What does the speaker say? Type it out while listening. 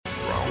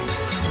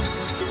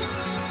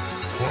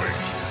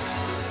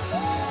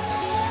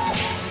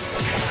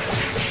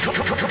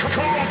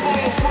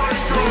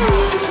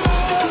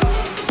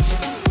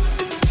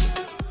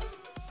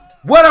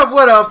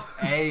what up?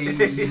 Hey.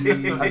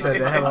 I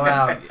said that hella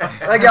loud.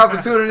 Thank y'all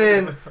for tuning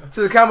in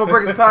to the Combo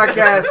Breakers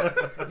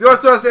Podcast, your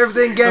source for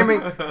everything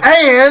gaming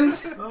and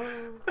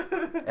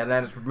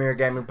Atlanta's premier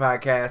gaming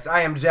podcast.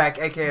 I am Jack,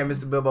 a.k.a.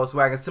 Mr. Bilbo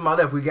Swaggins. To my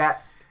left, we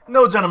got...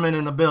 No gentleman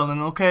in the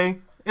building, okay?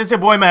 It's your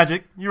boy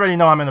Magic. You already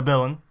know I'm in the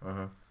building.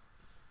 Uh-huh.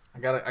 I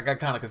got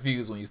kind of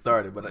confused when you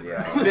started, but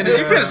Yeah.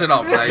 you finished it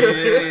off, right?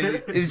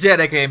 It's Jet,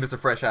 a.k.a. Mr.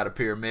 Fresh Out of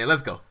Pyramid.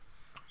 Let's go.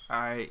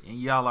 Alright, and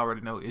y'all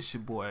already know it's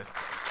your boy,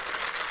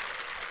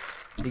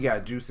 You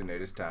got juice in there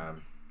this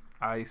time.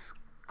 Ice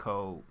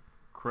Cold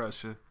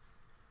Crusher,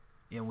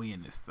 and we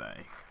in this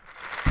thing.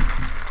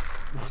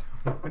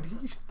 What are you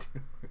doing?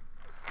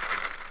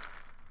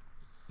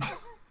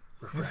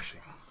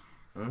 Refreshing.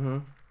 Mm-hmm.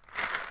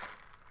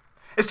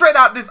 And straight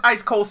out this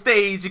ice cold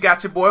stage, you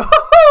got your boy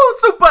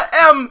Super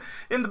M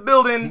in the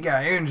building. You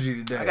got energy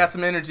today. I got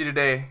some energy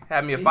today.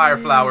 Had me a fire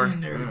flower.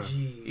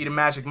 Eat a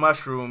magic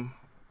mushroom.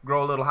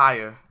 Grow a little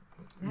higher.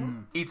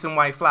 Eat some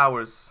white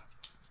flowers.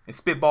 And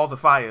spit balls of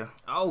fire.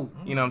 Oh,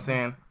 You know what I'm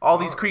saying? All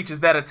these creatures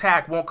that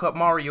attack won't cut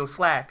Mario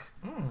slack.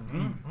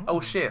 Oh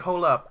shit,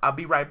 hold up. I'll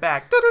be right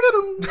back.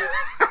 Doo-doo-doo-doo.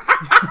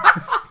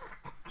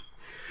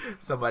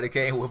 Somebody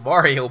came with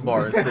Mario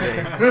bars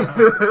today.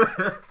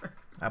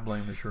 I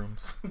blame the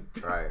shrooms.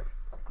 Right.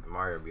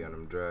 Mario be on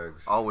them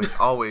drugs.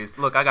 Always.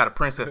 Look, I got a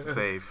princess to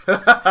save.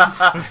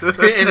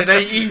 And it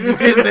ain't easy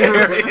getting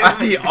there. I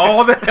need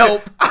all the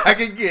help I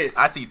can get.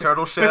 I see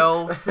turtle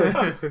shells.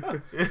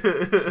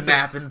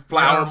 Snapping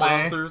flower You know what I'm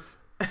saying? monsters.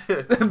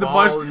 The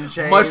Ball and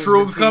chains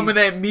mushrooms with coming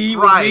teeth. at me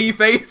Right. with mean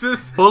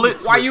faces.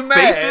 Bullets. Why with you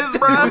mad? Faces,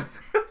 bro.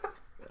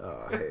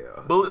 Oh,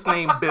 hell. Bullets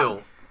named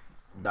Bill.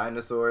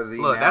 Dinosaurs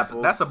eating Look,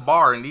 apples. that's a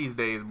bar in these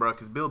days, bro,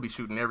 because Bill be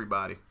shooting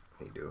everybody.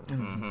 He do.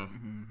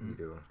 Mm-hmm. He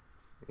do.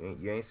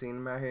 You ain't seen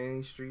him out here in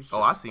these streets?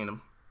 Oh, I seen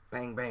him.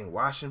 Bang, bang,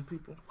 washing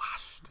people.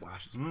 Washed.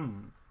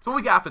 So what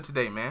we got for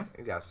today, man?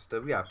 We got some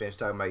stuff. We got to finish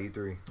talking about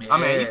E3. I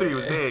mean, E3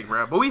 was big,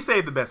 bro, but we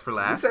saved the best for You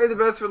last. say the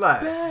best for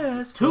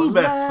last. Two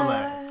best for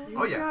last.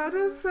 Oh, yeah.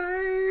 Gotta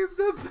save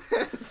the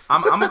best.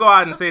 I'm gonna go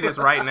out and say this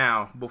right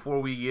now before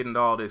we get into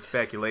all this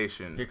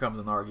speculation. Here comes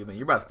an argument.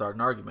 You're about to start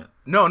an argument.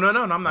 No, I'm not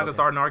gonna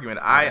start an argument.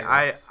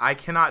 I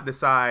cannot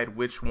decide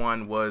which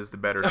one was the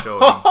better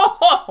showing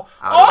out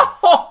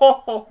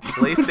of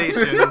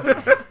PlayStation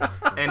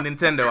and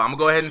Nintendo. I'm gonna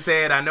go ahead and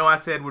say it. I know I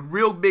said with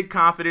real big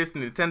confidence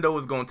Nintendo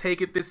was gonna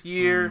take it this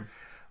year,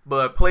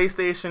 but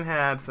PlayStation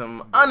had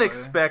some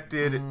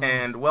unexpected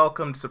and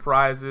welcomed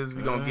surprises.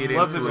 We're gonna get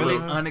Was it into really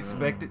it.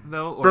 unexpected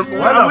though? Or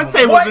I would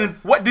say it wasn't.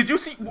 What did you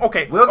see?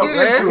 Okay, We'll okay.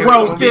 get into it.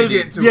 Well, We'll there's,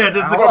 get to yeah, it.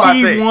 there's Hold on. the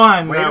key Say,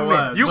 one wait a that minute.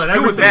 was. You but was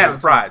everything mad else-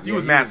 surprised. You Yeah,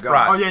 was you mad was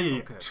surprised. Oh,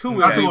 yeah.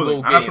 Two Absolutely. valuable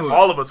games. Absolutely.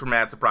 All of us were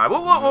mad surprised.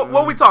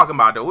 What we talking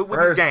about though? What these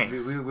First,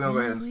 games? we'll go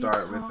ahead and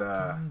start with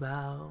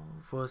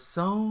For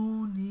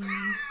Sony.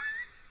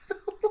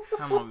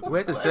 How long is We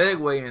had to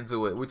segue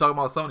into it. We're talking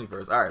about Sony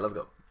first. All right, let's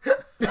go.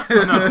 No.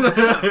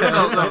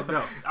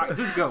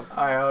 Just go.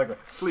 all right, okay.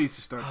 Please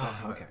just start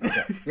talking.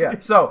 Okay. Yeah.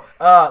 So,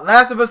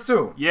 Last of Us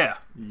 2. Yeah.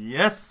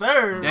 Yes,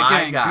 sir. That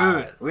My game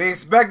God. good. We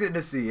expected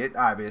to see it,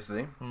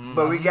 obviously,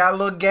 but we got a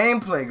little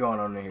gameplay going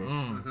on in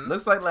here.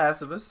 Looks like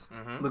Last of Us.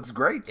 Looks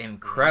great.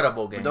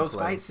 Incredible game. Those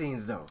fight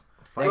scenes, though.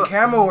 That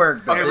camera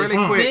work, though. Hey, The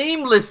really quick.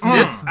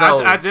 seamlessness,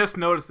 though. I just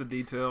noticed a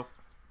detail.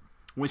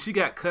 When she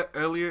got cut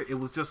earlier, it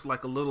was just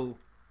like a little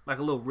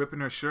rip in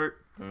her shirt.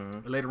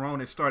 Later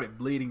on, it started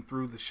bleeding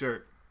through the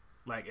shirt,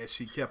 like as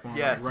she kept on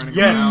Yes. running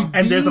Yes, around.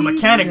 and there's a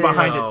mechanic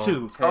behind it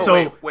too. Oh, So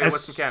wait, as,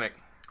 what's the mechanic?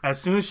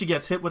 as soon as she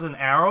gets hit with an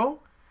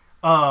arrow,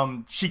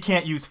 she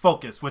can't use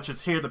focus, which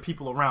is hear the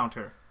people around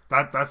her.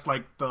 That's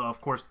like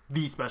of course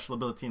the special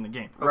ability in the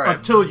game. Right.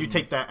 Until you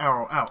take that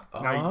arrow out,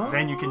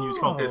 then you can use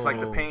focus. It's like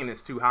the pain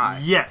is too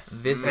high.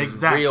 Yes, This is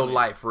exactly. real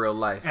life.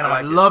 And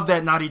I love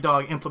that Naughty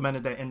Dog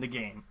implemented that in the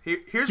game.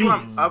 Here's what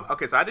Genius.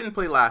 okay, so I didn't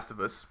play Last of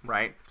Us,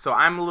 right? So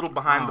I'm a little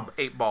behind the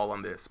 8 ball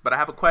on this, but I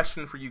have a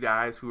question for you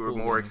guys who are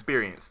more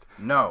experienced.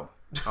 No.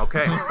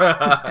 Okay.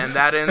 And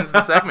that ends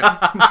the segment.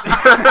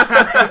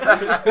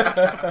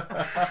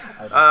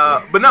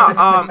 But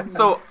no,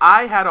 so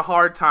I had a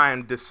hard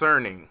time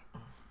discerning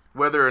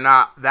whether or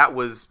not that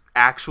was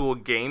actual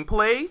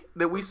gameplay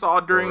that we saw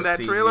during Or that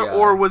CGI. trailer,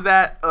 or was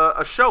that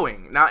a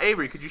showing? Now,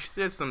 Avery, could you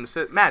shed some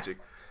magic?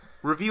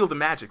 Reveal the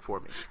magic for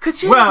me.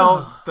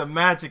 Well, the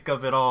magic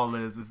of it all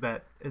is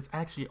that it's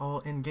actually all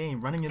in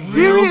game, running in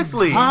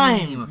Seriously? real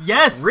time.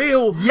 Yes,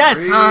 Real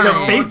Yes, time.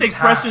 the face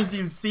expressions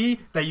you see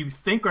that you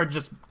think are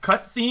just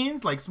cut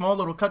scenes, like small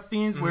little cut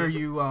scenes where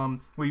you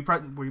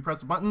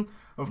press a button.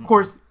 Of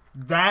course,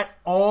 that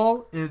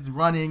all is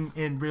running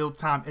in real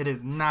time. It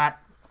is not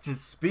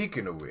just.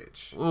 Speaking of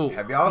which, Ooh.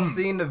 have y'all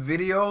seen the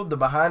video, the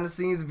behind the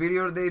scenes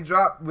video that they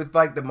dropped with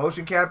like the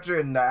motion capture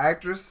and the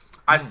actress?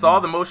 I saw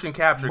the motion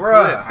capture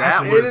Bruh, clips.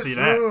 That actually it wanna was see is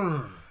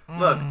that.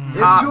 look.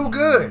 It's too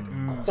good.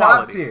 Top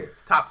Quality. tier.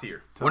 Top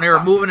tier. When they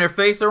were moving their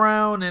face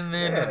around and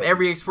then Yeah.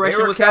 every They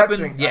expression were was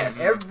capturing happening. Yes.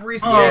 every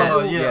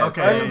Oh, single yeah,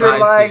 okay.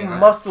 underlying I see.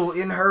 muscle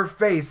in her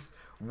face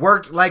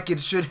worked like it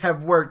should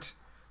have worked.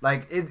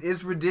 Like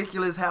it's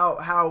ridiculous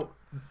how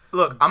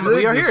Look,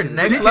 We are here. Did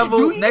Next you- level.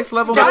 do you Next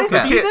level. guys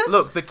mocap. see this?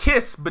 Look, the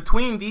kiss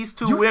between these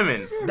two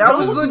women. That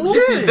was Those legit.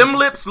 movies. Them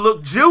lips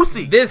look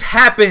juicy. This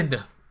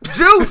happened.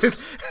 Juice.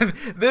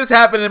 This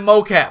happened in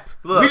mocap.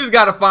 Look. We just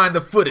gotta find the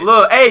footage.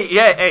 Look, hey,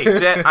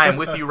 Jet, I am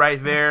with you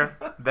right there.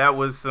 That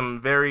was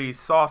some very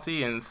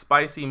saucy and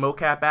spicy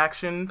mocap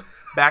action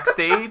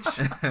backstage.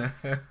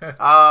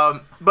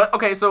 But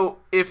okay, so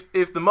if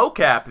the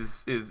mocap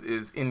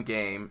is in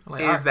game,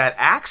 Like, is that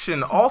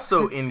action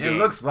also in game? It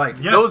looks like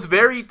Yes. Those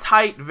very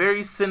tight,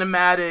 very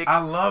cinematic. I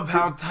love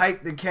how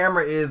tight the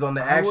camera is on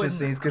the action wouldn't-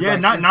 scenes because Yeah,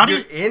 not you're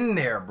e- in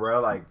there,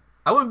 bro. Like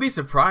I wouldn't be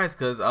surprised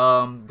because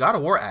God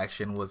of War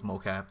action was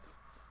mocapped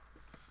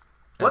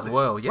Was as it?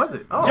 well. Yeah. Was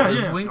it? Oh, yeah,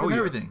 yeah. the wings Oh, and yeah.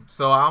 everything.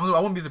 So I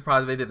wouldn't be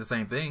surprised if they did the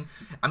same thing.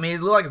 I mean,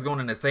 it looked like it's going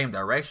in the same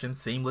direction.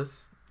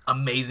 Seamless,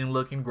 amazing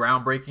looking,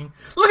 groundbreaking.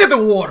 Look at the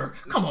water.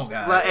 Come on,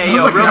 guys. Like, hey,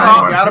 yo, Look real at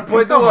talk. that. gotta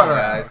put the Come on, water.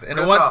 guys. And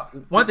Real the talk.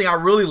 one thing I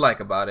really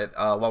like about it,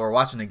 while we're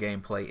watching the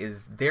gameplay,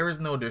 is there is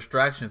no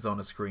distractions on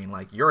the screen.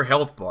 Like your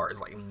health bar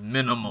is like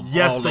minimum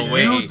Yes, all the the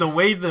way.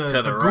 way the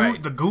to the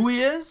right. the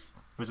GUI is,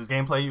 which is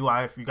gameplay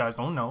UI if you guys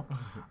don't know,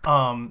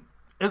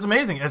 is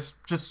amazing. It's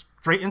just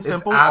straight and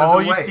simple. out of All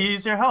the you way. see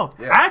is your health.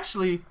 Yeah.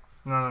 Actually,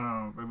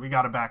 no. We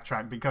got to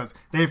backtrack because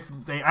they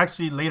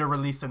actually later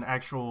released an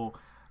actual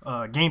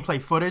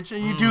gameplay footage,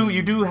 and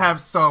you do have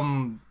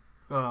some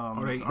they of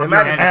might your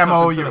add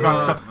ammo, something to your the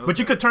gun gun. stuff, but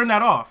you could turn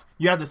that off.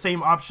 You have the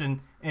same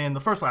option in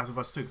the first Last of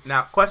Us too.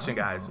 Now, question,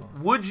 guys.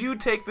 Would you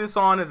take this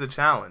on as a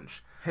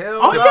challenge? Hell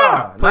Oh, yeah.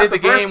 yeah. Play Not the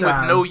first game with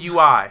time. no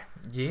UI.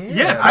 Yeah.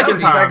 Yeah, I second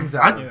did the second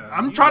time. time.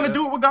 I'm you trying do to that.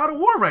 do it with God of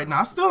War right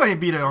now. I still ain't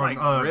beat it on Like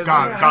God Resident-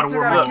 Yeah, God I of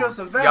still War. gotta One. kill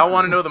some Valkyries. Y'all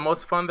want to know the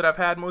most fun that I've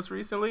had most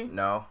recently?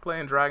 No.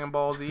 Playing Dragon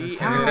Ball Z and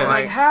How? then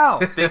Like how?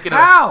 thinking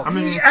How? I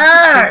mean, He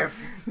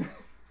asked.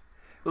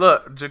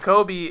 look,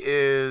 Jacoby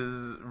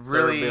is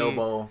really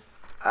Bilbo.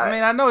 I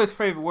mean, I know his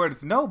favorite word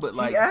is no, but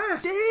like, He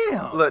asked.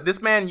 damn. look.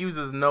 This man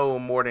uses no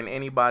more than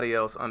anybody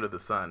else under the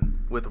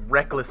sun with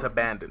reckless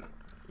abandon.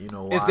 You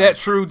know why? Is that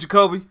true,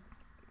 Jacoby?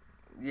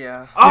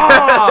 Yeah.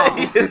 Oh,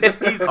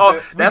 He's all.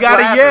 That's got what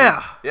a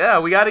happened. Yeah,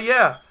 we got a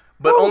yeah,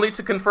 but only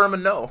to confirm a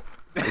no.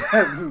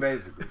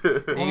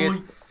 Basically.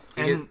 only-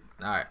 and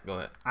All right, go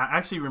ahead. I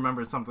actually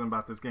remembered something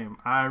about this game.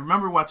 I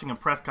remember watching a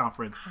press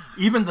conference.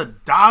 Even the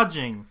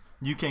dodging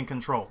you can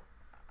control.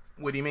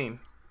 What do you mean?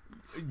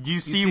 You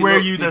see look, where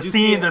did you the see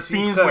scene it? the She's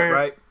scenes cut, where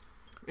right?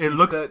 it She's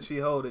looks. cut, she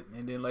hold it,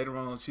 and then later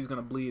on she's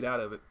gonna bleed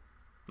out of it,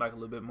 like a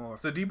little bit more.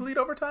 So do you bleed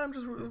over time?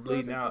 It's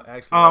bleeding out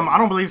actually. I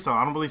don't believe so.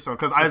 I don't believe so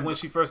because I When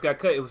she first got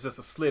cut, it was just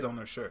a slit on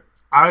her shirt.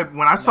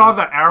 when I saw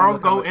the arrow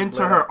look how go much it into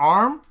bled her out.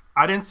 arm,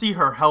 I didn't see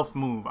her health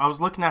move. I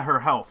was looking at her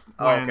health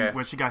okay.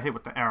 when she got hit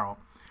with the arrow.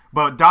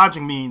 But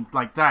dodging me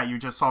like that, you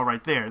just saw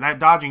right there. That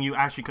dodging you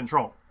actually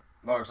control.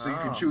 Oh, so you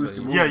can choose so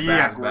to you- move Yeah,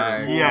 yeah. backward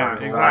Back, or Yeah,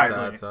 forward,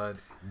 exactly. Side.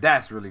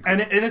 That's really cool.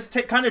 And it is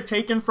kind of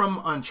taken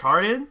from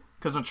Uncharted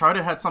because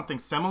Uncharted had something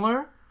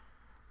similar,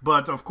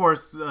 but of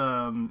course,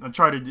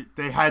 Uncharted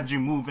they had you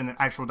move in an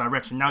actual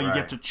direction. Now you Right.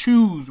 get to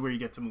choose where you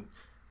get to move.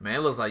 Man, it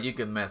looks like you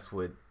can mess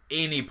with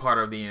any part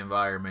of the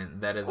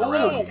environment that is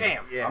around you.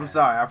 Damn. Yeah. I'm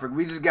sorry. I forgot.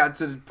 We just got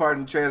to the part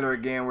in the trailer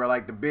again where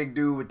like the big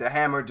dude with the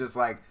hammer just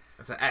like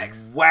It's an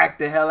axe. whacked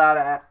the hell out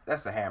of.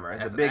 That's a hammer.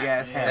 It's That's a big an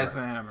ass axe. hammer. That's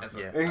a hammer. That's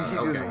He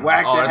a, just okay.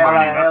 whacked Oh, the that's hell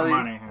money. out of That's Ellie.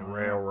 money.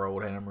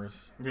 Railroad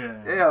hammers.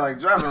 Yeah. Yeah, like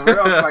driving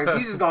rail spikes.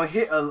 He's just gonna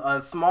hit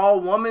a small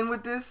woman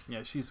with this.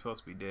 Yeah, she's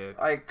supposed to be dead.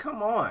 Like,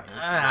 come on.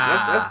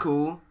 Ah. That's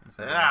cool.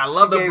 I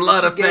love She the gave-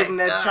 blood she effect. gave him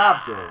that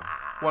chop though.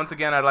 Once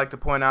again, I'd like to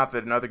point out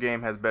that another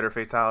game has better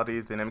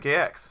fatalities than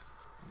MKX.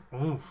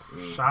 Oof,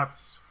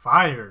 shots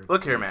fired.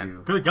 Look here,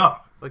 man. Good God.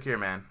 Look here,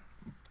 man.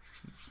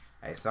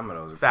 Hey, some of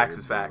those are Facts pretty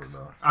is brutal, facts.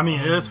 though. I mean,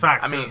 it is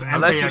facts. I mean, It's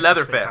unless you MKX's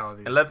Leatherface,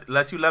 fatalities.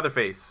 unless you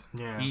Leatherface,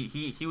 Yeah.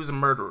 he was a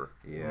murderer.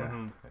 Yeah.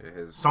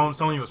 His-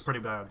 Sony was pretty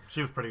bad.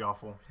 She was pretty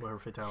awful with her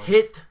fatality.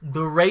 Hit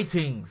the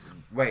ratings.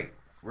 Wait,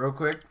 real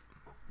quick.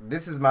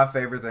 This is my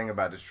favorite thing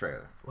about this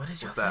trailer. What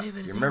is your What's that?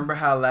 favorite You thing? remember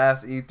how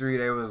last E3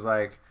 they was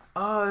like,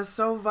 "Oh, it's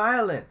so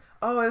violent.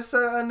 Oh, it's so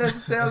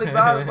unnecessarily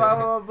blah blah blah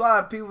blah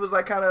blah." People was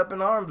like kind of up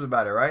in arms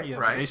about it, right? Yeah,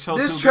 Right. They showed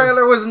This two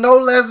trailer was no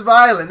less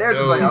violent. They're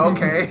just like, No.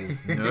 okay,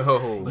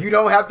 No. you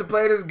don't have to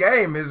play this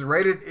game. It's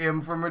rated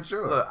M for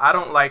mature. Look, I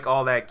don't like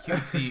all that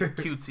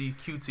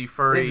cutesy,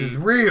 furry, This is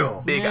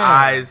real. big Yeah.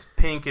 eyes,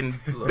 pink and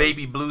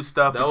baby blue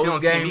stuff. But you Those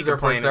don't see me games are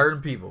for complaining.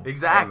 certain people.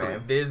 Exactly. Yeah,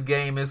 man. This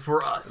game is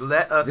for us.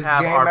 Let us This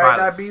have game our might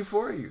violence. not be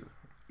for you.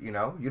 You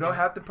know, you don't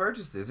have to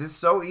purchase this. It's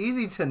so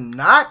easy to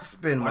not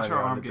spend Watch money her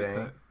on arm the get thing.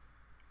 cut.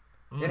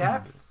 It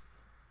happens.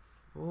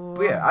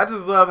 But yeah, I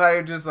just love how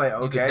you're just like, You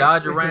okay. could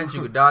dodge a wrench,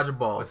 you could dodge a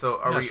ball. So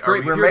are Yeah, we- straight are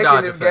we- We're pure making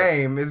dodge this effects.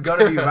 game. It's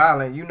gonna be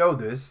violent. You know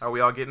this. Are we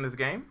all getting this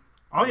game?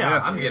 Oh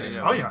yeah. I'm getting it.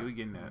 Oh yeah. We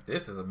getting that.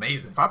 This is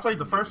amazing. If I played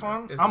the first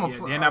one, This I'm is-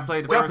 a. Yeah, then I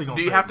played the definitely first gonna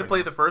Do you play have the to play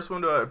second the first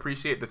one to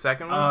appreciate the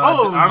second one?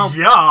 Oh, I don't.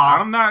 yeah.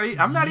 I'm not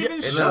even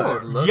It sure.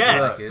 doesn't look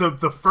Yes, like it.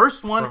 the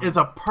first one is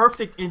a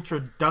perfect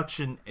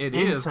introduction. It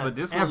into is, but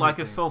this looks like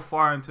it's everything. so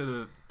far into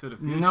the future.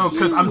 No,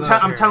 because I'm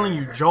Future. telling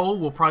you, Joel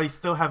will probably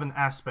still have an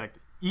aspect,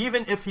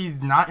 even if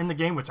he's not in the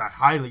game, which I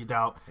highly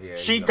doubt. Yeah,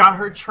 she he's got not.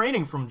 her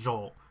training from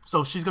Joel,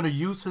 So she's gonna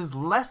use his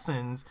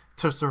lessons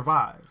to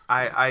survive.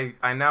 I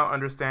now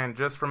understand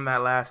just from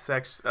that last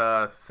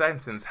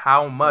sentence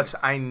how much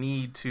I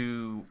need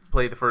to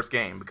play the first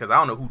game, because I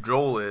don't know who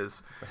Joel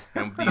is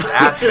and these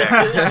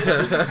aspects.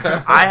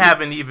 I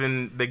haven't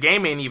even, the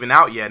game ain't even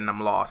out yet and I'm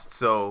lost.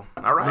 So,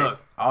 all right. Look,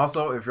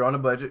 Also, if you're on a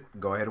budget,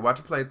 go ahead and watch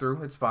a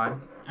playthrough. It's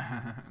fine.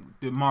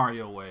 the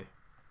Mario way.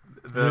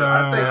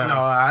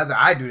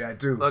 I do that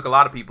too. Look, a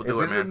lot of people do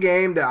If it, it's a man.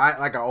 game that I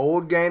like, an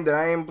old game that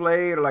I ain't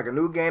played, or like a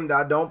new game that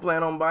I don't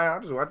plan on buying,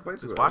 I'll just watch the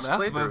playthrough. Just watch the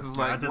Last of Us playthrough. is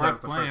I like did that worth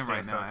with the playing first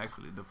right thing, now. so-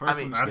 Actually, the first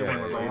mean, one. That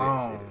thing was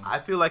long. I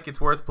feel like it's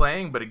worth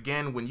playing, but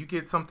again, when you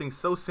get something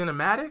so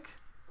cinematic,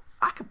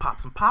 I could pop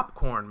some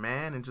popcorn,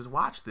 man, and just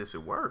watch this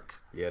at work.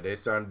 Yeah, they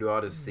starting to do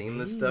all this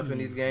seamless stuff in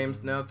these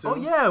games now too. Oh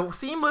yeah,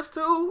 seamless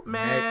too,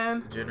 man.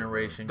 Next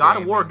generation. God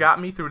of War gaming.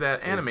 got me through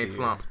that anime Yes,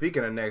 slump.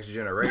 Speaking of next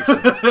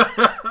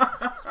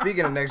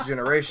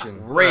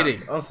generation,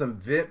 Rating. on some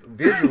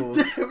visuals,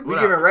 we What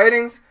giving up?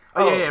 ratings.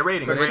 Oh, yeah,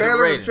 ratings. For the Rating.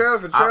 trailer, Ratings. for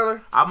the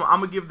trailer. I'm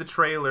gonna give the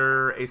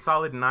trailer a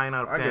solid 9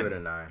 out of 10. I'll give it a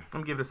 9. I'm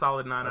gonna give it a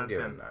solid 9 out I'll of give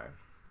it 10. a 9.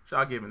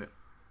 Y'all giving it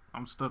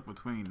I'm stuck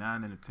between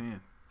 9 and a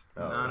 10.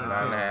 Oh, 9 9 out of and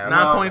a 10. half.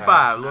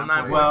 9.5, little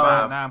 9.5.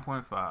 Well,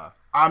 9.5.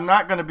 I'm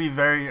not going to be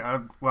very,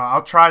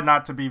 I'll try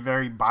not to be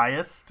very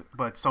biased,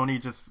 but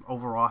Sony just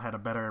overall had a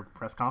better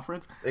press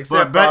conference.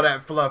 Except But- all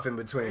that fluff in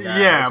between.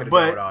 Yeah, They could've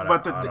but- gone with all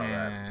but that- the all thi-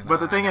 that. But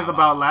the thing is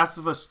about Last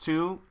of Us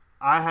 2,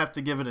 I have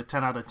to give it a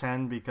 10 out of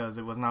 10 because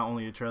it was not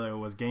only a trailer, it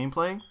was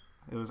gameplay.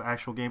 It was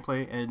actual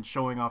gameplay and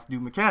showing off new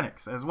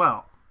mechanics as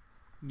well.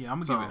 Yeah,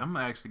 I'm gonna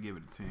actually give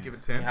it a 10. Give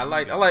it 10. I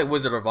like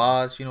Wizard of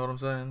Oz. You know what I'm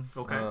saying?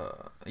 Okay.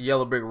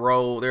 Yellow Brick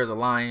Road. There's a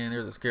lion.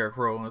 There's a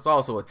scarecrow, and it's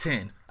also a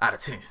 10 out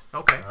of 10.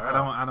 Okay. I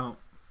don't.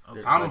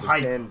 Okay. I'm The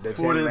hyped 10 the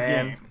for 10 this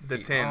man. game. The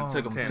 10.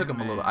 Took him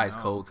a little ice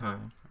cold okay.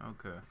 time.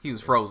 Okay. He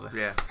was frozen.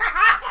 Yeah.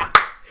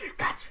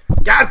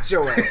 Got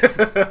your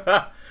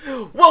ass.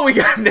 What we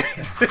got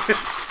next?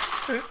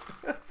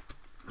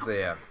 So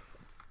yeah,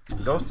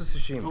 Ghost of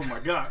Tsushima. Oh my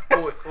god.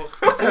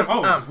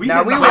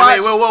 Now we Wait,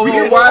 watched. whoa, we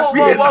whoa, watched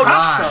whoa, this whoa,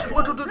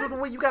 live. shh.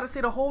 Wait, you gotta say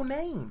the whole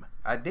name.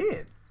 I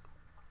did.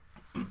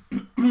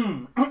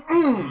 I'm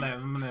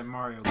gonna let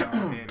Mario go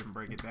ahead and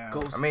break it down.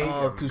 Ghost I mean,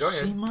 of go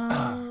ahead.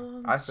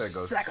 Tsushima. I said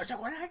Ghost.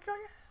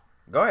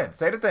 Go ahead,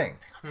 say the thing.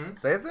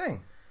 Say the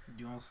thing.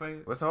 You want to say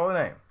it? What's the whole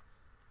name?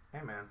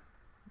 Hey, man.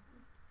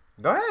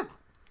 Go ahead.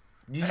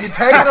 You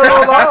taking a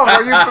little long.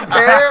 Are you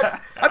prepared?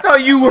 I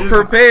thought you were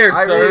prepared,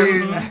 I sir.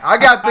 mean, I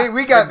got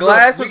we got The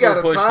glasses we got are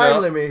a pushed time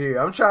up. limit here.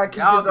 I'm trying to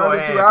keep Y'all this go under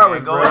ahead, 2 hours,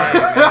 man. Go bro.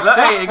 ahead, man. Look,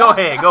 hey, go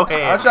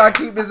ahead. I'm trying to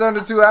keep this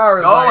under 2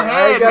 hours. Go like,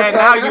 I ain't ahead, got man.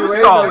 time Now to you wait on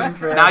stalling.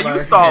 fam, Now you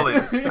like- stalling. I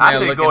Man, said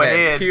looking go at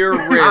ahead.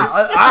 Pure risk.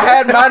 I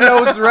had my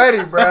notes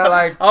ready, bro.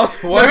 Like I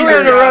was you wondering.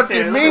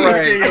 interrupted me.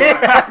 Right.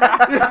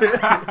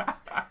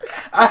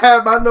 I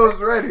had my notes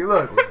ready.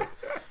 Look.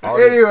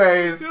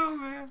 Anyways, Yo,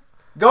 man.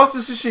 Ghost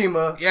of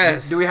Tsushima.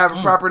 Yes. Do we have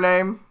a proper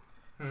name?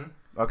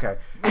 Okay.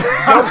 Ghost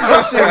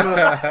of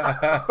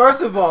Tsushima.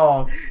 First of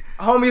all,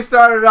 homie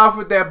started off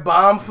with that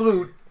bomb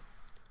flute.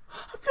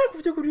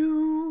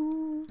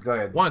 Go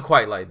ahead. Wasn't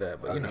quite like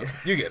that, but you know,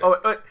 you get it.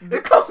 Oh,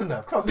 It's close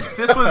enough. Close enough.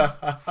 this was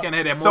Can't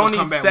have that Mortal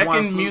Sony's Kombat 1 second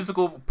flute.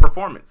 musical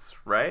performance,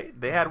 right?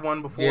 They had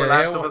one before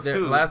Last of Us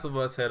 2. Last of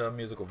Us had a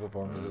musical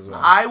performance as well.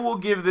 I will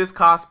give this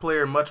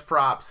cosplayer much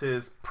props.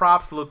 His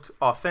props looked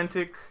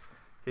authentic.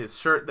 His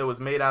shirt that was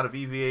made out of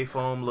EVA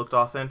foam looked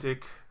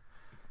authentic.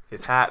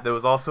 His hat that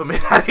was also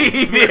made out of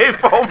EVA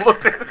foam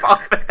looked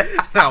authentic.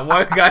 Not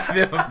one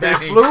goddamn thing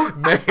flute?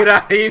 made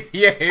out of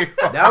EVA.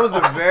 That was a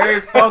very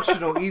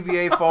functional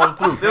EVA foam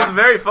flute. It was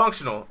very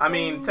functional. I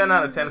mean, 10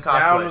 out of 10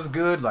 Sound was cosplay.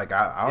 good. Like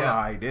I don't know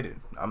Yeah. how he did it.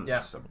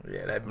 Yeah.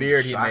 Yeah, that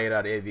beard he shocked. made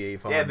out of EVA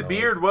foam. Yeah, the though,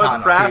 beard was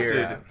top crafted.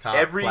 tier, top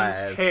Every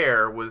class.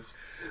 hair was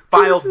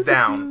filed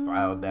down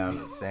filed down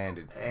and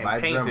sanded and by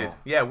painted. Dremel.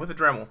 Yeah, with a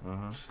Dremel.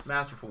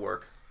 Masterful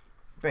work.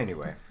 But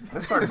anyway,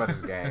 let's talk about this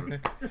game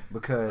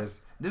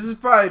because this is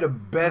probably the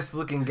best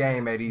looking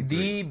game at E3.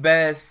 The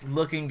best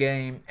looking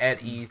game at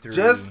E3.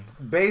 Just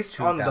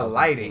based on the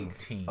lighting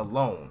 2018.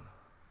 alone.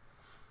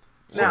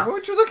 Now- So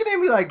what you looking at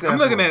me like that? I'm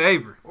looking for? at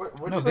Avery. What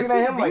No, you this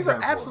looking is, at him like these that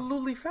are for?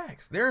 absolutely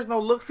facts. There is no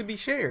looks to be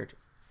shared.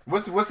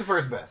 What's the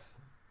first best?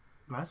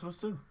 Last of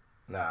Us 2.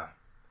 Nah.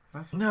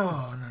 Last of Us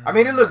No. I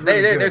mean, it looked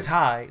really They're good.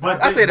 tied.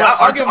 But I said but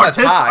I'll give them a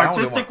tie. I don't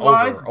give them Artistic over-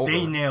 wise, over.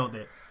 they nailed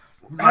it.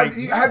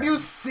 Have you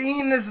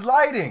seen this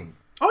lighting?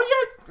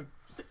 Oh yeah,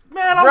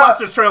 man! I Bruh. watched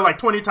this trailer like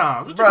 20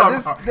 times. What you Bro,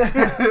 talking this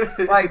about?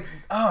 like,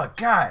 oh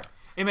god.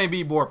 It may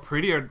be more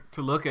prettier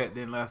to look at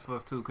than Last of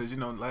Us 2 because you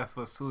know Last of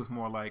Us 2 is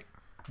more like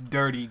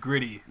dirty,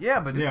 gritty Yeah,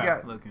 but this Yeah.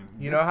 guy. looking.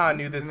 You know how I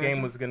knew this this is game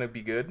an was gonna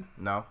be good?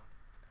 No.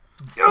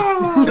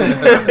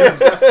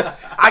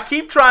 I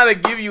keep trying to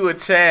give you a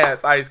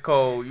chance, Ice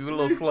Cold. You a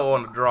little slow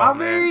on the draw, I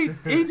man. mean,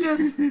 he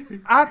just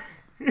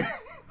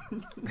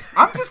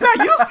I'm just not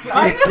used to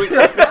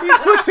it. He's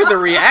quick to the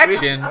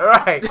reaction. All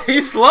right,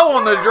 He's slow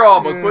on the draw,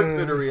 but quick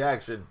to the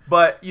reaction.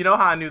 but you know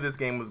how I knew this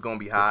game was gonna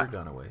be Your hot?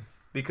 gun away.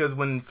 Because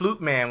when Flute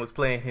Man was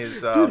playing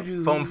his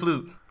foam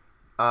flute,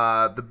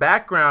 The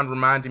background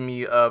reminded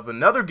me of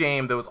another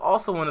game that was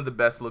also one of the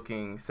best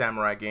looking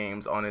samurai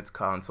games on its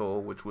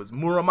console, which was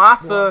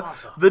Muramasa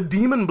the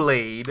Demon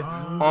Blade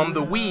on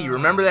the Wii.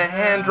 Remember that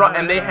hand draw?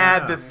 And they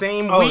had the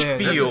same wheat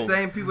That's field. the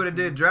same people that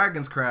did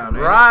Dragon's Crown,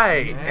 man.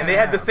 Right. Yeah. And they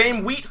had the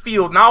same wheat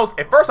field. And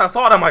at first I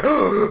saw it, I'm like,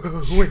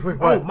 wait, what?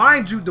 Oh,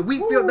 mind you, the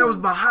wheat field that was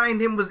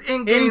behind him was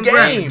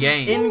in-game.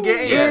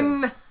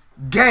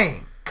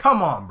 In-game.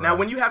 Come on, bro. Now,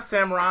 when you have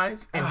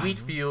samurais and wheat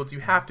fields,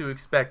 you have to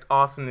expect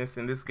awesomeness,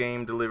 and this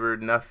game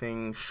delivered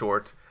nothing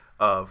short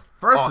of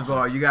First of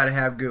all, you got to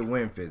have good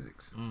wind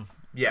physics.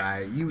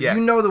 Yes. You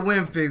know the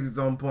wind physics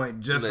on point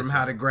just from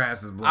how the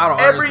grass is blowing.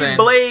 Every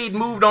blade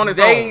moved on its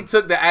own. They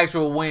took the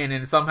actual wind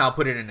and somehow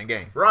put it in the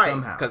game. Right.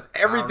 Because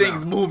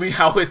everything's moving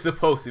how it's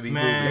supposed to be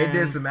moving. They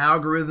did some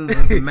algorithms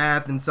and some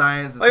math and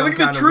science. And like,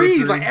 look at the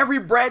trees. Like, every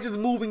branch is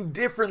moving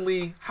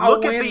differently.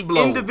 Look at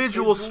the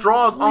individual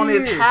straws on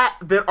his hat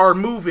that are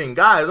moving.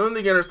 Guys, I don't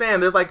think you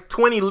understand. There's like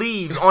 20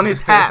 leaves on his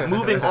hat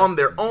moving on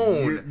their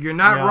own. You're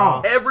not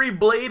wrong. Every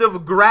blade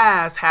of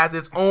grass has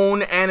its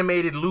own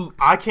animated loop.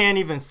 I can't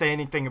even say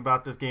anything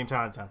about this game 10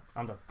 out of 10.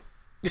 I'm done.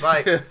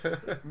 Like,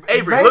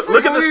 Avery,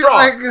 look at the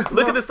straw.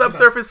 Look at the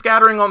subsurface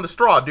scattering on the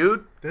straw,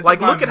 dude.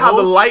 Look at how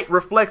the light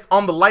reflects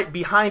on the light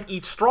behind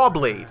each straw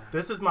blade.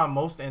 This is my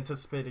most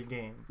anticipated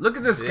game. Look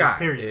at the sky.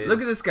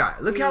 Look at the sky.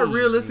 Look how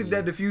realistic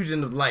that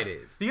diffusion of light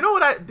is. You know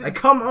what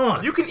come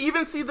on. You can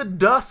even see the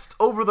dust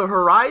over the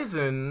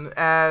horizon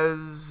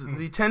as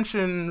the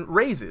tension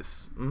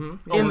raises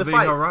in the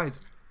fight.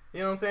 Horizon.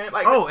 You know what I'm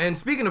saying? And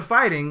speaking of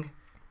fighting,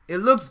 it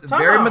looks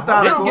very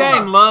methodical. This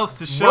game loves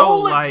to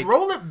show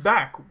roll it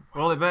back.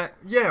 Roll it back.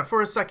 Yeah,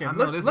 for a second.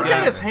 Look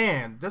at his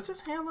hand. Does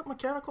his hand look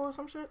mechanical or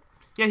some shit?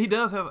 Yeah, he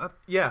does have.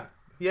 Yeah.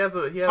 He has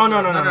no.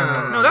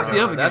 No, that's the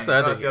other game. That's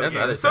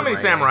the other. So many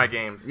samurai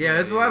games. Yeah,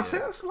 there's a lot of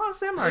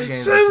samurai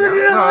games.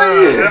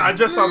 I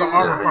just saw the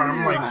armor part.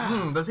 I'm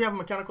like, does he have a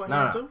mechanical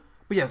hand too?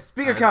 But yeah,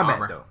 speaking of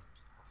combat though.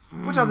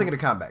 What y'all think of the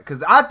combat?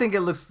 Because I think it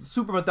looks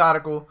super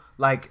methodical,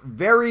 like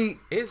very.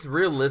 It's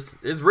realistic.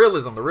 It's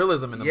realism. The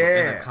realism in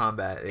the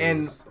combat is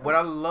and what I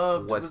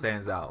love. What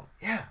stands out.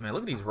 Yeah, man,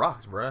 look at these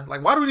rocks, bro.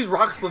 Like, why do these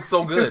rocks look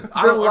so good?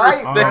 I don't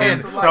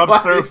understand.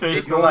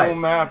 Subsurface, normal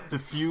map,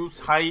 diffuse,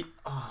 height,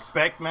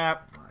 spec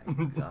map.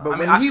 But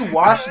when he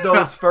watched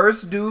those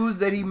first dudes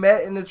that he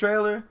met in the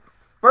trailer,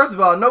 first of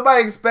all,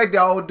 nobody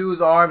expected old dude's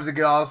arms to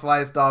get all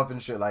sliced off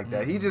and shit like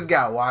that. He just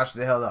got washed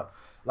the hell up.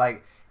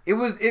 Like. It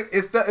was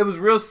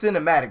real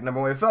cinematic.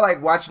 Number one, it felt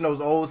like watching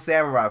those old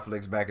samurai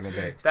flicks back in the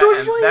day. That's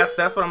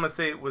what I'm gonna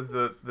say was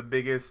the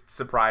biggest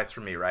surprise for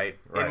me. Right?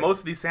 In most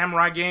of these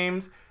samurai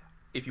games,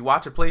 if you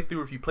watch a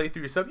playthrough, if you play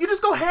through yourself, you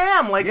just go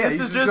ham. Like this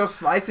is just go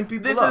slicing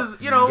people. This up.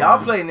 is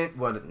y'all playing it.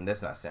 Well,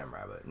 that's not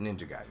samurai, but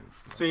Ninja Gaiden.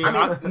 See,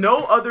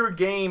 no other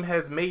game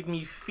has made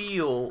me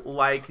feel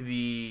like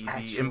the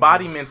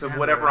embodiments of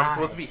whatever I'm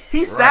supposed to be.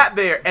 He sat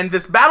there, and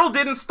this battle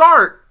didn't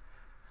start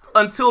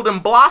until them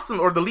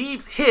blossom or the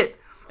leaves hit.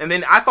 And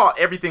then I thought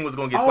everything was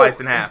going to get sliced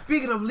in half. And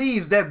speaking of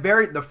leaves,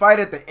 the fight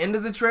at the end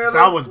of the trailer.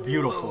 That was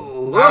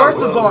beautiful. First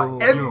of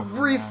all,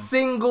 every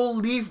single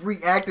leaf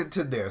reacted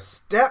to their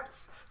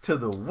steps, to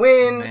the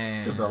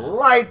wind, to the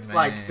lights, to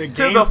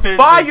the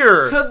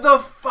fire. To the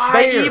fire.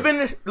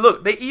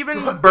 They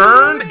even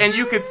burned, and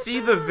you could see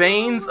the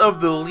veins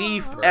of the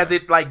leaf as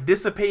it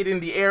dissipated in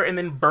the air and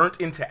then burnt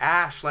into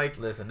ash.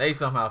 Listen, they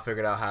somehow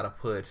figured out how to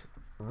put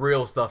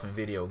real stuff in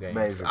video games.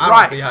 Basically. I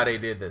don't see how they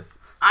did this.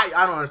 I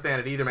don't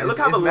understand it either, man. Look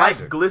how the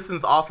light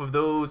glistens off of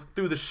those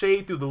through the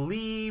shade, through the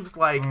leaves,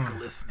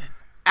 glistening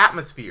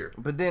atmosphere.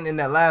 But then in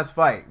that last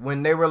fight,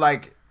 when they were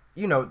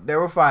they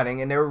were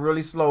fighting and they were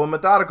really slow and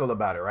methodical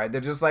about it, right?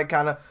 They're just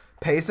kind of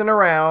pacing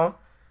around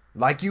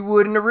like you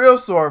would in a real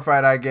sword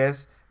fight, I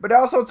guess. But they're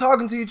also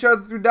talking to each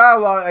other through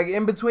dialogue,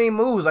 in between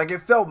moves.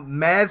 It felt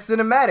mad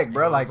cinematic,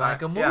 bro.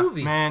 Like a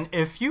movie. Man,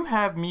 if you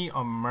have me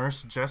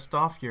immersed just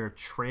off your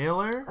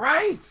trailer,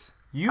 right?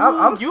 You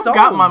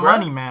got my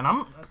money,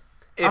 man.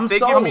 If they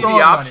give me the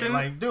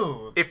option,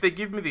 dude. If they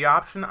give me the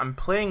option, I'm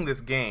playing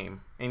this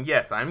game, and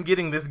yes, I'm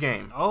getting this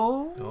game.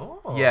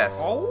 Yes.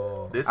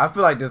 I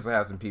feel like this will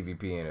have some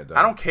PvP in it, though.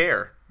 I don't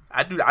care.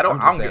 I don't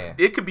care.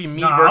 It could be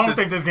me versus. I don't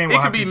think this game will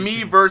have be PvP.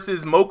 me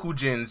versus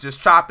Mokujins just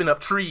chopping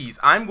up trees.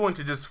 I'm going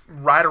to just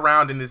ride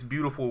around in this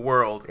beautiful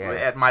world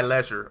at my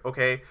leisure.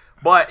 Okay.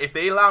 But if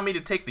they allow me to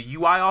take the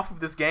UI off of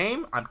this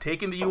game, I'm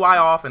taking the UI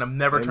off and I'm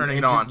never turning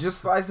it on. Just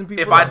slicing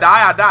people. If I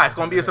die, I die. It's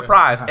going to be a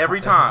surprise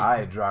every time. All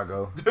right,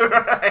 Drago.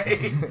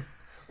 Right.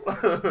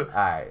 All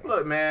right.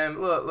 Look,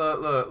 man.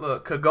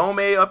 Look.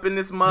 Kagome up in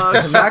this mug.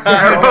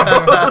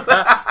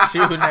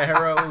 Shooting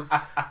arrows.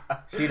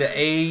 She the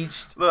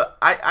aged. Look,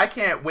 I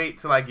can't wait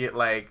till I get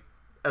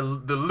the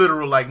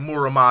literal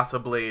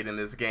Muramasa blade in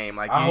this game.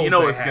 You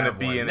know it's gonna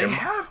be in there.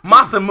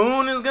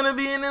 Masamune is gonna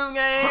be in this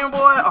game,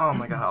 boy. Oh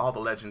my god, all the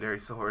legendary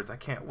swords. I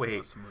can't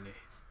wait.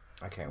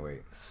 I can't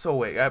wait. So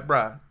wait,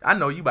 bruh. I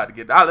know you about to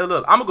get.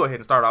 Look, I'm gonna go ahead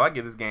and start off. I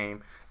give this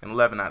game an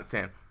 11 out of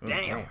 10.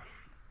 Damn.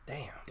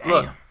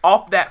 Look,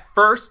 off that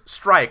first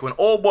strike, when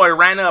old boy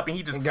ran up and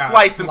he just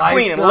sliced him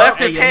clean and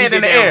left his hand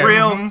in the air.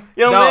 You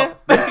know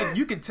what I mean?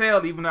 you could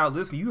tell even out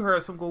listening. You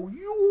heard some go.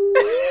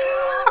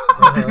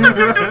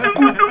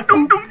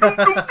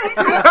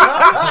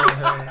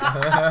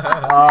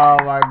 Oh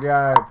my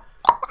god.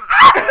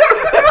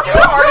 You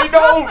already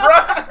know,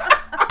 bro.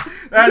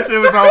 That shit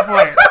was on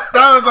point.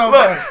 That was on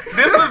point.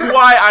 This is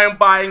why I am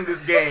buying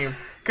this game.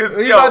 Cause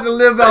He's about to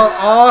live out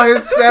all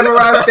his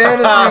samurai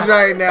fantasies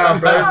right now,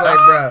 bro. It's like,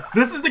 bro.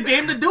 This is the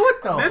game to do it,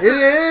 though. This It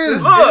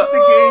is. Look,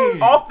 the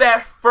game. off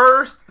that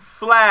first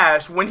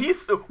slash when he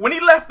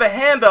left the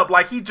hand up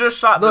like he just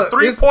shot Look, the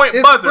 3-point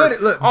it's buzzer footage.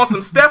 Look. on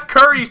some Steph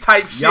Curry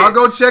type shit. Y'all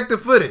go check the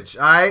footage,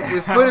 all right?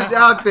 There's footage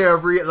out there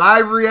of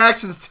live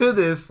reactions to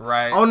this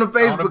Right. on the On the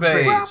Facebook page.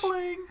 page.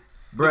 grappling.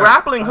 The Bruh.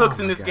 grappling hooks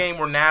Oh in my this God. game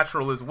were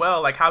natural as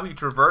well, like how he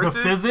traverses.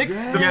 The physics?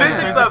 Yeah. The Yeah,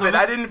 physics of it.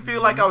 I didn't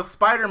feel like I was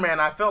Spider-Man.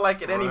 I felt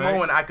like at any Right.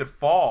 moment I could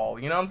fall.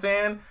 You know what I'm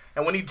saying?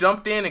 And when he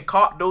jumped in and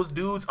caught those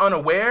dudes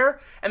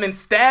unaware and then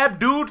stabbed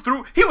dude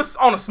through, he was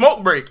on a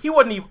smoke break. He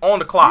wasn't even on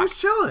the He clock. was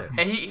chilling.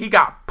 And he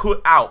got put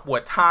out.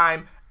 What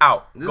time?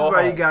 Out. This Go is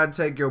why home. you gotta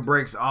take your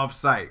breaks off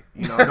site.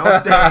 You know, don't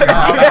stay.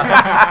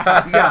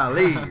 You gotta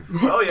leave.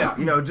 Oh yeah.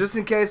 You know, just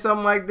in case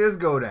something like this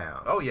go down.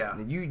 Oh yeah.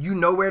 You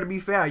know where to be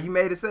found. You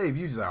made it safe.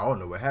 You just like, I don't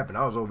know what happened.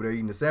 I was over there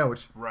eating a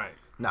sandwich. Right.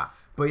 Nah.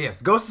 But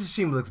yes, Ghost of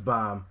Tsushima looks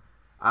bomb.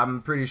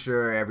 I'm pretty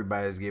sure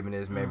everybody's giving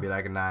this maybe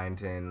like a 9,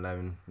 10,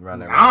 11 around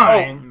there.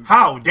 Nine?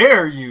 How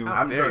dare you?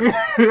 I'm There. there.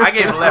 I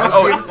gave it 11.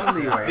 Give it some Oh,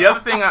 leeway. the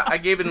other thing I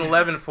gave it an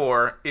 11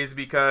 for is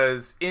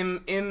because in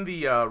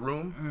the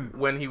room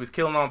when he was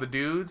killing all the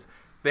dudes,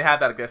 they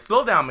had that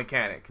slowdown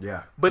mechanic.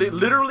 Yeah. But it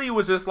literally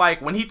was just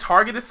like when he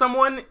targeted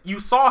someone, you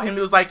saw him. It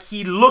was like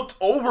he looked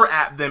over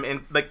at them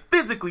and like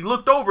physically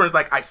looked over and was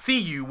like, "I see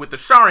you with the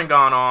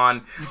Sharingan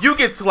on. You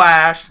get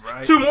slashed.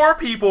 Right. 2 more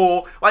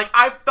people." Like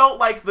I felt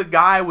like the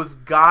guy was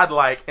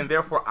godlike, and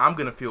therefore I'm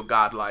gonna feel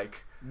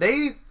godlike.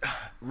 They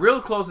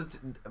real close.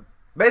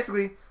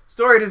 Basically,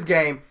 story of this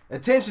game: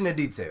 attention to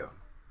detail,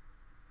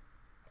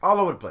 all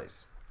over the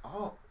place.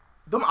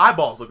 Them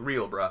eyeballs look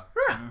real, bruh.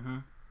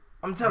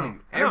 I'm telling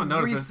I you, don't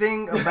notice it.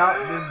 everything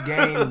about this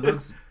game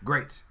looks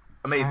great.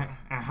 Amazing.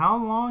 And how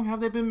long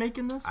have they been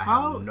making this? I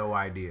How? have no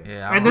idea.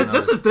 Yeah, I And don't this know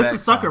this the is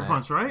specs Sucker on that.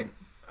 Punch, right?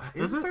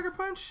 Is Is it it? Sucker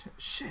Punch?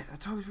 Shit, I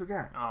totally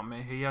forgot. Oh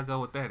man, here y'all go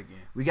with that again.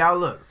 We gotta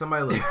look.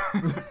 Somebody look.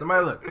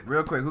 Somebody look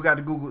real quick. Who got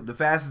the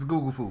fastest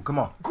Google food? Come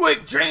on.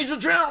 Quick, change the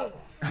channel.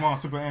 Come on,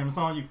 Super M, it's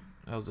on you.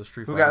 That was a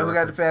Street Who Fighter got the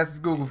reference.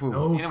 fastest Google food?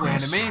 No Anyway, in the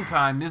pressure.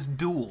 meantime, this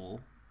duel.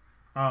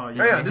 Oh Oh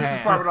yeah, this is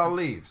has- part with all the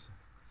leaves.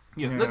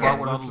 Yes, Yeah, look at at it.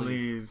 with all this the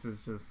leaves. leaves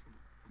is just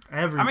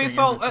everything. I mean,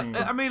 so in the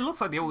scene. I mean, it looks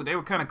like they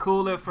were kind of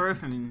cool at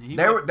first, and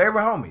They were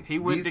homies. he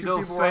went These to two go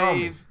people were homies.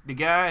 save the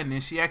guy, and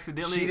then she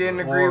accidentally. She didn't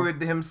agree with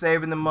him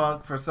saving the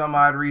monk for some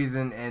odd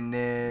reason, and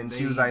then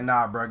she was like,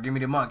 "Nah, bro, give me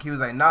the monk." He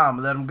was like, "Nah, I'm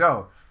gonna let him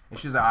go." And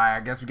she was like, "All right, I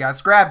guess we got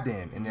scrapped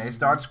then." And they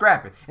started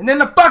scrapping, and then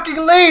the fucking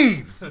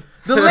leaves,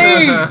 the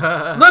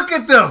leaves. Look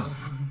at them.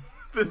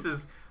 This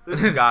is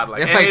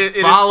godlike. It's And like it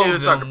is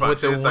followed Sucker them Punch.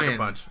 with It the is Sucker wind.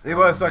 Punch. It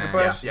was Sucker man.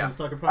 Punch. Yeah.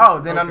 Sucker Punch? Oh,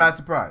 then I'm Okay. not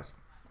surprised.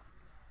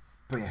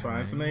 But yeah, That's why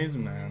it's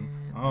amazing,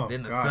 man. Oh,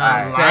 Then the God.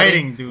 sun The setting.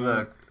 lighting, dude.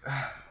 look,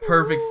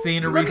 Perfect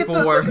scenery look at for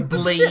the, a look at the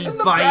blade shit in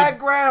the fight.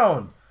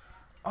 background.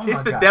 Oh It's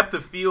my the God. depth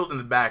of field in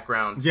the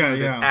background too, Yeah,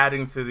 that's yeah.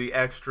 adding to the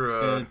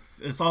extra.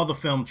 It's all the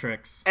film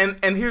tricks. And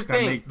here's the that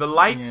thing: make- the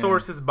light yeah.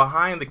 source is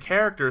behind the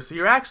character, so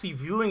you're actually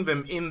viewing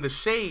them in the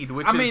shade,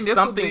 which I mean, is this would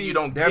something be- you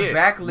don't They're get.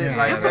 backlit Yeah.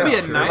 like This would be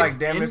a that. nice like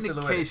damn near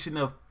silhouetted. indication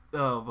of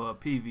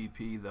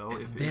PvP though.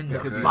 If Then it the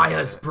could be.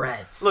 fire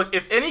spreads. Look,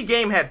 if any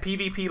game had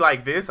PvP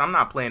like this, I'm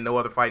not playing no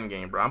other fighting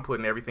game, bro. I'm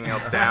putting everything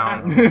else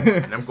down. and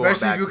I'm going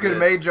Especially back if you to could have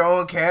this. made your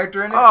own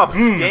character in it. Oh,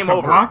 game to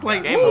over. rock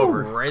like- game Woo.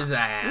 over.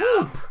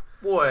 Rizza.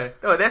 Boy,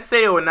 no, that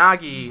Seo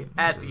Inagi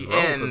at the Roll for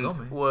end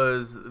Gomez.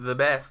 was the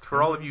best.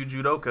 For all of you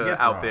judoka Get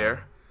out thrown.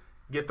 there,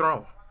 get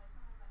thrown.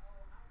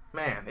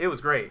 Man, it was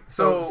great.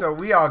 So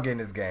we all get in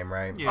this game,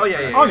 right? Yeah. Oh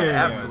yeah, Oh, yeah, yeah,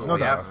 absolutely, no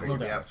doubt, absolutely,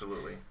 no doubt.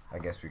 absolutely. I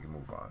guess we can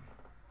move on.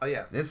 Oh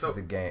yeah, This so, is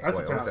the game. That's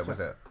Wait, a what's top up? What's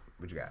ten. up?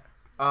 What you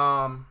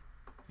got?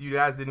 you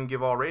guys didn't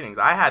give all ratings.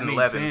 I had an Me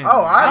 11. 10.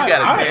 Oh, I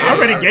got a I 10.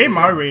 already gave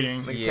my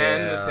rating. Like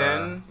Yeah.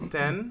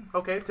 10.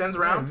 Okay, 10's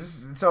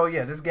rounds. So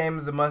yeah, this game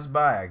is a must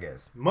buy, I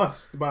guess.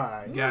 Must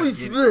buy. Gotta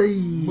get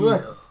it.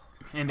 Must.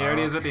 And there it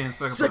is at the end.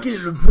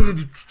 Sucker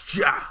Punch.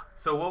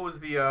 So what was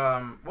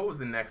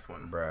the next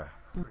one?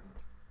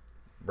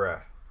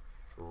 Bruh.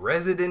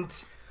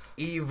 Resident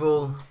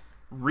Evil.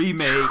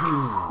 Remake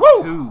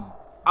 2.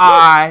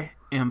 I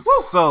am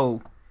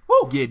so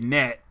getting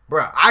that.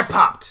 Bruh, I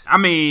popped. I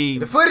mean,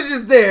 The footage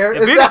is there.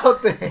 If It's it-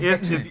 out there.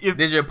 if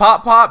Did your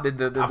pop? Did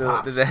the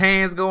pops. did the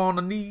hands go on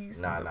the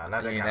knees? Nah, not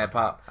that You ain't kind of that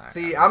pop.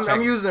 See,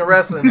 I'm using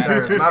wrestling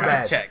terms. My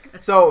bad. Check.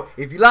 So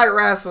if you like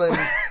wrestling,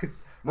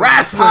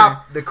 Wrestling.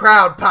 pop, the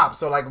crowd pops.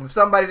 So like if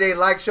somebody they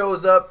like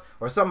shows up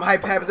or something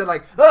hype happens, they're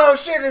like, "Oh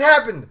shit, it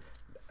happened!"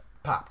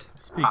 Popped.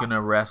 Speaking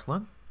of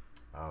wrestling,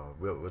 Oh,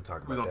 we'll talk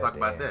about We're gonna that. talk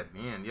about that at the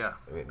end. Yeah,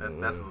 that's a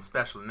little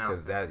special now.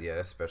 Because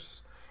that's special.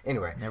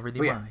 Anyway, never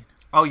but yeah, mind.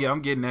 oh yeah,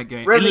 I'm getting that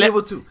game. Resident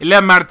Evil 2.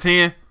 11 out of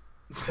 10.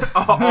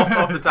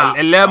 off the top.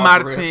 11 Oh,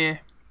 out for of real.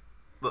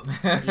 10.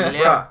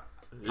 11. Bruh,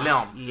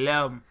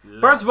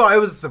 First of all, it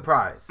was a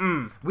surprise.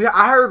 Mm.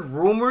 I heard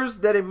rumors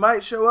that it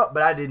might show up,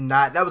 but I did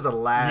not. That was the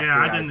last thing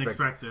I didn't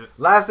expect it.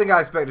 Last thing I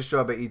expected to show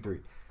up at E3.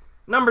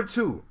 Number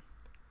 2.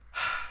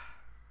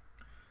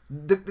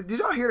 Did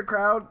y'all hear the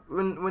crowd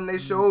when they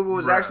showed what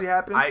was actually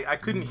happening? I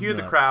couldn't hear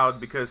the crowd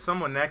because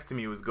someone next to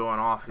me was going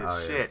off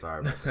his shit.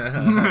 Sorry.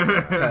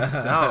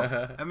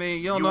 No. I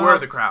mean, you were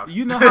the crowd.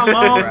 You know how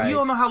long? Right. You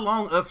don't know how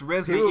long us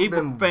Resident People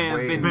Evil been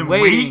fans waiting. been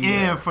waiting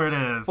waiting for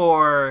this.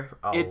 for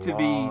A it to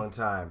long be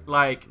time.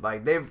 like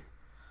they've.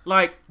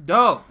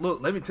 dog.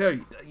 Look, let me tell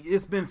you,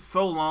 it's been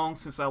so long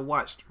since I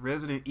watched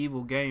Resident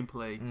Evil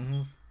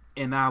gameplay,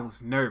 and I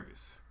was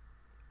nervous.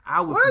 I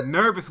was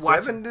nervous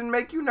watching. 7 didn't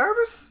make you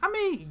nervous? I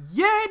mean,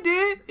 yeah, it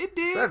did. It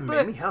did. 7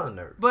 made me hella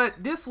nervous.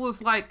 But this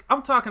was like,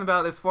 I'm talking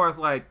about as far as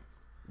like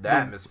The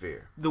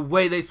atmosphere. the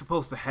way they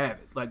supposed to have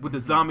it, like with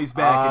the zombies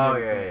back and Oh,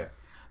 everything. yeah.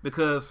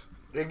 Because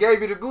It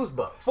gave you the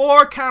goosebumps.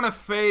 4 kind of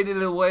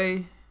faded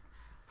away.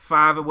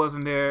 5, it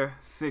wasn't there.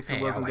 6, it Hey,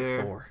 I wasn't like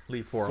there. 4.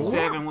 Leave 4.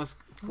 7 was.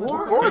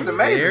 4 was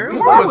amazing.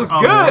 4 was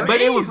Oh, good,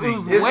 but it was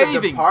amazing. It's a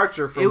waving.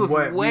 departure from It was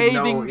what we waving.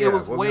 know, It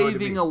was what we know it to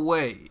waving be.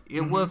 away.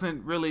 It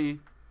wasn't really.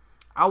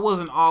 I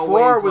wasn't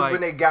always 4 was like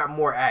when they got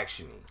more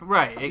actiony.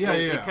 right. It, Yeah,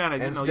 it, yeah. kind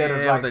of Instead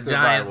of Yeah, like the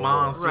survival giant horror.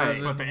 monsters.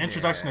 Right. But the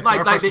introduction of like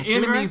the third-person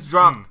shooter? enemies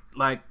dropped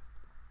like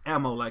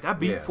ammo. Like I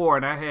beat Yeah. 4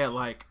 and I had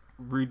like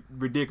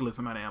ridiculous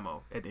amount of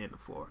ammo at the end of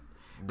 4.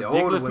 The old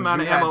Ridiculous ones amount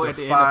you of had ammo to at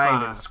the end of find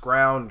 5. and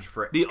scrounge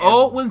for The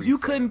old ones you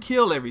everything. couldn't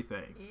kill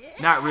everything.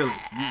 Not really.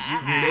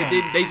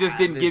 They just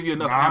didn't give you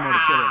enough ammo to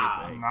kill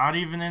everything. Not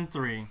even in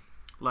 3.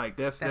 Like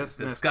that's That's messed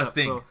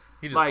disgusting. Up. So,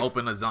 He just like,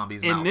 opened a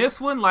zombie's in mouth.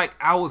 this one, like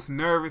I was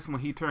nervous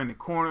when he turned the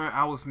corner.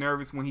 I was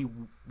nervous when he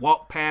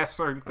walked past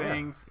certain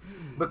things.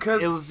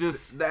 Because It was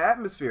just the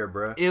atmosphere,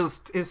 bro.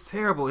 it's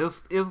terrible. It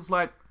was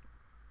like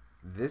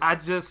This I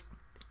just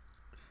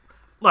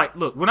like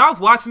look when I was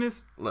watching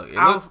this. Look, it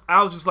I looks-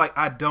 was just like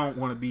I don't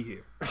want to be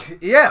here.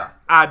 yeah.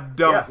 I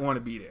don't Yeah. want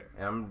to be there.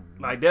 And I'm,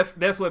 Like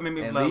that's what made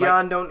me and like,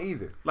 Leon don't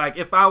either. like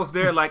if I was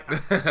there, like you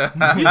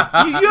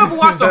ever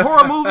watched a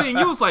horror movie and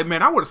you was like,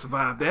 man, I would have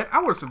survived that. I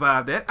would have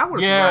survived that. I would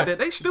have Yeah. survived that.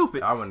 They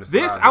stupid. I wouldn't have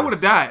This survived I would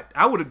have this. died.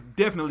 I would have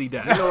definitely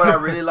died. You know what I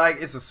really like?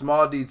 It's a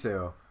small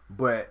detail,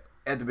 but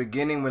at the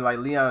beginning when like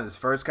Leon is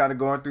first kind of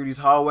going through these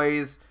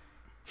hallways,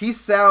 he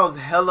sounds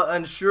hella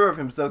unsure of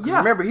himself. 'Cause Yeah.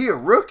 remember, he a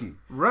rookie.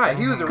 Right. Like,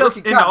 he was a 'Cause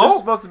rookie in the cop. This is old-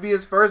 supposed to be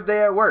his first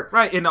day at work.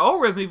 Right, in the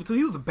old Resident Evil 2,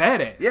 he was a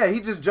badass. Yeah,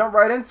 he just jumped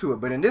right into it.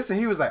 But in this one,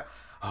 he was like,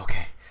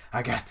 okay,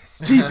 I got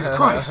this. Jesus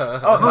Christ.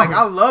 Oh, like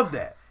I love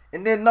that.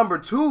 And then number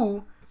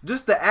 2,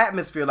 just the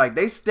atmosphere. Like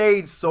they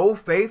stayed so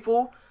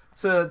faithful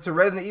to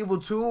Resident Evil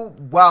 2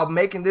 while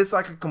making this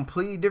like a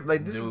completely different.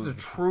 Like this is a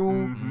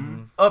true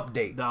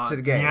update Dog. to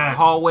the game. Yeah. The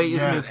hallway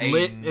Yes. isn't as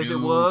lit as it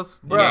new was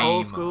in the game.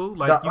 old school.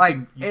 Like The-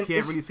 you and can't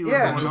it's- really see what's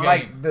yeah, going on.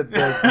 like the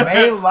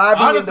main lobby in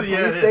the Honestly, yeah,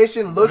 police it is.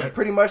 station looks Right.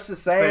 pretty much the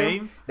same.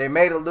 Same. They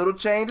made a little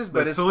changes, but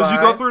But as it's soon as you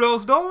fine. go through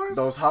those doors,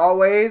 those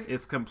hallways.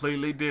 it's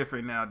completely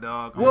different now,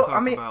 dog. I'm Well, talking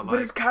I mean, about, but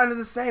like, it's kind of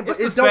the same. But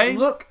it's it the don't same.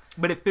 look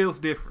but it feels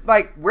different.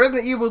 like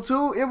Resident Evil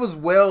 2. It was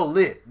well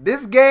lit.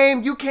 This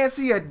game, you can't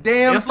see a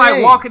damn It's thing.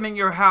 like walking in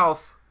your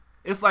house.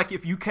 It's like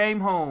if you came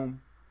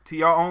home to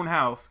your own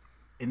house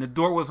and the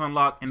door was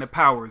unlocked and the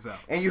power is out.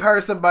 and you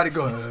heard somebody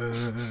go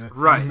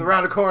Right. just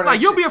around the corner. Like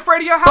and you'll shit. be afraid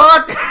of your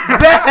house. Fuck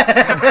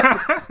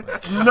that.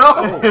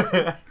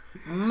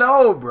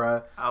 No,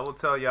 bruh. I will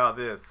tell y'all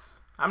this.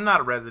 I'm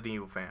not a Resident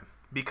Evil fan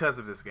because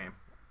of this game.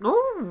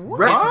 Ooh,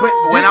 This is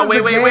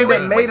the game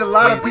that made a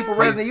lot of people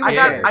Resident Evil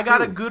fans. I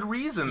got a too. good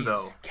reason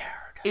though.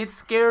 It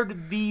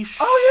scared the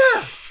Oh,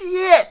 yeah.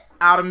 shit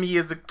out of me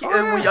as a kid.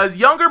 Oh, yeah. As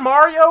younger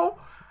Mario,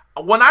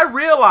 when I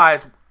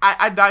realized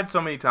I died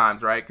so many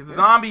times, right? Because the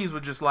zombies were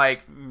just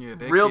like Yeah,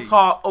 they real kill you.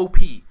 talk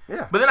OP.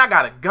 Yeah. But then I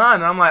got a gun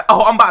and I'm like,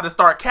 oh, I'm about to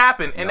start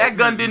capping. And that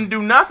gun didn't do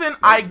nothing.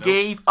 I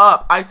gave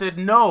up. I said,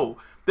 no,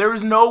 there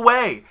is no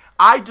way.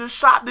 I just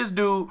shot this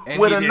dude And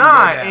with he a didn't go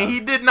 9 down. and he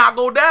did not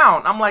go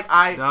down. I'm like,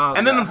 Dog,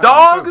 and then yeah. the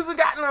dogs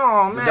got,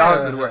 oh man. The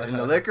dogs that were and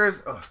the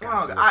liquors. Oh,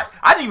 God,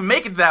 I didn't even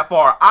make it that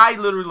far. I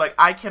literally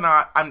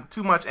I'm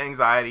too much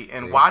anxiety,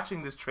 and See?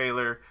 watching this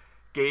trailer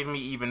gave me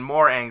even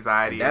more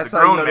anxiety That's as a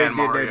how you grown know they man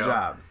did Mario. their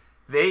job.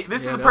 This Yeah,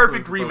 is a that's perfect what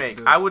it's supposed to remake.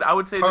 do. I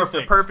would say this is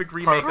a perfect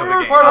remake of the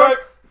game.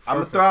 I'm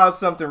gonna throw out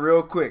something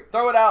real quick.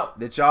 Throw it out.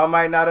 That y'all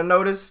might not have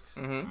noticed.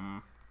 Mm-hmm.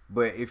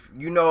 But if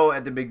you know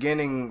at the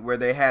beginning where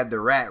they had the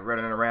rat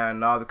running around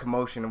and all the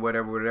commotion and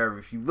whatever,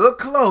 if you look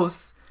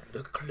close,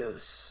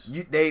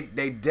 they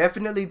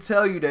definitely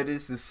tell you that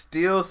this is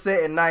still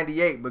set in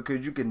 98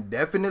 because you can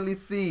definitely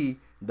see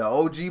the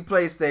OG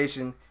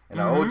PlayStation and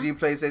the OG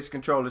PlayStation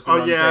controller sitting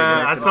Oh on the table yeah,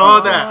 next I to the saw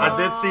Xbox. that. I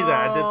did see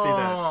that.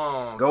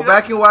 Oh, Go see,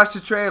 back and watch the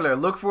trailer.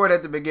 Look for it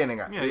at the beginning.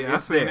 Yeah, I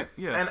It's seen there. it.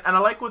 Yeah. And I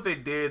like what they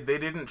did. They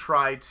didn't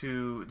try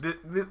to.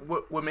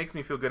 What makes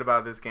me feel good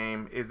about this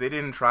game is they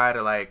didn't try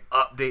to like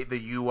update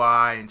the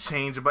UI and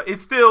change it, but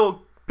it's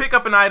still pick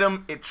up an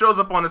item. It shows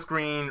up on the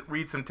screen.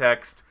 Read some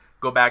text.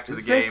 go back to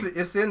the game.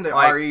 It's in the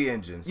Like, RE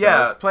engine. So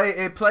yeah.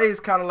 it plays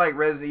kind of like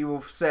Resident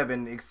Evil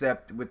 7,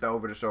 except with the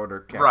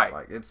over-the-shoulder camera. Right.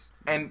 Like it's.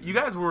 And you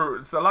guys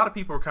so a lot of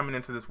people were coming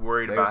into this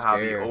worried They about were how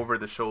the scared.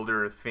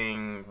 over-the-shoulder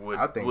thing would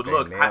I think they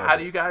look. nailed How it.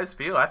 do you guys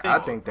feel? I I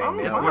think they I'm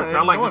nailed It's fine. it. worse.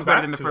 I like Going this better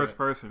back than the to first it.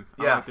 person.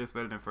 I Yeah. like this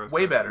better than first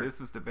Way person. better.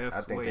 This is the best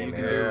I think way they you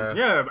can nailed do it. it.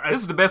 Yeah,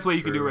 This is the best way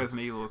you can do True.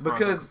 Resident Evil as far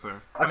as I'm Because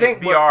concerned. I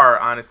think what- VR,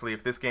 honestly,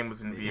 if this game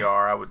was in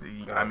VR, I would.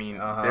 I mean,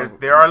 Uh-huh.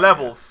 there are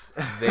levels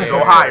to There. go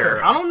higher.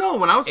 I don't know.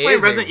 When I was playing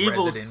Is a Resident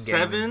Evil Resident game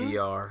 7 in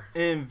VR.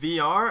 in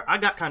VR, I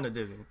got kind of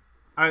dizzy.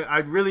 I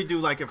really do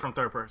like it from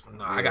third person.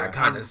 No, I got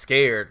kind of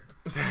scared.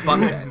 Fuck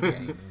that game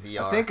in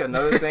VR. I think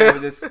another thing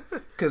with this,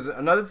 because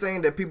another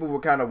thing that people were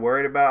kind of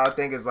worried about, I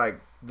think, is like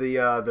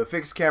the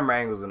fixed camera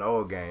angles in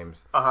old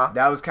games.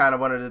 That was kind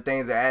of one of the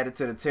things that added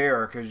to the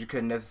terror, because you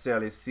couldn't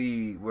necessarily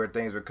see where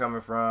things were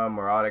coming from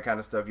or all that kind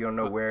of stuff. You don't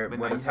know But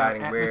what now is you have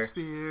hiding where.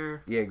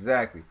 atmosphere. Yeah,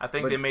 exactly. I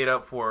think But they made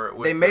up for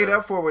it. they made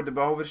up for it with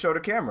the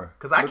over-the-shoulder camera.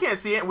 Because I can't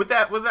see it with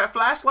that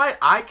flashlight.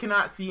 I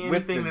cannot see With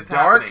anything the that's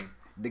dark, happening.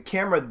 the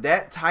camera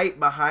that tight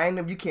behind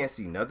them, you can't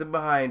see nothing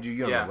behind you. You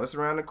don't Yeah. know what's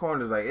around the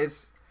corners. Like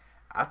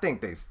I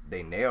think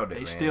they nailed it. They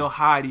man. still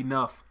hide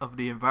enough of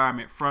the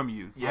environment from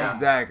you. Yeah.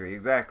 Exactly.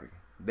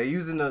 They're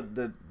using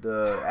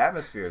the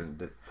atmosphere.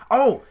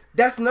 Oh,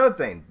 that's another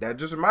thing that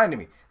just reminded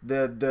me.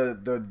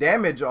 The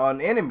damage on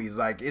enemies,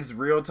 like it's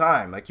real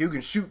time. Like you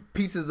can shoot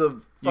pieces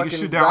of You can fucking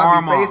shoot their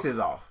arm zombie off. faces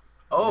off.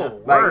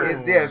 Oh, Like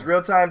word. it's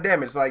real time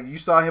damage. Like you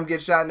saw him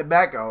get shot in the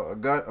back,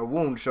 a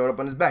wound showed up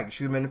on his back. You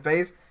shoot him in the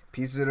face,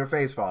 pieces of their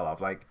face fall off.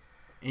 Like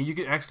And you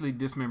can actually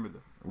dismember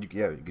them. you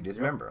can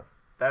dismember them.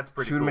 That's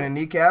pretty Shoot cool. him in the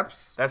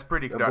kneecaps. That's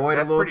pretty dark. Avoid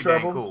That's a little pretty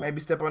dang trouble. cool. Maybe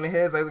step on the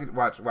heads. Like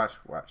watch.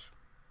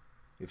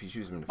 If he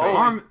shoots him in the face, Oh,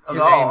 Arm- his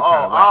aim's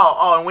kinda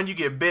whack. and when you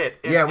get bit,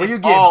 it's, Yeah, when it's you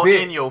get all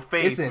bit, in your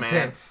face, it's man.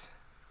 intense.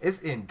 It's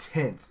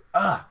intense.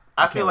 I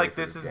can't feel wait like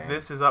for this this game.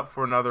 is up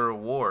for another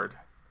award.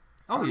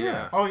 Oh,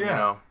 yeah. Oh yeah. You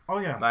know, Oh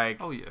yeah. like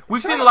Oh, yeah.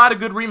 we've seen a lot of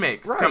good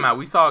remakes Right. come out.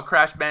 We saw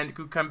Crash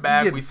Bandicoot come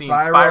back. get We've seen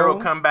Spyro.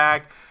 Spyro come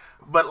back.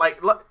 But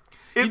like, look,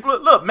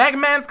 Mega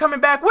Man's coming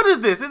back. What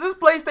is this? Is this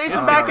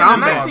PlayStation back in the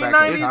comeback.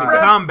 1990s, It's a bro?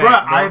 comeback,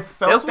 Bruh, bro. I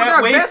felt That's what that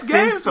our way best since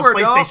games the were,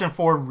 dog. PlayStation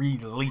 4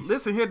 release.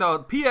 Listen here,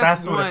 dog.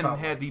 That's what it PS1 felt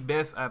had like. the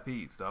best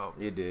IPs, dog.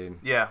 It did.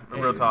 Yeah,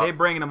 real And talk. They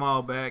bringing them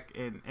all back,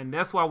 and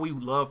that's why we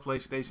love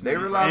PlayStation. They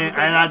realized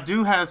And I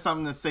do have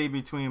something to say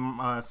between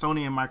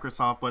Sony and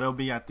Microsoft, but it'll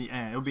be at the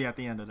end. It'll be at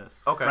the end of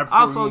this. Okay. Right before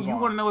we Also, move you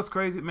on. want to know what's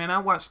crazy, man? I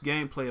watched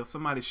gameplay of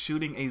somebody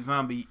shooting a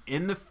zombie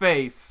in the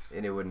face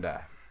And it wouldn't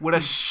die. with a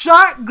It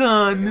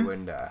shotgun,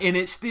 wouldn't die. and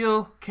it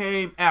still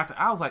came after.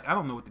 I was like, I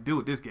don't know what to do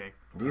with this game,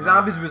 These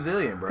zombies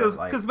resilient, bro. because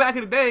Like, back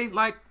in the day,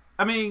 like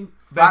I mean,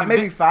 back in the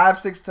maybe day-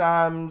 5-6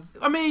 times.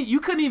 I mean, you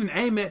couldn't even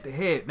aim at the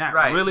head. Not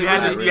Right. really, You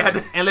had really. to- you had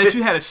to- Unless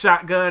you had a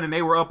shotgun and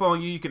they were up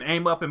on you, you can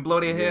aim up and blow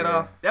their head Yeah.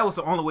 off. That was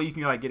the only way you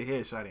can like get a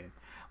headshot in.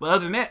 But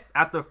other than that,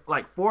 after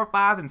like 4,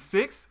 5, and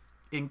 6,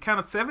 and kind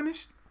of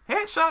 7ish,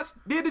 headshots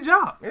did the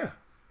job. Yeah.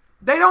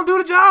 They don't do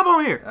the job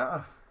on here.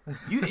 Uh-uh.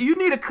 You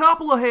need a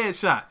couple of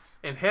headshots.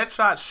 And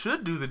headshots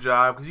should do the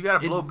job because you got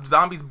to blow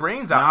zombies'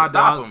 brains out Nah, to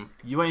stop dog, them.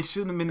 you ain't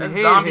shooting them in the That's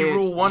head. zombie head.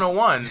 rule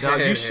 101.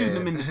 Dog, you shooting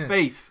them in the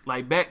face,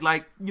 like back,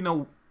 like you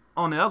know,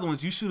 on the other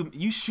ones, you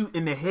shoot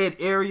in the head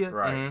area,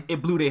 Right.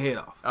 It blew their head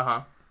off.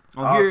 Uh-huh.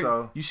 On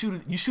Also-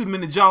 here, you shoot them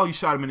in the jaw, you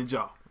shot them in the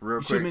jaw. Real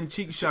You shoot them quick. in the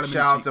cheek, you shot them in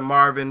Shout the out cheek. to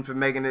Marvin for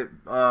making it,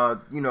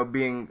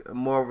 being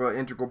more of an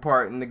integral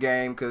part in the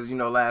game. Because,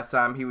 last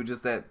time he was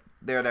just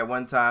there that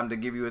one time to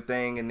give you a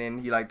thing. And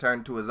then he, turned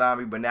into a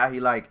zombie. But now he,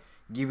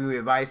 give you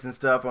advice and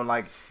stuff on,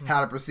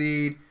 how to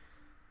proceed.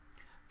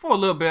 For a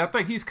little bit, I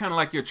think he's kind of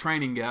like your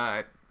training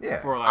guide.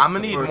 Yeah. For, I'm the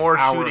gonna need first more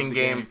hour of shooting the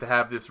games game. to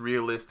have this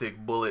realistic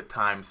bullet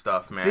time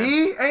stuff, man.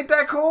 See? Ain't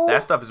that cool?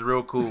 That stuff is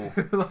real cool.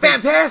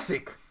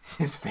 Fantastic.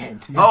 It's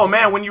fantastic. Oh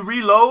man, when you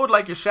reload,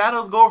 your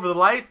shadows go over the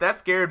lights, that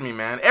scared me,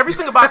 man.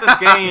 Everything about this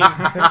game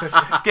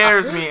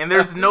scares me, and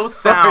there's no He's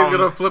sound.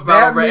 gonna flip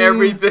That out over means-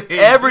 everything.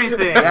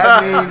 Everything.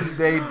 That means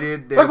they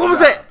did their Like, what was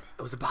job. that?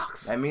 It was a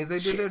box. That means they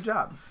did their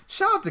job.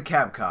 Shout out to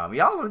Capcom.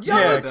 Y'all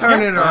Yeah,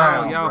 turn it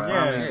around. y'all bro.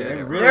 finally Yeah, did they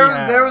it. really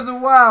There was a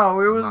while.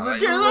 It was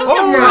let's yeah, give him a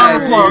oh, round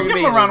of yeah. applause. You Give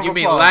mean, him a round of you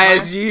mean applause,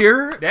 last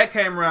year? That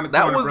came around the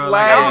That corner, was bro.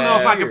 I don't know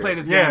if I last can play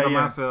this game year. by Yeah,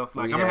 yeah. myself.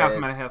 Like, We I'm gonna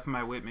had- have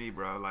somebody with me,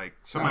 bro. Like,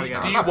 somebody Do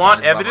got. you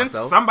want by evidence?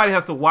 myself. Somebody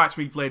has to watch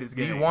me play this Do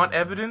game. you want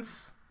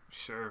evidence?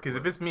 Sure. Because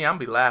if it's me, I'm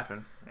be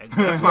laughing.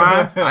 That's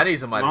fine. I need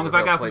somebody As long to as I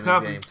help got play some this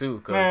coverage. game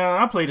too. Cause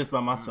Man, I play this by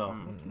myself.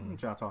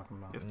 What y'all talking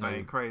about? This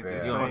thing crazy. Yeah.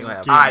 This You thing don't just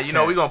have- keep- All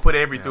right, we're gonna put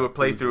every through a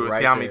please, playthrough and right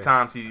see how many there.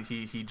 times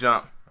he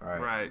jumped.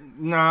 Right. Right.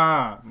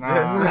 Nah.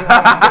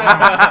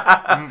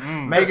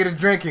 Make it a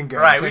drinking game.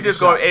 Right, we Take a just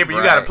go, shot. Avery,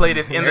 you gotta play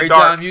this in Every the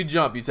dark. time you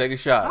jump, you take a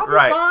shot. I'll be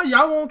Right. fine.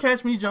 Y'all won't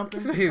catch me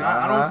jumping.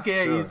 I don't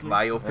scare Sure. easily.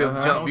 Like your 5th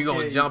I jump, don't you gonna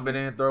scare jump and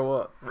then throw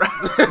up.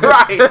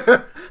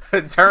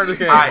 Right. Turn the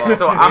game All right, off.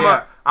 so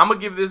Yeah. I'm gonna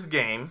give this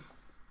game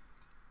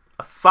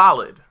a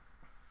solid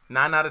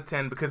 9 out of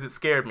 10 because it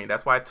scared me.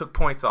 That's why I took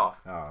points off.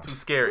 Oh. Too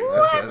scary.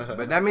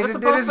 But that means It's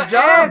it did its supposed to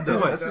job, add to though.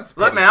 it. That's just-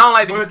 Look, man, I don't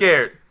like to be But-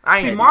 scared. I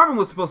ain't. See, Marvin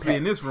was supposed to be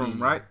in this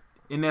room, right?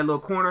 in that little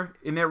corner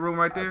in that room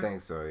right there. I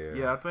think so. Yeah.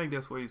 Yeah, I think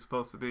that's where you're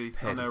supposed to be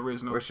on the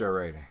original. What's your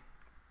rating?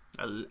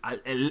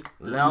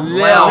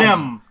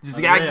 Lem.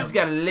 Just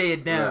gotta lay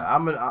it down. Yeah,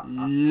 I'm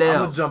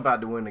gonna jump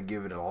out the window and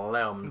give it a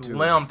lem too.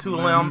 Lem, 2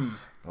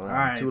 limbs. All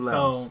right, 2 lems.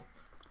 so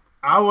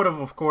I would have,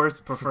 of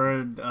course,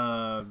 preferred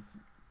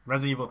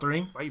Resident Evil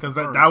 3 Why you because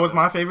prefer that was it?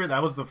 my favorite.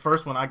 That was the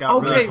first one I got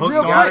Okay, really hooked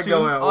real on. Gotta quick.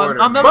 go in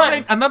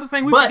order. Another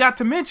thing we but- forgot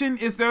to mention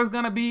is there's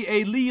gonna be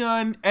a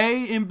Leon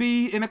A and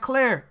B and a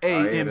Claire A yeah,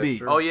 and that's B.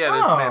 true. Oh yeah,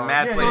 there's Oh, been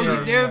mad yeah, players.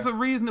 yeah, There's a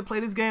reason to play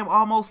this game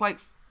almost like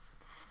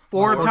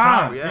four Four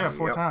times. Yeah,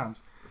 four Yep.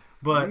 times.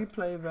 But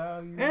Replay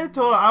value.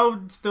 I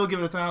would still give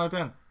it a 10 out of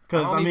 10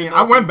 because I don't even know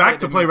I if went we back played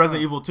to it play many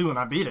Resident times. Evil 2 and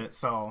I beat it.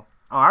 So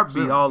Oh, I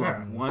beat all of Yeah.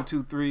 them. 1,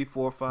 2, 3,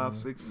 4, 5,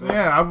 6, 7.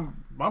 yeah,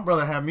 my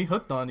brother had me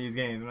hooked on these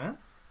games, man.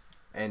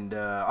 And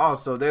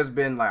also, there's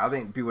been like I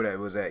think people that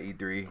was at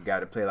E3 got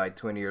to play like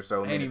 20 or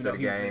so I didn't minutes even of know the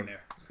he was in game.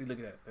 there. See, look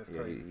at that. That's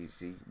Yeah, crazy.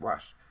 he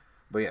watch.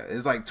 But yeah,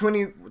 it's like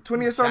 20 or so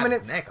Shot his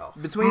minutes, neck off.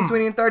 between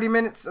 20 and 30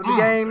 minutes of the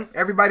game.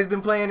 Everybody's been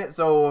playing it.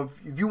 So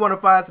if you want to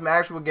find some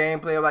actual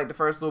gameplay of like the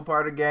first little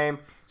part of the game,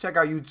 check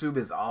out YouTube.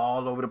 It's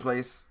all over the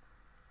place.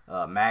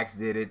 Max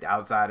did it.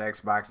 Outside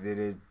Xbox did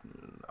it.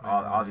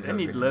 All these They other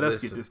need to people. let us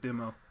Listen. get this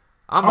demo.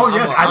 I'm Oh,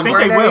 yeah, I think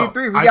We're they at will.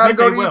 E3. We I gotta think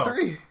go they to will.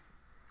 E3.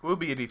 We'll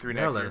be at E3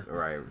 next year.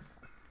 Right.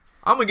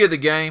 I'm gonna get the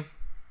game.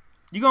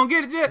 You gonna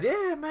get it, Jet?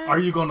 Yeah, man. Are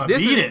you gonna this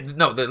beat is, it?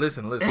 No,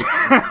 listen.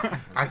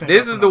 I think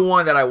This that's is the enough.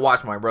 one that I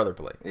watched my brother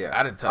play. Yeah.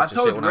 I didn't touch this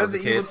told shit you, when I was a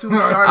Resident kid. Evil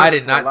 2 started I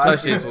did not a lot touch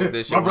of this people. with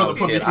this shit My when I was a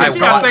brother kid. put me But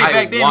you gotta think I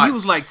back then, he watched-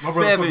 was like My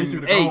brother put me through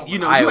 7, the 8. gauntlet. You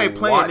know, I you ain't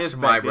playing watched this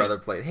my back then. brother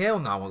play. Hell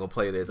no, I'm gonna go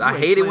play this. I ain't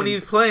hated when playing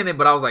he's playing it,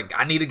 but I was like,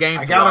 I need a game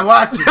I to gotta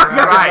watch. watch it.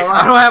 Right.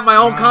 I don't have my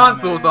own Nah,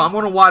 console, man. so I'm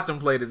gonna watch him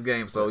play this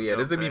game. So yeah,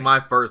 this would be my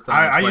first time.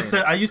 I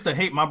playing used to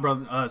hate my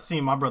brother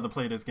seeing my brother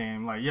play this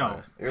game. Like, yo,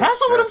 It was pass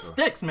over them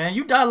stressful. sticks, man.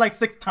 You died like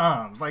 6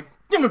 times. Like,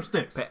 give me them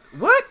sticks.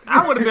 What?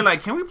 I would have been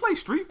like, can we play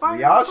Street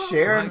Fighter? Y'all or something?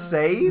 sharing Like,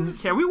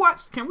 saves? Can we watch?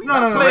 Can we No, not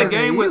no, no, play a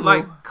Resident game with Evil.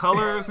 like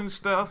colors and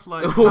stuff?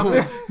 Like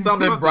it.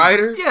 Something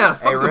brighter. Yeah, Hey,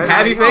 something Resident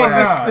happy Evil faces.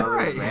 had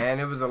Right. colors, man.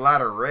 It was a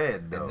lot of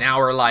red though. Now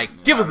we're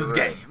like, give us this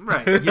Right. game.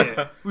 right.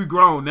 Yeah, we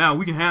grown now.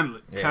 We can handle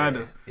it. Yeah,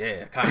 Kinda.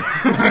 Yeah, kind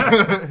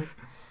of.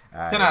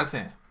 All 10 right. out of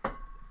 10.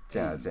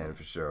 10 out of 10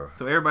 for sure.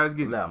 So everybody's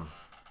getting. Lem.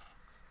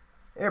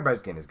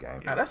 Everybody's getting this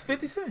game. Nah, that's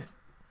 50 Cent.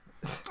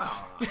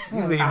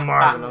 You leave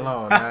Marvin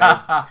alone, man.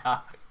 All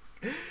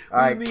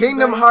right,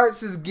 Kingdom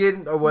Hearts is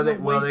getting.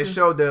 They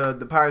showed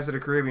the Pirates of the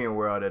Caribbean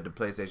world at the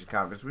PlayStation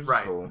conference, which is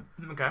Right. cool.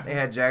 Okay. They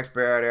had Jack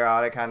Sparrow there,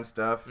 all that kind of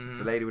stuff.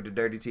 The lady with the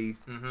dirty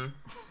teeth, Mm-hmm.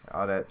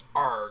 all that.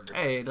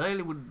 Hey, the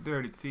lady with the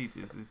dirty teeth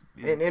is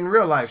In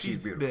real life,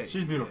 she's beautiful. big.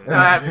 She's beautiful.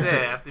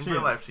 Yeah, in She real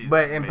is. life, she's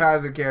But in amazing.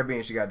 Pirates of the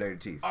Caribbean, she got dirty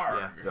teeth.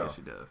 Yeah. So Yeah,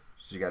 she does.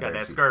 she got Got dirty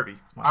that teeth. scurvy.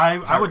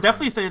 I would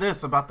definitely say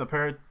this about the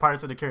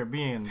Pirates of the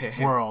Caribbean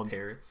world.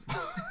 Parrots.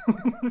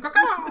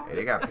 Hey,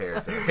 they got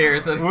parrots. in it.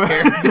 Parrots of the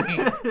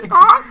Caribbean.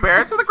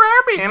 Pirates of the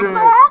Caribbean.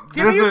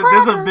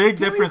 There's a big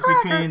difference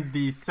between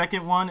the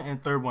second one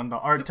and third one.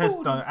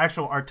 The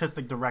actual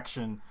artistic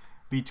direction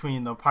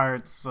between the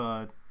Pirates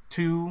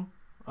 2,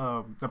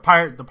 the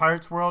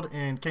Pirates world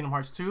in Kingdom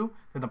Hearts 2,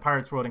 and the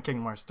Pirates world in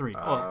Kingdom Hearts 3.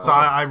 So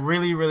I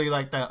really really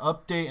like that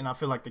update, and I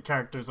feel like the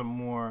characters are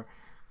more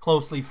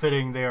closely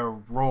fitting their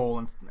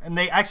role, and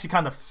they actually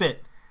kind of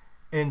fit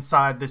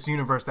inside this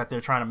universe that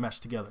they're trying to mesh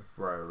together.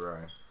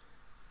 Right.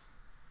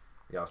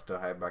 Y'all still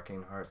hyped about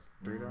Kingdom Hearts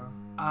 3 though?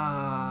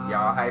 Uh,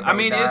 Y'all hyped I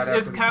mean, ain't died it's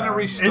after the kind of time?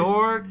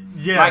 restored.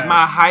 Yeah, Like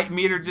my height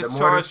meter just The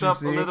more that charged you up a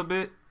see- little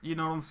bit. You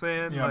know what I'm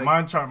saying? yeah, Like,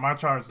 my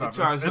charge up.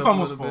 charged It's up a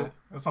almost little full. bit.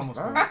 It's almost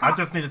full. I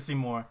just need to see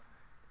more.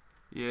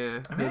 yeah.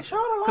 They showed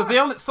a lot. Because they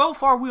only so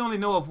far we only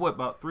know of what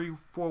about 3-4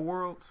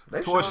 worlds.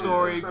 They Toy showed-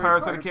 Story, they showed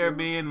Pirates of quite the a few.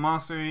 Caribbean,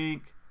 Monster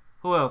Inc.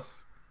 Who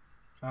else?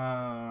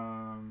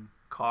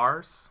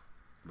 Cars.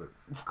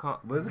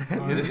 Was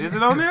it? Is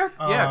it on there?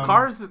 Yeah,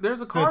 Cars. There's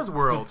a Cars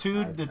world.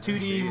 The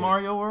 2D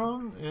Mario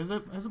world? Is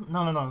it?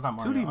 No, it's not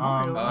Mario. 2D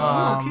Mario.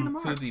 Um, Kingdom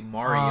to the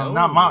Mario.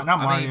 not I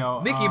mean,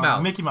 Mario. Mickey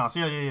Mouse. Mickey Mouse.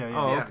 Yeah. Oh,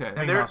 Yeah. okay. And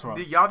Mickey there, Mouse world.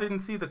 y'all didn't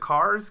see the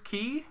Cars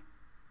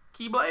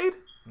Keyblade?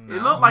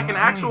 It looked like an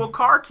actual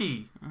car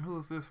key. And who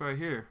is this right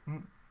here?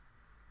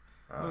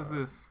 What is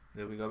this?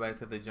 Did we go back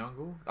to the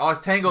jungle? Oh, it's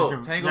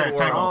Tangled. Tangled Yeah, World.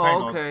 Tangled. Oh,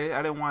 Tangled. okay.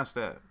 I didn't watch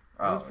that.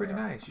 That was pretty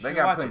nice. You They should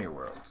got watch plenty it. of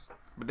worlds.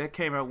 But that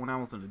came out when I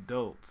was an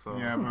adult. So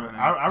Yeah, but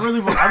I I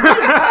really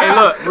Hey,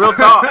 look, real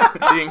talk. The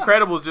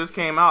Incredibles just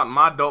came out, and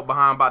my dope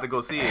behind about to go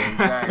see it.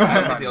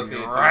 They'll see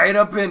it too. Right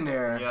up in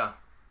there. Yeah.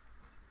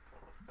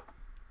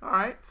 All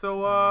right,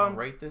 so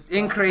Rate this.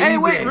 Incredible. Hey,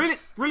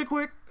 wait, really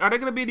quick. Are they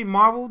gonna be the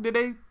Marvel? Did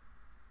they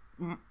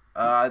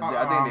I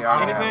think they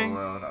are. Anything?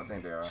 Well, I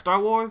think they are. Star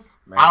Wars?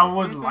 Maybe. I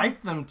would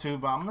like them to,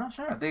 but I'm not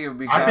sure. I think it would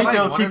be. I think like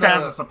they'll one keep of that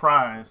the- as a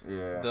surprise.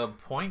 Yeah.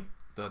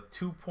 The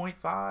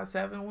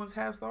 2.57 ones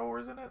have Star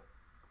Wars in it.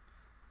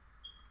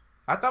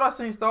 I thought I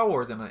seen Star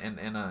Wars in a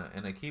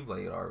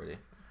Keyblade already.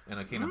 In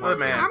a Kingdom Look, Hearts.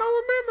 man, game. I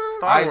don't remember.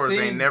 Star Wars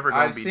ain't never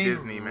gonna I've be seen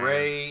Disney, man.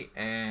 Rey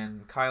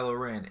and Kylo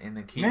Ren in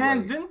the Keyblade.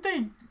 Man, didn't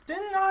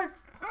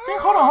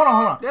Hold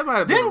on. That might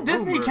have been Didn't a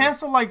Disney rumor.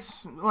 cancel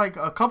like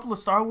a couple of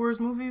Star Wars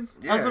movies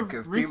Yeah, as of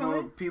because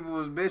recently? people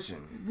was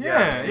bitching.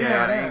 Yeah, they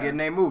yeah. ain't getting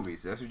their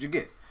movies. That's what you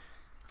get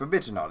for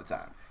bitching all the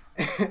time.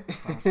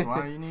 That's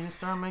why you need to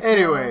start making.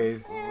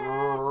 Anyways,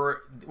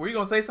 Were you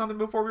gonna say something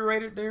before we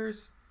rated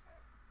theirs?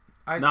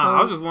 Ice Nah, Cold?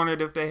 I was just wondering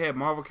if they had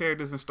Marvel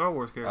characters and Star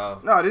Wars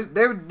characters. no,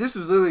 this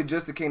was literally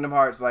just the Kingdom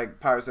Hearts like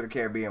Pirates of the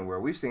Caribbean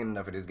world. We've seen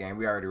enough of this game.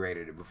 We already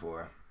rated it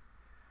before.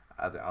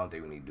 I don't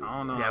think we need to do it. I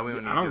don't know. Yeah, we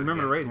don't need I to don't do it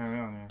remember the again.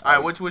 ratings. All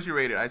right, which was you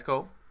rated? Ice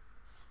Cold.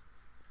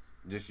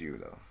 Just you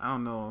though. I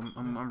don't know.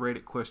 I'm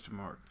rated question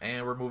mark.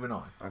 And we're moving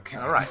on. Okay.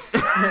 All right.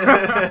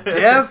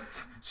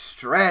 Death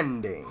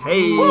Stranding.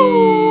 Hey,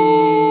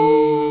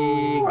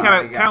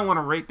 Finally kind got of want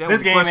to rate that. This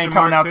with game question ain't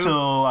coming out mark, too.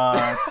 till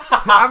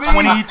I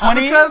mean,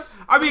 2020? Because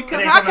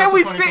It ain't how coming can out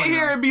we till sit 2020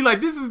 here now. and be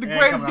like, this is the It ain't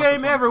greatest coming out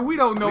game till ever? We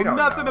don't know We don't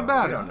nothing know.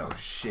 about We it. don't know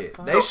shit.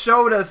 They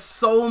showed us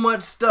so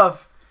much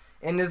stuff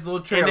in this little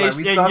And, trailer. Like,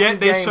 we saw and yet some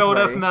they showed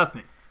gameplay. us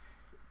nothing.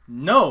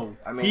 No,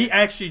 I mean- he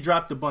actually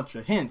dropped a bunch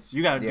of hints.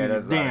 You gotta Yeah, do your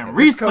that's right. damn It's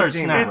research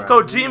Kojima, now. It's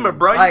bro. Kojima,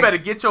 bro. Like, You better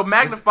get your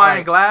magnifying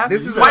like, glass.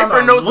 this is Swipe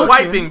what or no I'm looking.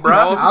 swiping, bro.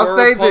 I'll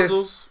say this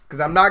puzzles, because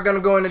I'm not gonna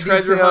go into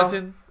treasure detail.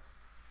 hunting,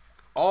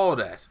 all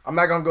that. I'm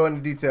not gonna go into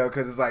detail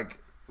because it's like,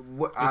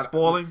 what? It's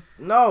spoiling.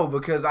 No,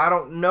 because I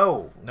don't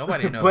know.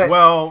 Nobody knows. But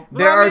Well,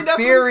 there Well, I mean, are that's what I'm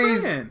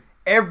theories saying.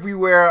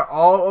 everywhere,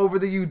 all over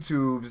the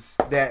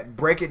YouTubes that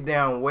break it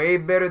down way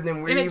better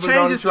than we're And it even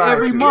gonna changes try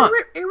every to. month.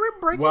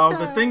 well,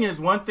 the thing is,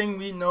 one thing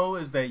we know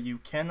is that you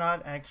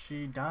cannot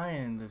actually die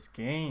in this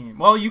game.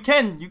 Well, you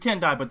can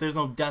die, but there's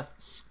no death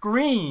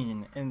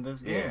screen in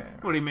this game. Yeah.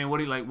 What do you mean? What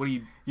do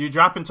you? You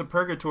drop into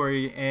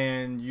purgatory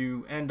and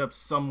you end up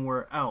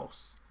somewhere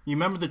else. You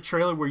remember the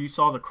trailer where you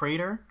saw the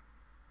crater?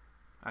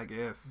 I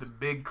guess. The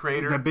big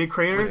crater. The big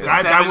crater? With the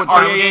That seven was-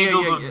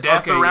 archangels yeah, of yeah.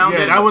 death Okay, around yeah,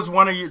 it. that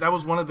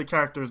was one of the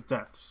characters'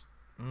 deaths.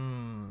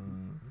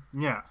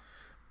 Yeah.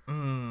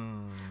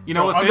 You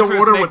know So what's Underwater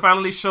interesting? They was-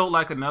 finally showed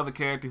like another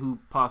character who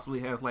possibly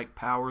has like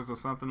powers or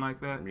something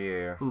like that.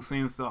 Yeah. Who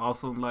seems to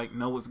also like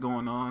know what's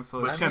going on. So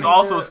it's But kind she's of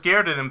also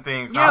scared of them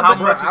things. So Yeah, how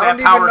but much is I that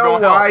don't power even know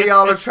gonna why help? y'all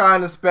are It's-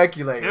 trying to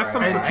speculate. there's right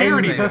some now.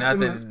 security. Ain't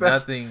nothing. spec-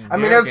 Nothing. I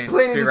mean, you there's can't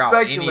plenty to figure out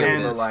any of speculate,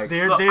 this. but like,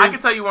 There- Look, I there's-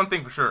 can tell you one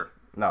thing for sure.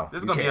 no,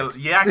 There's you gonna can't.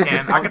 be I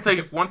can. I can tell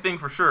you one thing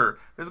for sure.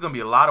 There's gonna be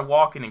a lot of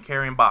walking and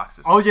carrying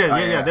boxes. Oh yeah, Oh,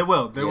 yeah, yeah. they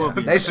will. They will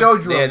be. They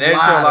showed you Yeah, a they showed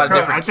lot. a lot of of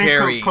different I think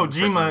carrying for some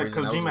Kojima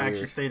reason. That was actually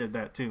weird. stated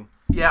that too.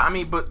 Yeah, I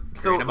mean, but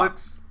so Carrying a like,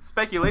 box.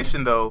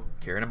 speculation though.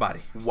 Carrying a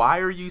body. Why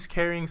are you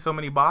carrying so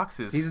many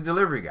boxes? He's a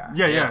delivery guy.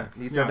 Yeah.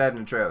 He said that in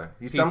the trailer.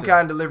 He's some Pizza.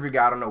 kind of delivery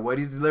guy. I don't know what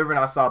he's delivering.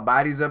 I saw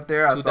bodies up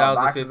there. I saw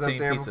boxes up 2015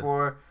 there pizza.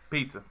 before.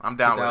 pizza. I'm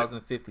down with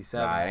it.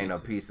 2057. Nah, it ain't no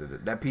pizza.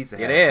 That pizza.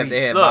 Yeah, had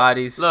they had Look,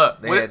 bodies. Look,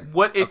 They what, had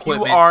what if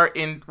equipment. you are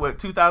in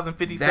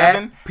 2057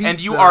 That and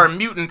you pizza- are a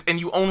mutant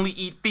and you only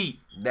eat feet?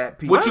 that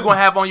pizza. What you gonna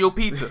have on your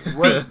pizza?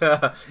 What?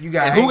 You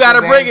got And who gotta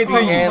ankles bring and it to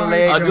feet you? and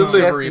legs A and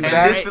delivery chest and man.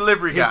 back. And this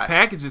delivery his guy.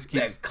 packages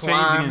keeps that changing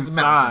in climbs size,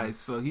 mountains.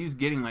 so he's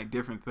getting like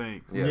different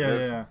things. Yeah, Yeah,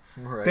 there's-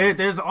 yeah. Right.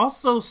 There's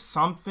also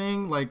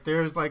something like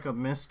there's like a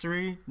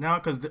mystery now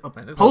because the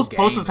Man, this whole game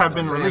posters is have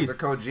been something. released.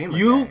 It's a Kojima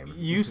You game.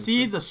 you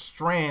see the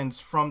strands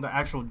from the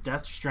actual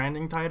Death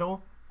Stranding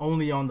title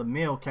only on the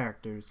male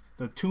characters.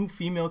 The two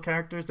female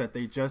characters that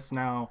they just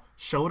now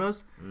showed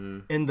us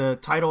in the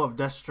title of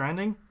Death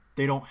Stranding,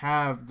 they don't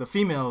have the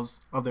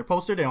females of their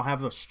poster. They don't have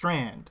the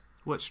strand,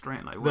 What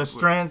strand? Like the what,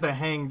 strands that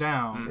hang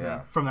down Yeah.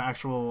 from the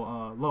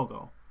actual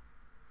logo.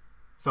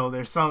 So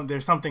there's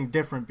something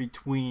different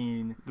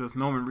between Does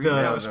Norman Reedus the, have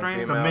a Males and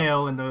strand? the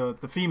male and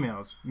the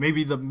females.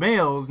 Maybe the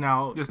males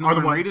now Does are the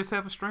Norman one. Reedus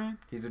have a strand?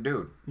 He's a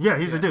dude. Yeah,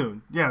 he's a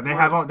dude. Yeah, they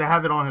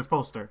have it on his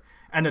poster.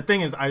 And the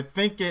thing is, I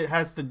think it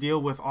has to deal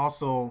with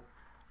also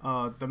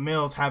the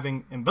males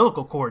having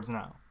umbilical cords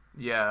now.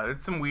 Yeah,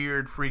 it's some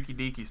weird freaky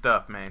deaky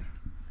stuff, man.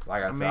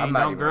 Like I I said, mean, I'm not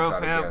don't even girls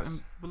gonna try have to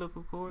guess.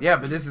 umbilical cords? Yeah,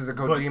 but this is a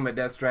Kojima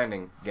Death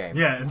Stranding game.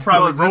 Yeah, it's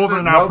probably So is this Rosen the-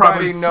 and I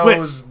probably Nobody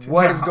knows switched.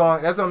 what now. is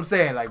going. That's what I'm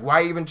saying. Like,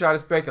 why even try to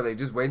speculate?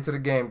 Just wait until the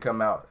game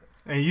come out.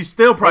 And you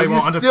still probably And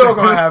won't you're understand. still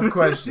gonna have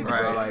questions,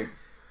 bro. Right. Like,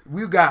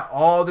 we got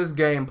all this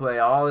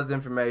gameplay, all this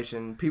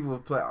information. People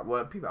have played.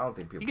 Well, people. I don't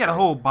think people. You got a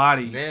play. whole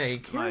body. Yeah, he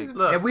carries Like, it.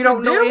 Look, And we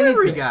don't know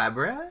Delivery anything. guy,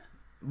 bruh.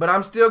 But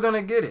I'm still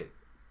gonna get it.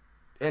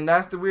 And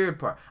that's the weird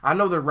part. I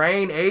know the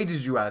rain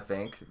ages you, I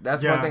think.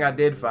 That's one Yeah. thing I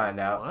did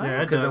find out. What?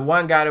 Yeah, it Because the does.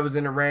 one guy that was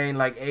in the rain,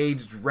 like,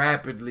 aged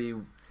rapidly.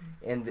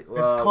 And It's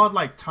called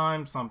like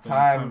time something.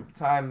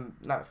 time,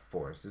 not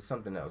force. It's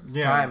something else. It's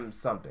Yeah. time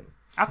something.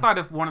 I thought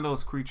if one of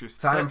those creatures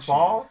Time touched you-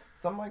 fall?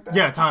 Something like that?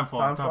 Yeah,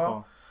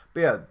 timefall.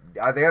 But yeah,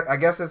 I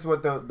guess that's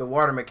what the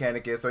water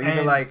mechanic is. So even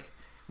And- like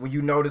when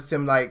you notice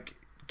him like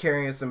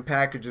carrying some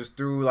packages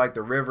through like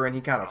the river and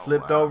he kind of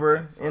flipped wow, over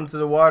that sucks. into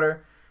the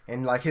water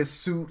and like his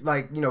suit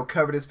like, you know,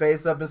 covered his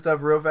face up and stuff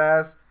real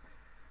fast.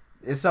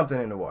 It's something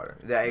in the water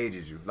that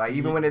ages you. Like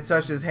even when it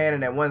touched his hand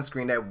in that one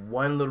screen, that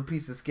one little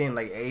piece of skin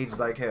like aged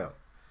like hell.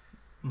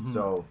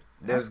 So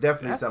there's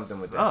definitely something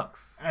with that.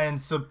 sucks.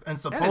 And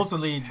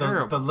supposedly the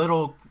terrible.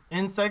 little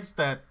insects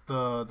that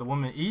the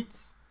woman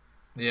eats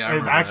Yeah, I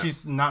is remember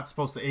actually not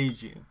supposed to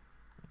age you.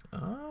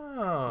 that.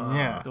 Oh.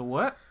 Yeah. The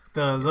what?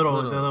 The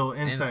little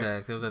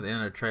insects. It was at the end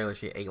of the trailer.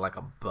 She ate like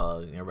a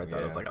bug, and everybody thought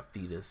it was like a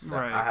fetus.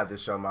 Right. I have to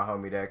show my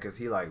homie that because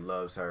he like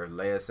loves her.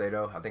 Leia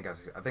Sado. I think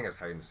that's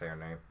how you say her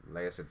name.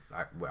 Leia Sado.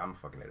 I'm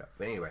fucking it up.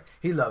 But anyway,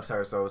 he loves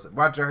her. So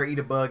watching her eat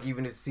a bug,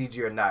 even if it's CG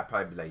or not,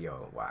 probably be like,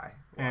 yo, why?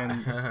 And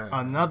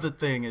another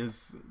thing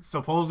is,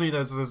 supposedly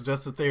this is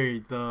just a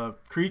theory. The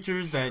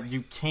creatures that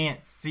you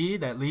can't see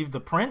that leave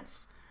the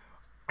prints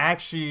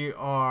actually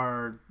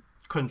are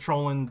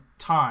controlling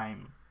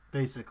time.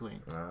 Basically,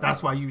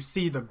 that's why you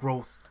see the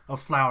growth of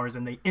flowers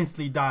and they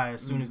instantly die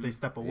as soon as they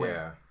step away.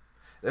 Yeah.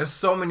 There's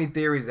so many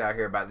theories out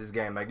here about this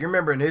game. Like, you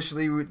remember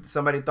initially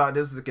somebody thought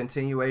this was a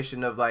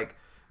continuation of like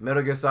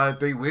Metal Gear Solid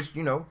 3, which,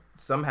 you know,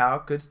 somehow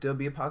could still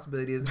be a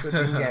possibility as a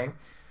good game.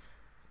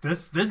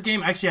 This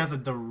game actually has a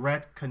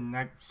direct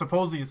connect.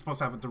 Supposedly, it's supposed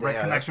to have a direct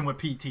connection with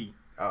PT.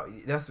 Oh,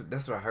 that's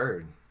what I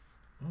heard.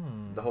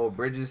 The whole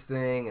Bridges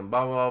thing and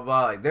blah blah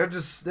blah. Like,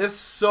 there's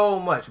so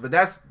much, but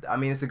it's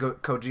a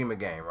Kojima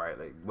game, right?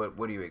 Like,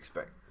 what do you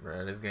expect?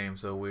 Bro, this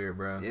game's so weird,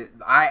 bro.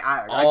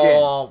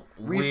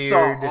 We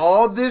saw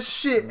all this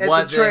shit at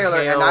the trailer,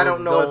 and I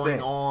don't know a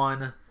thing.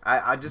 On?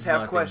 I just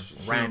have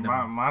questions.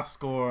 Random. My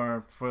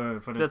score for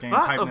this The game,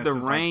 thought of Typeness, the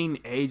is rain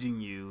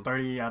aging you like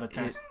 30 out of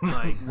 10.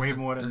 like Way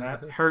more than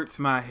that. hurts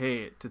my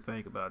head to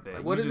think about that.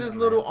 Like, what You is just- this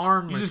little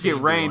arm? You just machine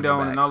get rained doing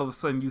on, in and the all of a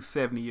sudden you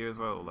 70 years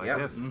old. Like Yep.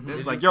 that's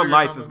Did like you your figure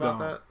life something is about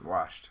gone. that?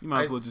 Washed. You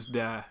might as well just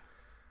die.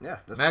 Yeah.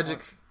 That's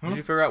Magic. the Did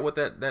you figure out what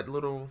that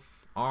little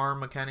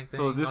arm mechanic thing?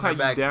 So is this on how the you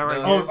back die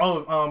right does?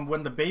 here?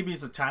 When the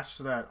baby's attached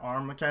to that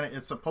arm mechanic,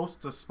 it's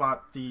supposed to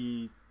spot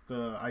the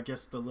I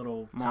guess the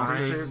little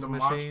Monsters, monsters,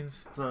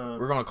 machines.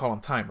 We're gonna call them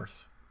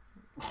timers.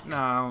 No,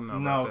 I don't know.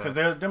 No, because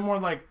because they're more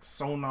like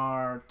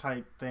sonar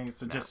type things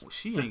to just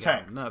she ain't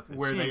detect got nothing.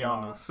 where She they ain't got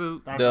are. no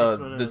suit. That's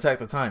what it is. Detect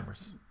the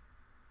timers.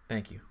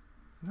 Thank you.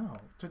 No,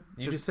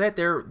 You just said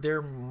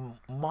they're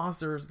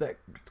monsters that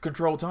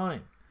control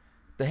time.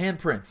 The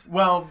handprints.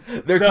 well,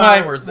 They're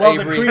timers,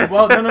 Avery.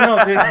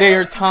 No.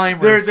 They're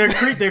timers.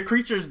 They're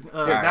creatures that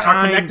are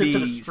time connected to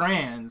the beasts.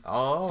 strands.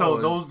 Oh, so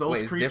those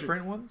wait, creatures,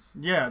 different ones.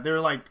 yeah,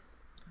 they're like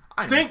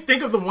I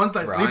think of the ones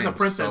that's Bro, leaving I the am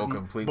prints so as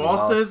completely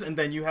bosses, lost. and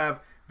then you have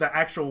the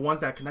actual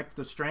ones that connect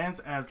the strands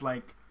as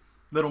like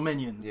little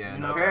minions. Yeah, you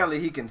and know? apparently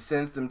he can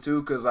sense them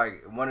too, because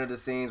like one of the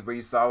scenes where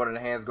you saw one of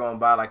the hands going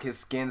by, like his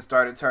skin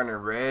started turning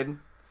red.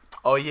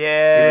 Oh He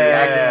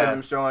reacted to yeah.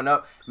 them showing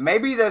up.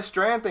 Maybe that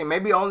strand thing.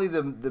 Maybe only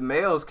the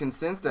males can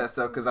sense that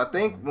stuff. Because I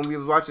think when we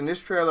was watching this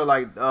trailer,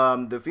 like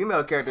the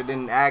female character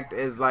didn't act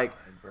as like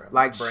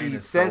she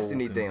sensed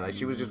anything. Like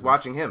she was just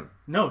watching him.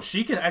 No,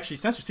 she can actually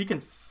sense. She can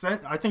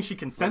sense. I think she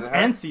can sense it her?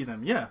 and see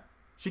them. Yeah,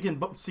 she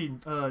can see.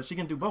 She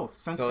can do both.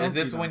 Sense So and is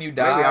this see them. when you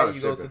Maybe I die, was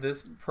you go to tripping.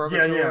 this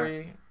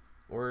purgatory,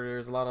 or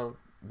there's a lot of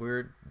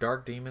weird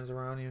dark demons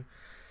around you?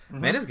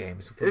 Man, this game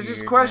is weird. It's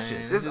just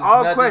questions. Man. It's just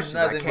all nothing- questions.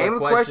 I nothing came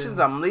but with questions.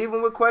 I'm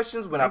leaving with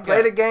questions. When I They play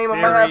got the game,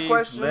 I'm gonna have fairies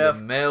questions. left.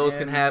 The males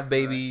can and- have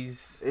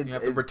babies. It's- You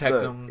have to it's- protect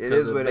look, them it because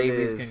is the what it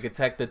babies is. can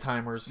detect the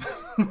timers.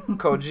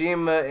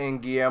 Kojima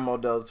and Guillermo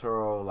del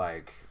Toro,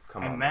 like,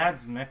 come And on.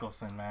 Mads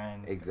Mikkelsen,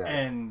 man. Exactly.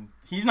 And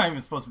he's not even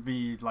supposed to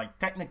be like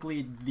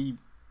technically the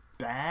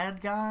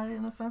bad guy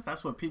in a sense.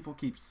 That's what people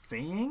keep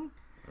saying.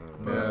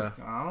 But Yeah.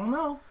 I don't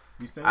know.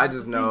 We still I have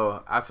just to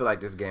know. I feel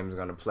like this game is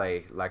gonna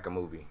play like a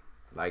movie.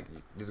 Like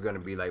this is gonna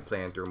be like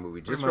playing through a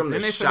movie. Just from the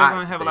Didn't they say shots they're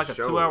gonna have they like a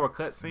showed. 2-hour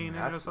cutscene in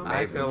it or something?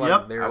 I feel Yep.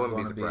 like I there's wouldn't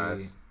be going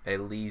to surprised. be at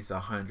least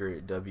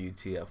 100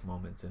 WTF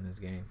moments in this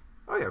game.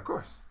 Oh yeah, of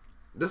course.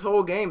 This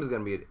whole game is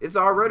gonna be. It's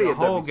already The a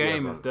whole WTF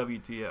game moment. is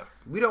WTF.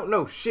 We don't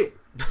know shit.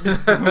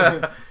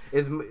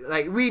 It's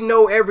like we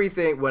know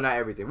everything. Well, not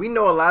everything. We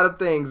know a lot of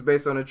things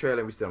based on the trailer,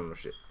 and we still don't know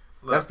shit.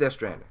 That's Death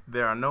Stranding.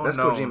 There are known That's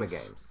knowns Kojima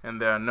games.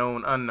 and there are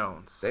known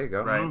unknowns. There you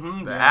go. Right.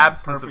 Mhm, The yeah,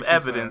 absence of perfectly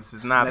evidence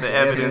is not the The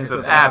evidence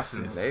of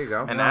absence. There you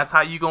go. And that's how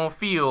you gonna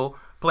feel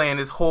playing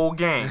this whole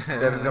game.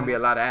 There's gonna be a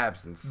lot of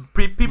absence.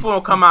 People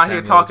don't come out here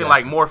Samuel talking like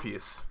Jackson.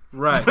 Morpheus.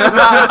 Right.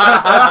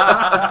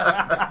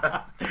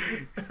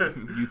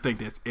 You think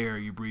that's air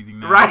you're breathing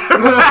now? Right.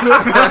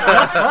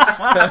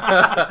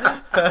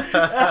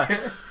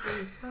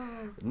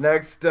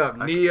 Next up,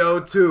 Neo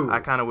 2. I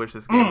kind of wish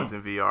this game was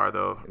in VR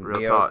though. Real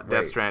Neo- talk. wait.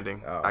 Death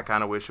Stranding. Oh. I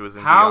kind of wish it was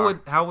in How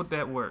VR. would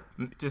that work?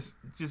 Just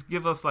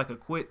give us like a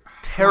quick.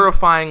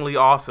 Terrifyingly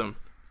awesome.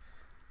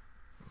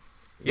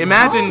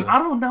 Imagine. I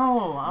don't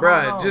know. I don't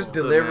Bruh, know. just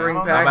delivering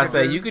man. I'm about to packages.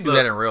 say, you could do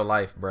that in real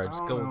life, bro.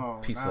 Just I go don't know,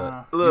 Pizza nah.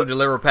 Hut. Look, You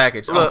deliver a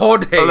package Look, all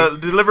day.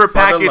 deliver a the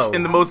package low.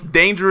 in the most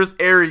dangerous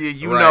area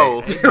you Right.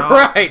 know. Hey, dog,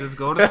 Right. Just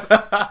go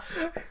to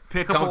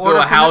pick up Come an to order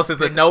a from house, the,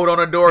 there's a note on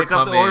the door, pick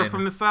up come the order in.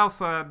 from the south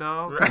side,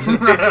 dog,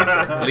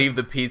 Leave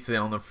the pizza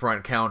on the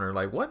front counter.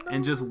 Like, what?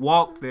 and just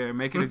walk there,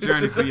 making a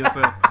journey for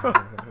yourself.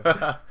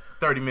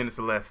 30 minutes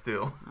or less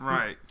still.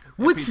 Right.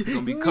 What's pizza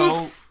gonna be cold.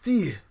 next?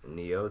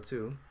 Neo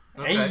 2.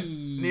 Okay.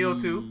 Hey. Neo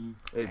 2.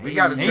 We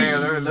got a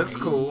trailer. It looks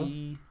cool.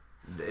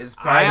 It's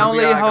I probably gonna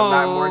only be like a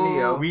lot hope more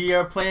Neo. We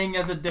are playing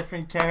as a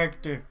different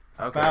character.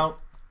 Okay. About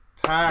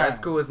time. That's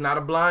cool. It's not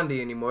a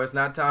blondie anymore. It's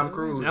not Tom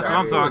Cruise. That's out what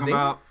I'm here. talking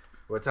about.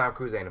 Well, Tom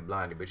Cruise ain't a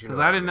blondie, but you know. Because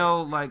I didn't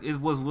know, like,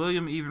 was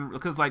William even...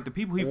 Because, like, the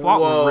people he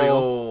fought were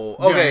real.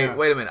 Okay, Yeah.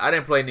 wait a minute. I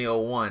didn't play Neo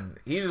 1.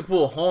 He just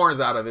pulled horns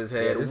out of his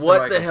head. this is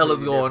What like the hell is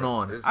completely going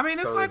different. on? I mean,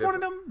 it's totally like one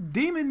of different. them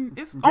demon...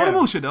 It's Yeah.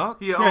 Onimusha, dog.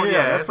 Yeah, yeah,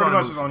 that's it's pretty on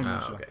much his Onimusha. only Oh,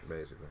 mission. okay.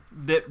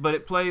 Basically. But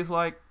it plays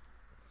like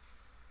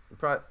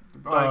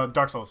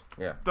Dark Souls.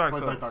 Yeah. Dark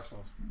Plays Souls. like Dark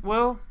Souls.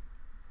 Well,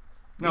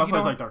 No, You it plays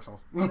know- like Dark Souls.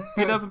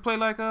 it doesn't play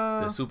like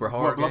The super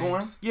hard Bloodborne?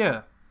 games.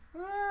 Yeah,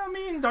 I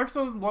mean, Dark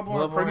Souls and Bloodborne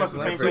are Bloodborne pretty much is the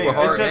like same super thing.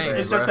 hard It's just, games,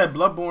 it's just bruh. that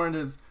Bloodborne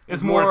is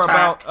it's more attack.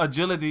 about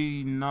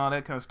agility and all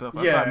that kind of stuff.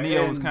 I Yeah, thought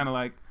Neo was and- kind of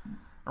like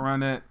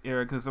around that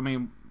era because I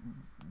mean,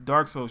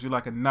 Dark Souls, you're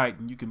like a knight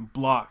and you can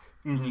block.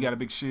 And Mhm. you got a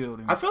big shield.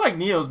 And I feel like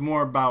Neo's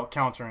more about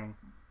countering.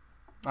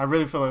 I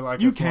really feel like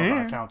You it's more can.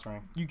 about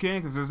countering. you can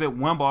because there's that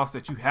one boss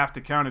that you have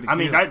to counter to I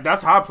mean, kill.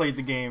 that's how I played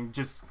the game,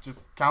 just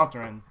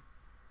countering.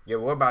 Yeah,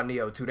 but what about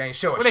Neo 2? They ain't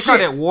showing What they shit.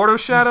 call that? Water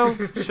shadow?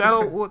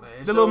 Shadow? What,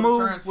 the little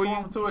move? Where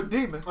you, to a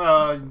demon.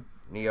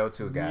 Neo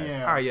 2, guys.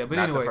 Yeah. all right, yeah, but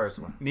Not anyway. the first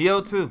one.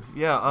 Neo 2.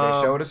 Yeah.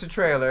 They showed us a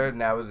trailer,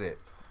 and that was it.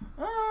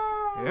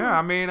 Yeah,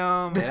 I mean,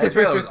 That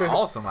trailer was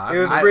awesome. It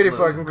was pretty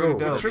fucking pretty cool.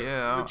 dope. The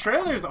Yeah.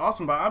 trailer is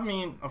awesome, but I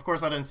mean, of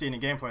course, I didn't see any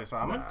gameplay, so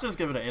I'm gonna just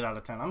give it an 8 out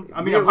of 10. I mean, We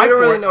I'm don't hyped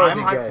really for it. know I'm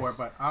the hyped guess. for it,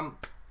 but I'm.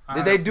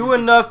 Did they do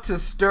enough to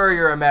stir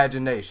your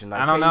imagination?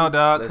 Like, I don't can know, you-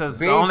 dog, because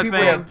the Being only people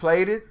thing. that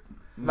played it,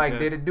 like, Okay.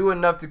 did it do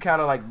enough to kind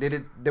of like,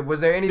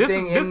 was there This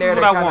anything is in there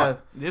what that I kind want. of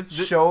This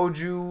showed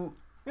you?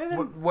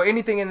 What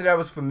anything in there that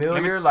was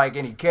familiar? Like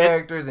any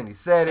characters, any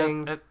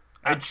settings?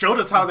 It showed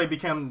us how they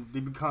become.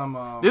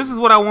 This is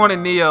what I want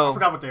in Neo I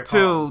forgot what they're 2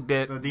 called.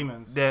 that The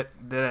demons. that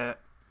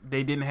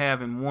they didn't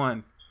have in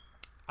 1.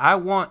 I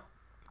want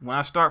when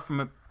I start from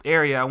an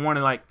area, I want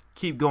to like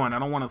keep going. I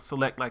don't want to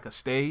select like a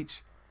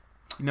stage.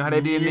 You know how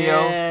they did in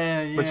Neo,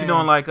 Yeah. but you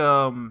know in like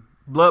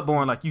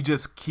Bloodborne, like you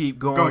just keep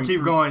going. Gonna keep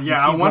through- going. you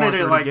Yeah, I keep wanted going it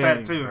through like the that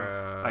game. too.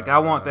 Like I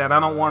want that. I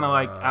don't want to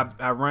like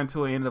I run to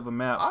the end of a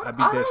map. I beat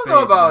that don't stage. know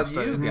and about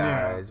start you it.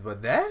 guys,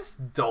 but that's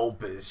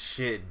dope as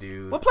shit,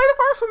 dude. Well, play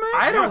the first one, man.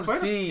 I don't play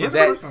the- see it's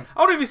that. the first one.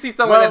 I don't even see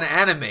stuff Well, like that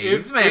in anime.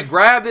 if- This man if-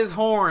 grabbed his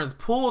horns,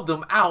 pulled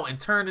them out, and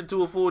turned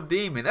into a full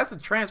demon. That's a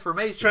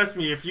transformation. Trust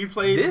me, if you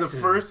played This the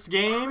is first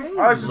game, crazy.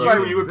 Oh, it's just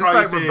like you would it's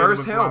probably like say it reverse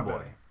was a lot Hellboy.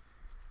 better.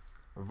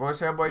 Reverse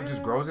Hellboy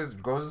just grows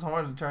his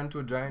horns and turns into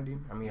a giant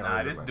demon. I mean,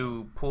 Nah, this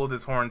dude pulled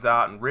his horns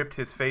out and ripped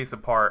his face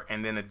apart,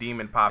 and then a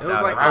demon popped It was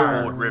out like of his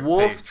a old ripped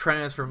wolf face.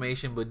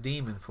 transformation, but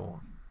demon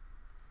form.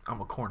 I'm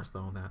a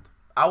cornerstone that.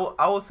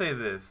 I will say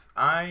this.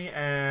 I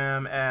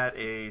am at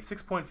a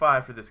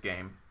 6.5 for this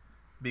game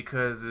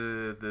because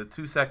the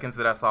 2 seconds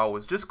that I saw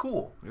was just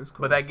cool. It was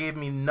cool. But that gave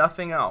me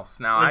nothing else.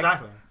 Now,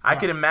 Exactly. I Yeah.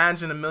 could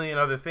imagine a million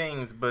other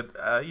things, but,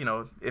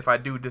 if I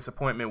do,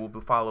 disappointment will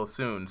follow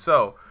soon.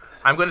 So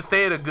I'm going to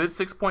stay at a good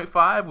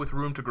 6.5 with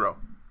room to grow.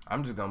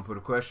 I'm just gonna put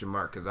a question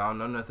mark because I don't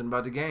know nothing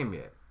about the game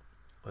yet.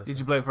 Did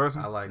you play the first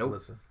I one? like Nope.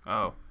 listen.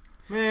 Oh,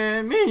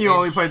 Man, me and you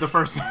only played the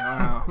first one.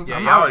 Yeah,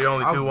 y'all are the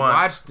only I've two ones.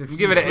 watched a You few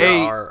give it an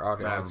videos, 8.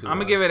 but I've- I'm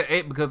gonna give it an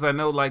 8 because I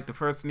know like the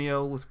first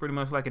Neo was pretty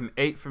much like an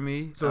 8 for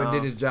me. So it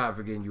did its job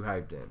for getting you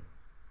hyped in.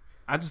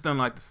 I just don't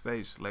like the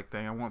stage select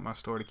thing. I want my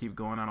story to keep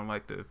going. I don't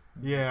like the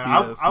Yeah, Yeah,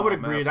 I would small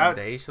agree. mouse.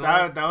 Stage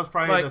That select? was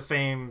probably Like, the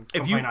same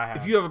if you complaint I had.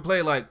 if you ever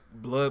play like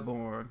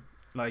Bloodborne,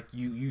 like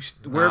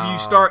wherever No, you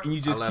start and you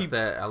I just left keep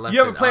that. I left You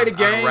ever it played a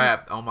game?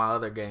 unwrapped on my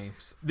other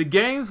games. the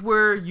games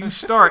where you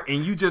start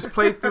and you just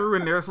play through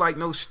and there's like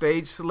no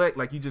stage select,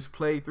 like you just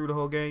play through the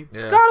whole game.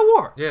 Yeah. God of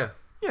War. Yeah,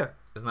 Yeah.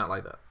 it's not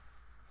like that.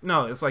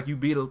 No, it's like you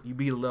beat a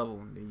level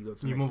and then you go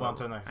to the You next move on level.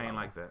 to the next I ain't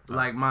level. like that.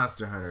 Like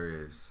Monster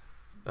Hunter is.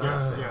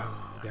 Yes.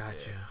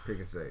 Gotcha.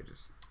 Picking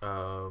stages.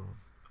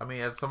 I mean,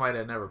 as somebody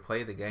that never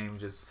played the game,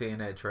 just seeing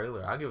that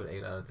trailer, I'll give it an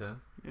 8 out of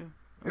 10. Yeah.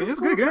 I mean, it's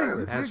a good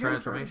game. It has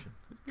transformation.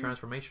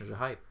 Transformations are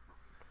hype.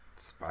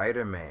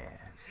 Spider-Man.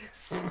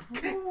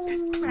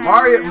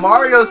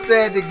 Mario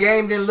said the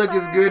game didn't look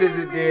as good as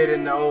it did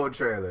in the old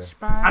trailer.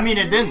 I mean,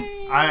 it didn't.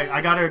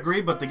 I gotta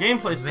agree, but the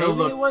gameplay still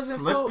Maybe it looked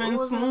wasn't full- slipping it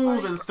wasn't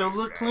smooth. like- It still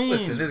looked clean.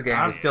 Listen, this game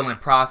I- is still in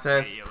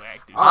process.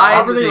 I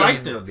I've really seen-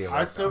 liked it.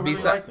 I still really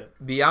liked it.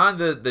 Beyond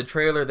the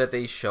trailer that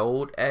they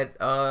showed at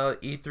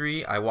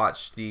E3, I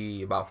watched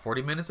the about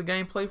 40 minutes of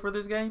gameplay for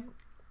this game.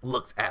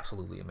 Looks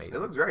absolutely amazing. It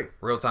looks great.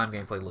 Real time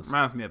gameplay looks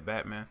Reminds me of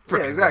Batman. Yeah,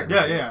 exactly.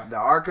 Yeah, yeah. The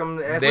Arkham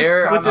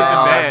Their- Which isn't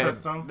Uh, bad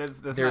system. That's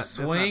their not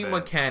swing bad.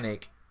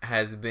 mechanic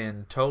has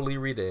been totally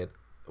redid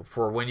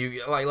for when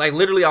you like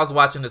literally I was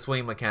watching the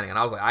swing mechanic and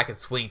I was like I could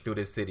swing through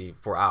this city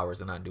for hours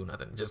and not do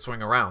nothing, just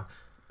swing around.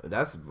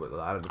 That's what a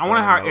lot of the I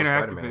wonder how fun in those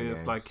interactive Spider-Man it is.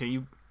 games. Like, can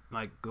you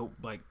like go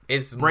like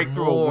It's break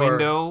through a more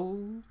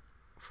window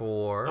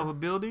for of a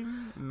building?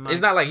 And, it's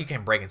like- not like you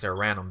can break into a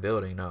random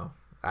building. No,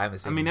 I haven't I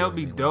seen. mean, them that would do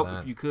be anything dope like if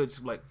that. you could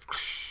just like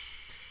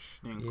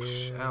and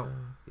Yeah. out.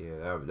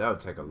 Yeah, that would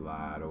take a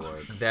lot of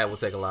work. That will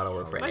take a lot of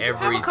work for Like, just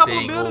have every a couple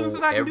of buildings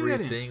single that I can do every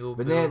that in. single.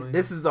 But building. then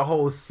this is the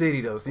whole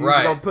city though, so you're Right.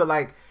 just gonna put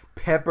like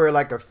pepper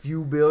like a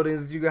few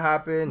buildings you can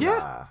hop in. Yeah.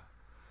 Nah.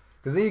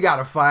 Cause then you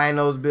gotta find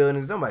those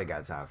buildings. Nobody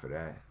got time for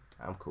that.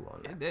 I'm cool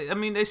on that. I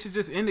mean, they should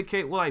just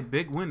indicate like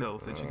big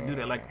windows that you can do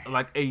that, like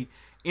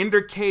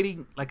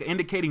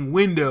indicating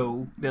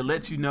window that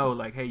lets you know,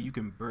 like, hey, you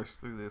can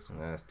burst through this one.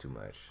 That's too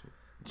much.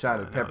 Trying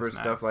to No, pepper it's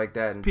not. stuff like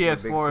that. In PS4 big is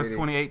city.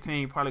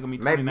 2018, probably gonna be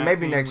Maybe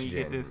 2019 next when you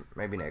gen. get this.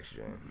 Maybe next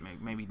gen.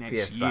 Maybe next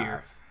PS5.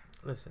 year.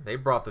 Listen, they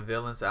brought the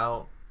villains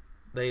out.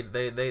 They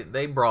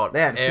brought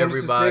They had Sinister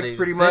everybody. 6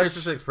 pretty Sinister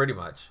much. 6 pretty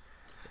much.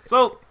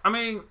 So, I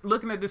mean,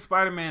 looking at this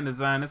Spider-Man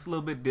design, it's a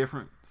little bit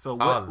different. So,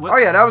 Oh, Oh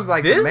yeah, that was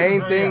like the This-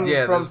 main thing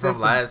yeah, from, this is from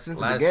last since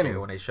the year beginning.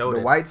 when they showed the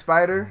it. White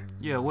Spider.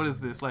 Yeah, what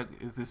is this? Like,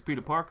 is this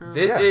Peter Parker?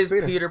 This Yeah, is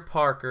Peter. Peter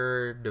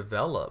Parker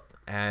developed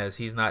as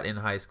he's not in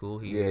high school.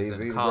 He's He's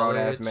in a college.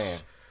 grown-ass man.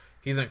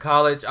 He's in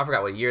college. I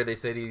forgot what year they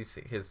said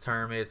his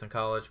term is in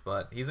college,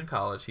 but he's in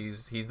college.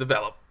 He's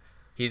developed.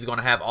 He's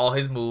gonna have all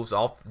his moves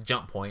off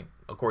jump point.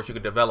 Of course, you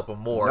could develop them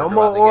more. No throughout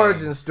more the game.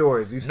 origin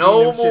stories. You've No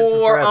seen them shits for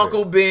more forever.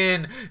 Uncle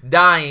Ben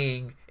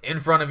dying in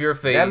front of your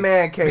face. That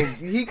man can't.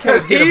 He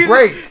can't get a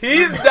break.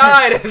 He's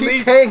died at He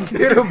least can't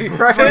get a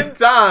break. 10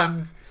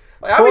 times.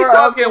 Like, how many Poor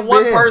times can Uncle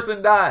one Ben.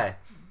 person die?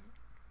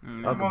 The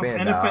Uncle most Ben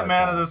died innocent all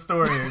man the of time. the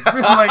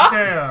story. Like,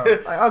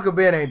 damn. Like Uncle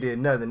Ben ain't did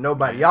nothing.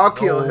 Nobody. Y'all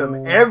kill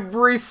him No.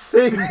 every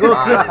single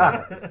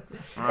time.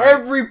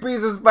 Every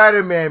piece of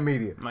Spider-Man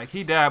media. Like,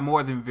 he died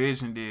more than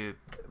Vision did.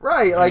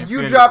 Right. Like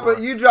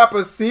Infinity you drop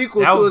a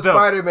sequel That to a was dope.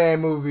 Spider-Man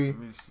movie.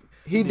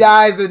 He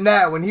dies in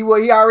that one. He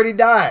already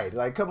died.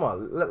 Like, come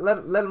on, let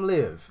him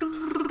live.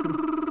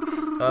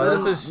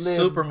 This him is live.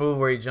 super move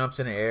where he jumps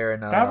in the air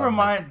and That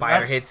Spider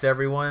that's- hits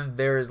everyone.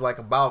 There is like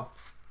about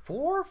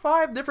 4 or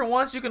 5 different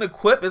ones you can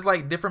equip. It's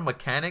like different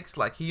mechanics.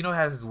 Like he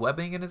has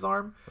webbing in his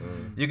arm.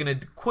 You can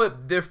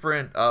equip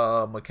different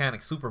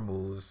mechanic super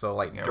moves. So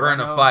like Yeah, during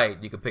a Rhino. fight,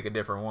 you can pick a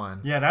different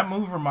one. Yeah, that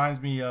move reminds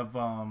me of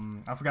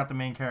I forgot the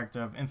main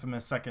character of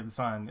Infamous Second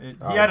Son. He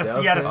Oh, had a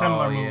Delsin?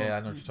 similar Oh move. yeah, I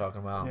know what you're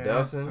talking about. Yeah,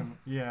 Delsin?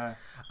 yeah.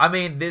 I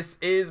mean, this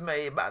is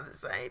made by the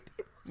same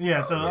people.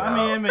 Yeah, so you I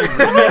know. mean,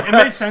 it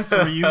made sense to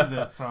reuse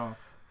it.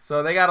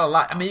 So they got a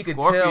lot. I mean, you could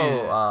Scorpion.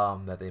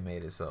 tell that they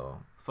made it. So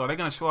So, are they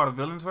going to show all the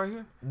villains right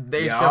here?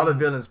 they Yeah, showed- all the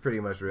villains pretty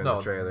much were in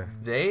the trailer.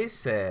 They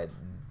said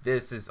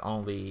this is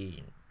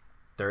only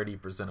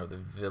 30% of the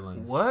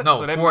villains. What? No,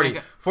 So they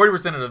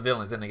 40% of the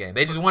villains in the game.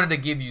 They just wanted to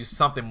give you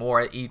something more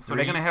at E3. So,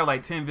 they're going to have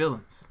like 10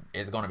 villains.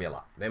 It's going to be a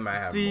lot. They might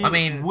have see, more. I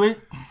mean, with,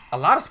 A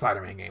lot of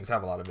Spider-Man games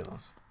have a lot of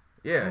villains.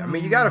 Yeah, I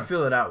mean, you gotta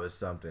fill it out with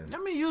something. I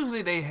mean,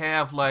 usually they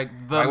have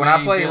like the Like when I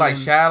main played like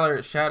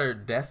villain.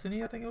 Shattered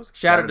Destiny, I think it was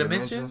Shattered Shattered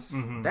Dimensions.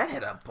 Dimensions. That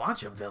had a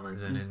bunch of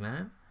villains in it,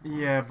 man.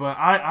 yeah, but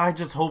I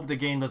just hope the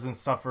game doesn't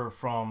suffer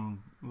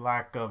from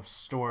lack of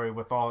story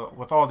with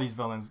all these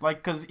villains. Like,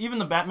 because even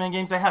the Batman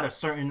games, they had a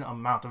certain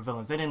amount of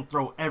villains. They didn't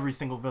throw every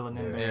single villain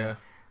in there. Yeah.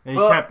 They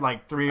Well, kept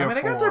like 3 I or mean,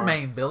 they 4. got their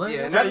main villain.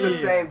 Yeah, and at the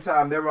Yeah. same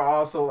time, there were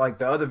also like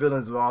the other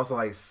villains were also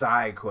like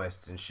side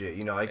quests and shit.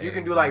 You know, like you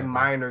can do like Exactly.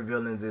 minor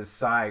villains as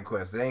side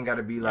quests. They ain't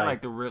gotta be like,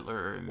 like the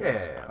Riddler. And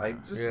yeah,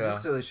 like just Yeah.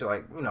 silly shit.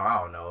 Like I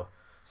don't know.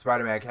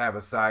 Spider-Man can have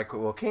a side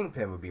quest. Well,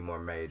 Kingpin would be more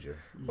major.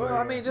 Well,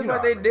 I mean, just You know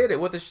like what they I mean. did it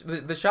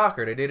with the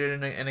Shocker. They did it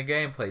in a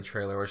gameplay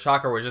trailer where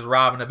Shocker was just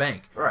robbing a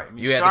bank. Right. I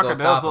mean, You had to Shocker go does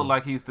stop look him.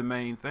 like he's the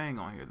main thing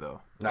on here,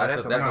 though. Nah,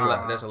 that's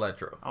Electro. that's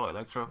Electro. Oh,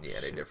 Electro. Yeah,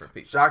 they different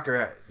people.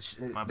 Shocker.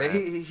 My bad.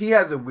 He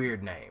has a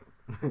weird name.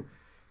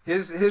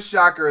 his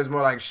Shocker is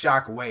more like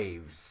shock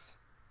waves,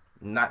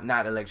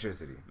 not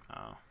electricity.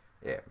 Oh,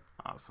 Yeah.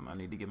 awesome. I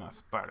need to get my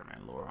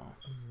Spider-Man lore on.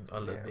 A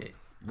little Yeah. bit.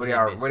 What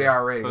are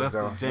y'all rating? So that's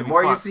So the Jamie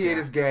more you Foxx see guy. of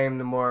this game,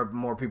 the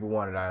more people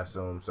want it, I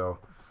assume. So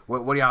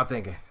what are y'all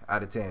thinking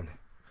out of 10?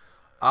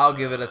 I'll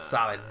give it a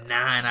solid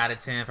 9 out of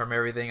 10 from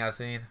everything I've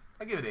seen.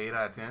 I give it an 8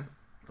 out of 10.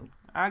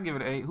 I give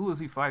it an 8. Who is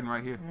he fighting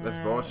right here? That's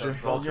Vulture. That's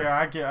Vulture.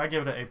 Yeah, I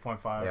give it an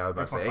 8.5. Yeah, I was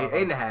about to say 8.5.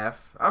 8.5.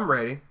 I'm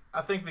ready.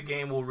 I think the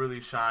game will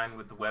really shine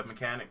with the web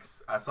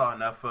mechanics. I saw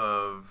enough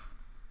of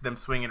them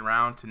swinging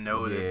around to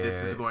know that this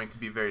Yeah. is going to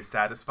be very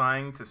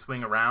satisfying to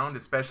swing around,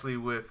 especially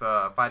with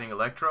fighting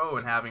Electro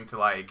and having to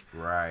like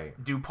Right.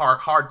 do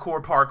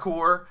hardcore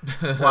parkour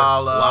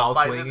while While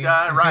fighting swinging. this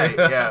guy. Right?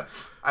 Yeah.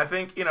 I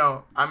think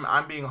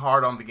I'm being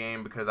hard on the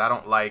game because I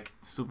don't like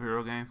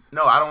Superhero games.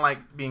 I don't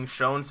like being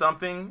shown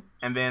something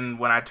and then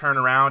when I turn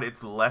around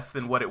it's less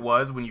than what it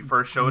was when you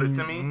first showed it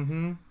to me.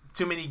 Mm-hmm.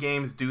 Too many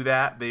games do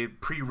that. They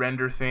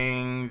pre-render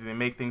things, they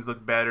make things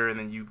look better, and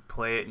then you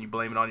play it and you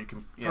blame it on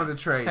For the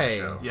trade Hey,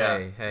 show. Yeah.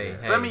 hey,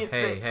 But I mean,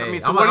 hey.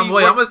 so I'm what are you-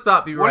 gonna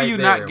stop you what are right you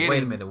there. not Wait a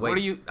getting? minute. What Wait.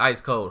 are you-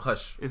 Ice cold.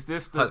 Hush. Is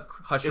this the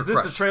Hush your is this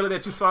crush. the trailer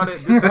that you saw that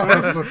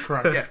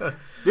disappointed? Yes.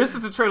 This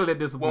is the trailer that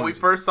disappointed. When we you.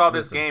 first saw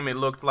this Listen. game, it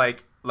looked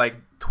like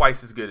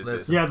twice as good as this.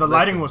 Listen. Yeah, the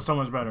lighting was so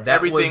much better. That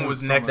Everything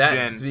was next gen.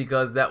 That's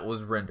because that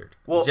was rendered.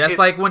 Well, just it-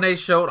 like when they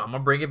showed, I'm gonna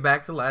bring it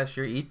back to last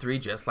year E3.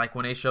 Just like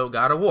when they showed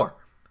God of War,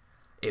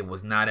 it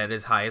was not at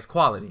its highest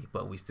quality,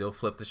 but we still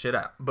flipped the shit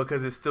out.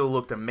 Because it still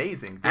looked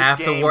amazing. This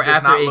game does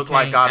After not it look came,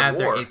 like God of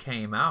after War. it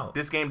came out,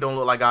 This game don't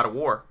look like God of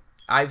War.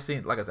 I've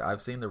seen the I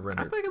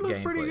rendered. think it looks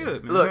pretty gameplay.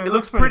 good. Man. Look, Yeah, it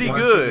looks pretty Once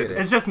you good. get it.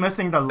 It's just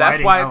missing the lighting.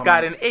 That's why it's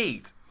got element. an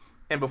 8.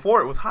 And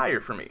before it was higher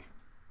for me.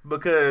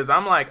 Because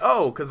I'm like,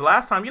 because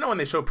last time, when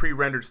they show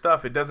pre-rendered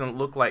stuff, it doesn't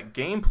look like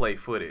gameplay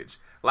footage.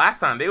 last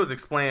time they was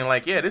explaining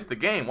like, yeah, this is the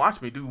game.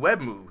 Watch me do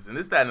web moves and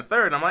this, that, and the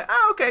third. And I'm like,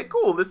 okay,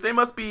 cool. They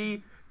must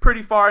be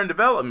pretty far in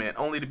development.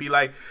 Only to be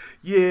like,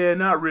 yeah,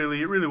 not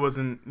really. It really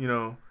wasn't.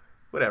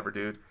 Whatever,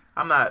 dude.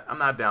 I'm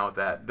not down with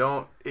that.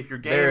 If your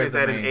game is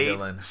at an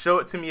 8, show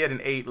it to me at an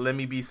 8. Let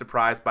me be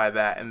surprised by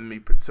that,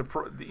 and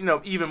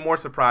even more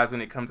surprised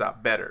when it comes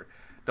out better.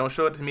 Don't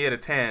show it to me at a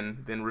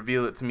 10, then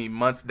reveal it to me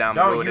months down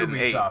the road at an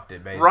 8. Ubisoft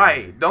it, basically.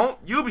 Right?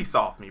 Don't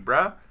Ubisoft me,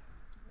 bruh.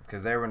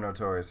 Because they were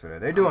notorious for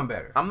that. They're doing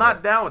better. I'm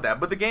not down with that,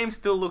 but the game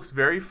still looks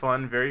very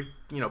fun, very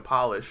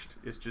polished.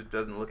 It just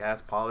doesn't look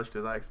as polished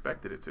as I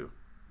expected it to.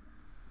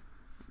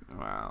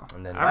 Wow.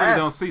 And then I really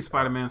don't see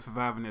Spider-Man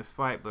surviving this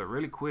fight, but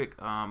really quick,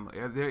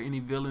 are there any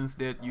villains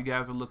that you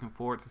guys are looking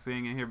forward to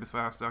seeing in here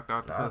besides Dr.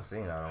 Octopus?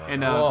 And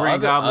Green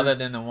Goblin? Other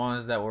than the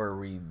ones that were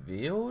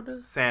revealed?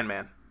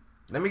 Sandman.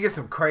 Let me get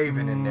some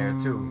Kraven in there,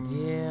 too.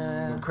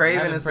 Yeah. Some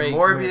Kraven and some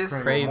Morbius.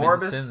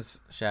 Kraven since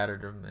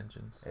Shattered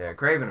Dimensions. Yeah,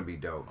 Kraven would be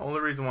dope. Only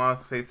reason why I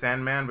say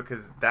Sandman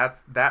because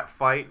that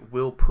fight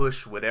will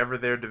push whatever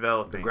they're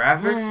developing. The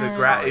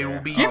graphics? It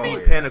will be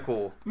the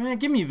pinnacle. Man,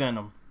 give me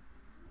Venom.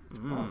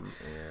 Yeah.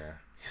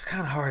 It's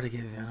kind of hard to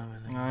get Venom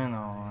in there. I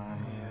know.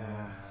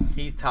 Yeah.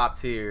 He's top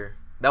tier.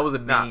 That was a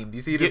meme. You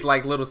see this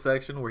little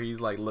section where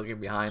he's like looking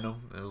behind him?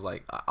 It was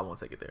like I won't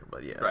take it there,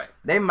 but yeah. Right.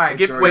 They might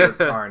throw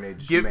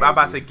Carnage. I'm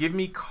about to say, give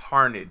me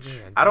Carnage.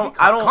 Yeah, I don't.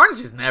 Carnage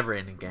is never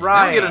in the game.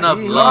 Right. He don't get enough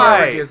He love.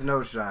 never gets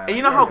no shine. And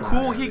you know how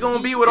cool he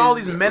gonna be with all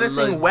these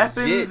menacing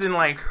weapons and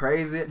like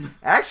crazy.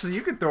 Actually,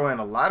 you could throw in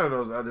a lot of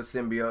those other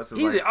symbiotes.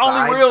 He's like the only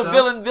side real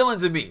stuff. villain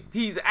to me.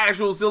 He's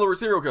actual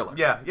serial killer.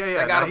 Yeah.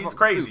 He's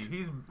crazy. Suit.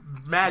 He's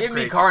mad. Give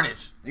crazy. me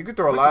Carnage. You could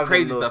throw a What's lot some of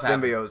crazy these little stuff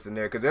symbiotes in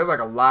there because there's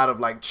like a lot of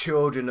like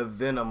children of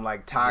Venom,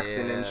 like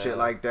Toxin and shit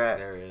like that.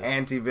 There is.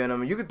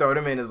 Anti-Venom. You could throw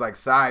them in as like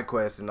side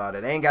quests and all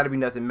that. They ain't got to be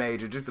nothing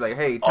major. Just be like,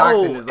 hey,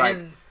 Toxin is like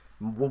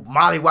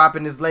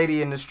molly-whopping this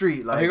lady in the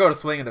street. Like, here go the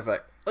swinging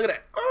effect. Look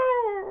at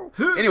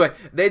that. Anyway,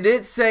 they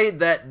did say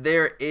that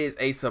there is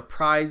a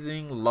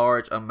surprising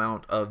large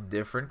amount of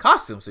different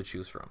costumes to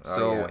choose from.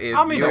 So if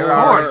they're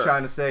already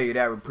trying to sell you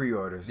that with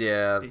pre-orders.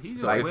 Yeah.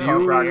 He's So Like if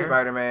Punk Rock you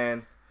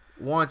Spider-Man.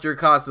 want your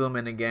costume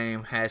in the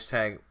game,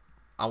 hashtag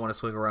I want to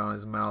swing around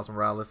as Miles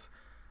Morales,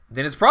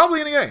 then it's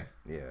probably in the game.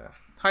 Yeah.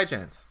 High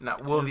chance. Now,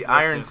 will the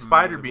Iron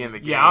Spider be in the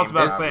game? Yeah, I was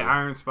about to say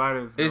Iron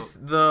Spider is dope. It's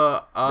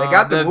the They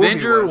got the movie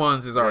Avenger one.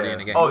 ones is already in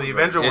the game. Oh, the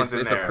Avenger one's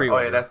in it's there. A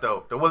pre-order. Oh, yeah, that's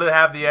dope. Will it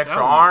have the extra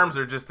arms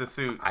or just the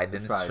suit? I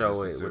didn't probably show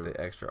just it a with suit.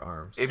 the extra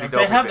arms. It'd be If dope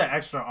they have if the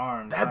extra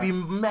arms, That'd be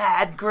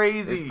mad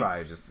crazy. It's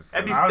probably just a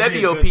suit. That'd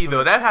be a OP good though.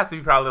 twist. That has to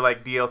be probably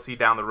like DLC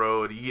down the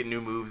road. You get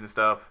new moves and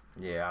stuff.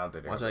 Yeah, I don't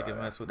think they're Watch gonna I can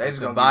buy mess that. with They this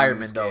just gonna give you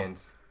environment, new though.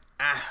 skins.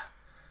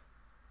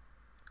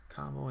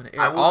 Combo in the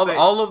I air. will say-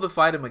 All of the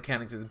fighting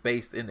mechanics is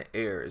based in the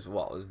air as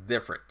well. It's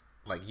different.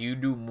 Like you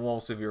do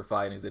most of your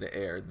fightings in the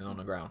air than on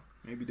the ground.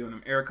 Maybe doing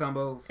them air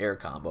combos. Air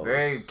combos.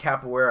 Very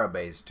capoeira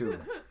based too.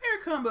 Air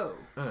combo.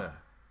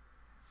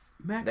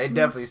 They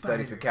definitely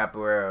study some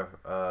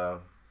capoeira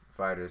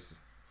fighters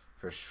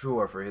for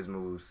sure for his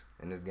moves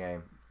in this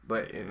game.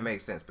 But it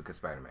makes sense because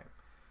Spider-Man.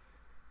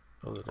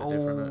 Those are the Oh,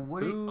 different.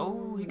 what he-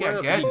 Ooh, he got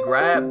well, gadgets. He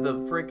grabbed the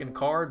freaking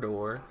car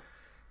door.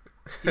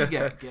 He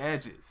got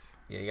gadgets.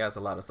 Yeah, he has a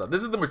lot of stuff.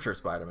 This is the mature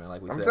Spider-Man,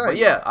 like we I'm said. telling But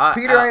you, yeah,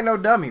 Peter ain't no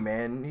dummy,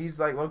 man. He's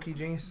like low-key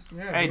genius.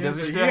 Yeah, Hey, does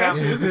he still yeah, have?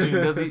 he is a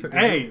genius.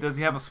 Does he? Does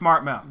he have a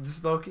smart mouth?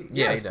 Just low-key.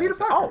 Yeah, it's he Peter does.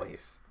 Parker.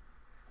 Always.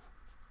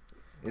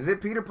 Is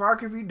it Peter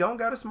Parker if you don't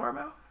got a smart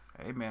mouth?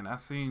 Hey man, I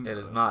seen. It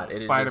is not. It is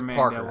just Spider-Man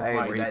Parker. that was Hey,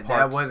 like. where he that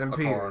parks wasn't a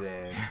Peter car.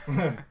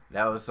 then.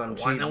 That was some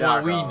cheap The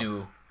one we knockoff.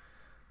 knew.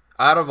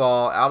 Out of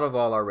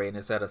all our rating,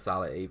 it's at a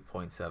solid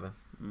 8.7.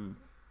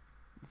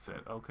 Said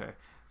okay.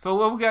 So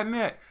what we got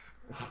next?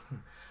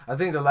 I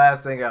think the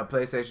last thing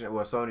PlayStation,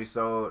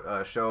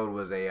 Sony showed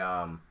was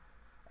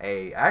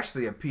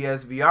actually a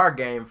PSVR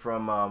game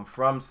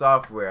from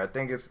Software. I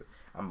think it's,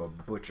 I'm gonna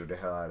butcher the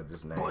hell out of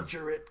this name.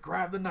 Butcher it.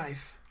 Grab the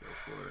knife.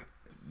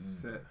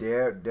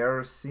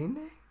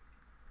 Deracine?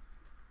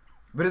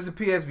 But it's a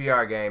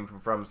PSVR game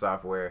from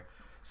Software.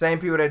 Same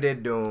people that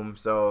did Doom,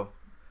 so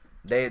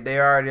they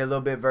already a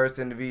little bit versed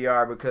in the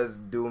VR because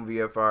Doom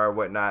VFR and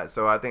whatnot.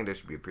 So I think this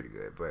should be pretty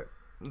good. But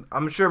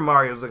I'm sure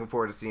Mario's looking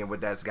forward to seeing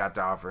what that's got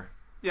to offer.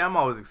 Yeah, I'm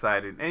always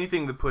excited.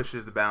 Anything that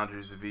pushes the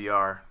boundaries of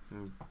VR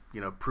and,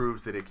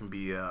 proves that it can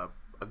be a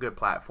good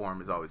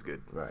platform is always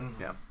good. Right.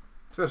 Yeah.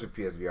 Especially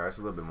PSVR. It's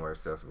a little bit more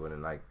accessible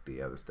than like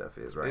the other stuff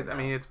is right now. I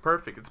mean, it's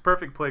perfect. It's a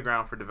perfect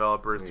playground for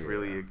developers to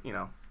really,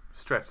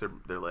 stretch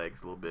their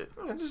legs a little bit.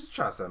 Yeah, just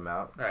try something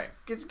out. Right.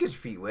 Get your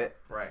feet wet.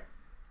 Right.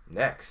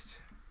 Next,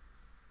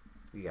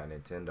 we got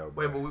Nintendo.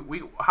 Boy.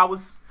 Wait, but how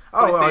was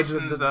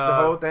PlayStation's the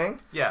whole thing?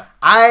 Yeah.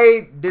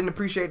 I didn't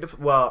appreciate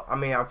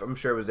I'm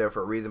sure it was there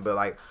for a reason, but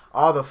like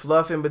all the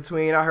fluff in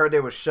between, I heard they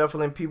were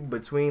shuffling people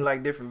between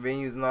like different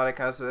venues and all that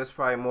kind of stuff. That's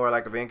probably more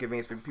like of an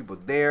inconvenience for people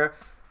there.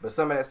 But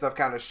some of that stuff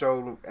kind of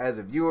showed as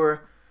a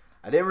viewer.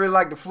 I didn't really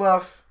like the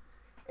fluff,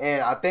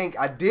 and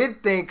I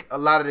did think a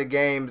lot of the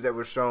games that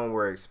were shown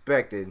were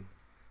expected.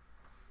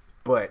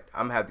 But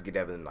I'm gonna have to get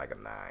that in like a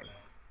 9.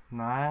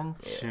 9?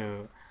 Yeah.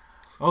 Shoot.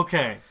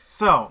 Okay,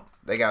 so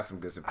They got some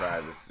good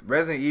surprises.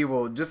 Resident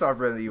Evil, just off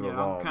Resident Evil Yeah, I'm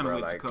alone, kinda bro.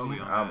 with Like, Jacoby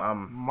on that.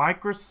 I'm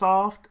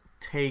Microsoft,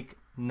 take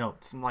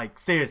notes. Like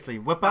seriously,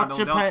 whip out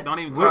your pen. Don't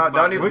even Well, talk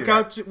about don't it.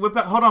 even- Whip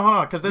out. Hold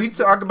on, because we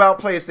talk about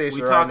PlayStation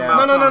We right talking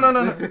now. about-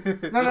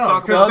 No.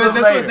 talk about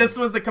Because later. this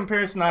was the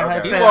comparison I had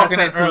Okay. He said. walking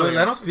I into said it. earlier.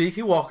 Let him speak.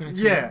 He walking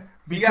into Yeah, it.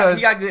 because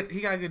He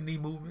got good knee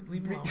movement.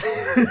 Leave him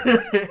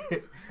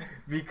alone.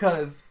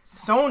 because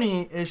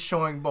Sony is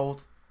showing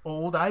both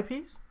old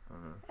IPs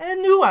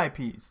and new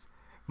IPs.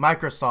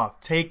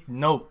 Microsoft, take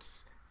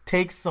notes.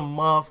 Take some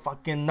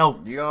motherfucking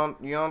notes. You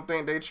don't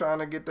think they trying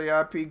to get the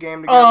IP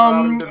game together?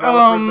 All the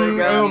developers they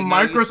got?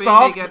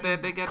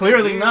 Microsoft, They got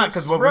clearly that not, games.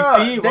 because what Bruh,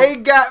 we see, they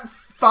got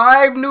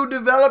 5 new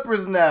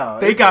developers now.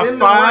 they It's got in the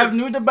 5 works.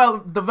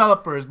 new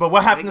developers. But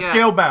what happened They to got-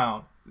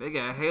 Scalebound? They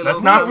got Halo.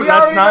 Let's not We let's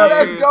already not- know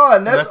that's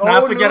gone. That's Let's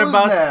not old forget news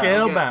about now.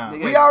 Scalebound. They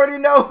We already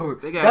know.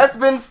 They got- That's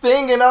been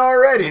stinging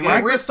already. They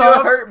got- We're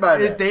still hurt by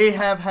that. They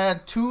have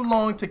had too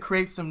long to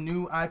create some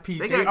new IPs.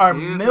 They They got are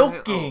Gears and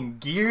milking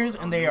Gears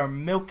and they are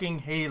milking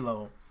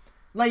Halo.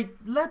 Like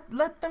let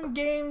them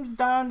games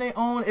die on their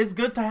own. It's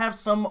good to have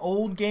some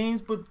old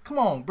games, but come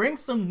on, bring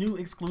some new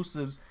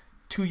exclusives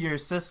to your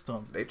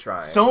system. They trying.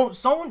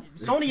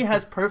 Sony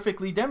has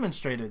perfectly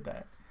demonstrated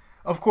that.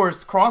 Of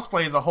course,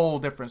 crossplay is a whole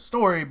different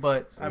story,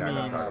 but I We're not mean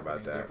gonna talk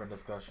about that. Different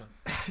discussion.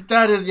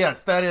 that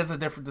is a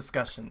different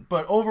discussion.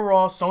 But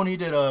overall, Sony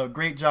did a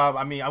great job.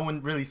 I mean, I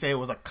wouldn't really say it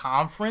was a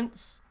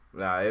conference,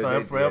 Nah,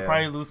 so they'll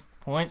probably lose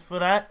points for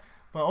that.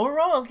 But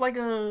overall, it's like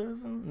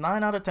it's a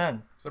 9 out of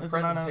 10. It's a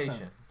 9 out of 10.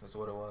 presentation. That's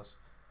what it was.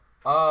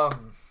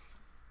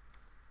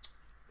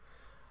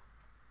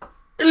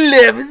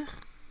 11.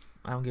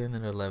 I'm giving it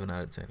an 11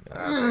 out of 10,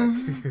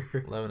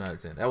 guys. 11 out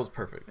of 10. That was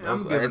perfect. Yeah, That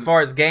was- I'm giving- as far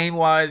as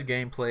game-wise,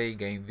 gameplay,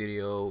 game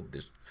video,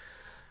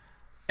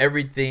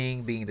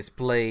 everything being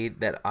displayed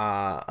that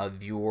a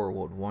viewer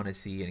would want to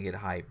see and get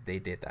hyped, they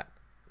did that.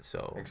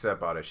 So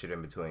Except all that shit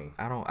in between.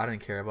 I didn't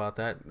care about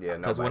that. Yeah,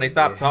 because when nobody they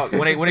stopped did. talking,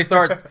 when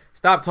they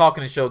stop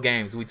talking and show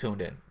games, we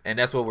tuned in, and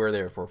that's what we're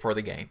there for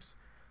the games.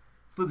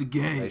 For the They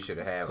game. should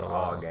have had So,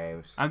 all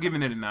games. I'm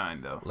giving it a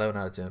 9 though. 11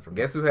 out of 10 for me.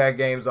 Guess who had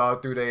games all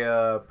through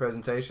their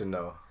presentation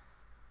though?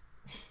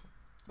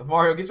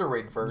 Mario, get your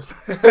rating first.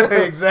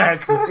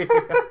 Exactly.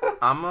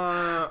 I'm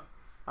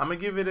gonna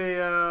give it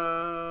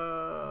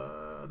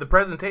the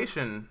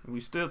presentation. We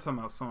still talking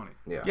about Sony.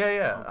 Yeah.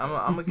 Yeah. I'm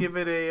gonna give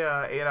it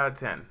a 8 out of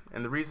 10,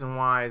 and the reason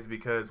why is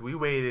because we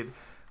waited.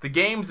 The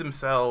games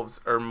themselves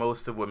are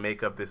most of what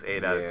make up this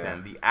 8 out of Yeah.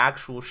 10. The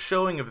actual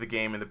showing of the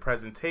game and the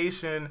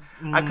presentation,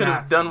 I could Not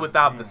have done so,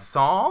 without man. the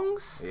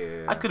songs.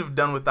 Yeah. I could have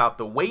done without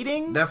the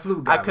waiting. That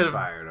flute I guy was could've-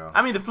 fire though.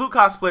 I mean, the flute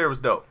cosplayer was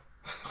dope.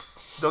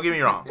 Don't get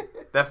me wrong.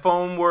 That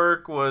foam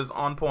work was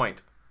on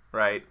point,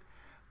 right?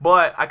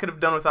 But I could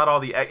have done without all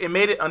the... It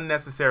made it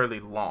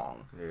unnecessarily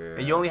long. Yeah.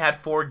 And you only had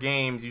 4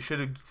 games. You should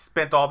have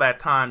spent all that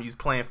time just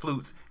playing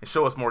flutes and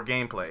show us more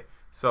gameplay.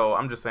 So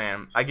I'm just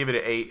saying, I give it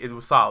an 8. It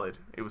was solid.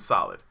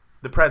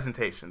 The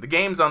presentation. The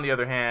games, on the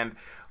other hand,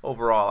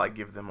 overall, I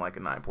give them like a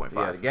 9.5.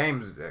 Yeah, the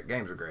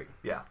games are great.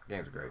 Yeah.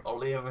 Games are great.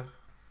 11.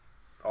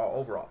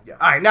 Overall, yeah.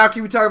 All right, now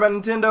can we talk about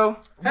Nintendo?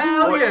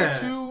 Hell yeah.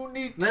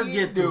 Let's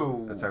get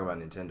to Let's talk about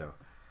Nintendo.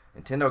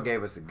 Nintendo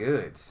gave us the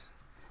goods.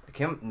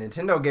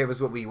 Nintendo gave us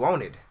what we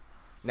wanted.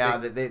 Now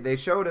they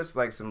showed us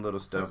like some little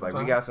stuff. Like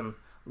we got some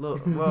little.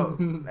 Well,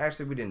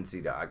 actually, we didn't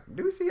see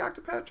did we see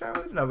Octopath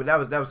Traveler? No, but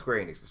that was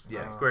Square Enix.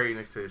 Yeah, Square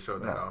Enix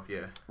showed that off,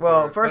 yeah.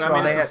 Well, first But of I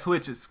all, mean, they it's had. a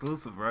Switch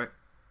exclusive, right?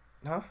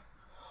 Huh?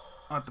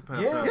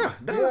 Octopath Yeah. Traveler. Yeah,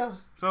 duh.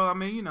 So I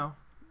mean, you know,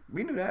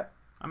 We knew that.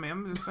 I mean,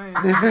 I'm just saying.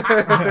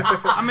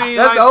 I mean,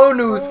 That's like, old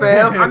news,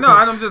 fam. I know.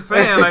 I'm just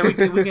saying, like,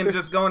 we can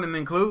just go in and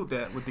include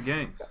that with the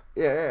games.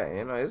 Yeah,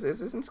 you know, it's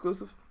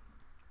exclusive.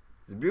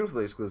 It's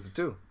beautifully exclusive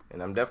too,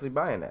 and I'm definitely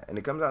buying that. And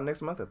it comes out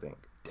next month, I think.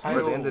 Or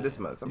at the end of this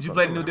month. Did you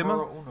play the new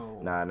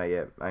demo? Nah, not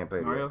yet. I ain't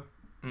played it Mario.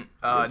 yet.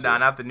 Nah,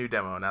 not the new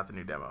demo.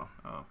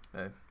 Oh.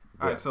 Uh,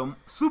 All right. So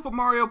Super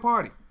Mario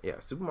Party. Yeah,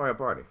 Super Mario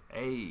Party.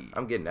 Hey.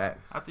 I'm getting that.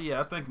 I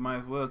think might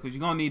as well because you're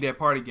gonna need that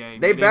party game.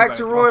 They Get back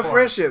to everybody ruin party.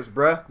 friendships,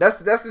 bruh. That's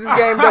what this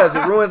game does. It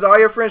ruins all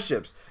your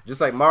friendships,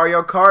 just like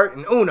Mario Kart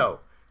and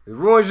Uno. It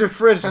ruins your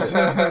friendships.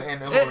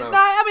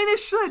 I mean, it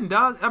shouldn't,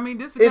 dog. I mean,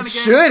 this is the It kind of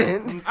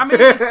game. shouldn't. I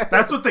mean,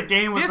 That's what the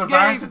game was this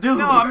designed game. to do.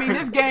 No, I mean,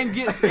 this game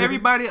gets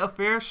everybody a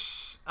fair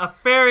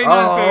and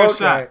unfair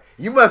shot.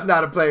 You must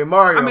not have played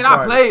Mario. I mean,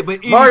 Party. I played,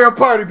 but Mario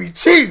Party be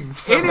cheating.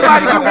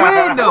 anybody can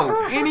win,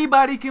 though.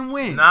 Anybody can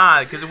win.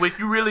 Nah, because if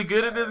you're really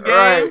good at this game,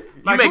 Right.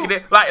 you Like make who?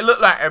 it like look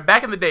like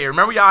back in the day.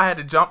 Remember y'all had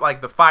to jump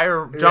like the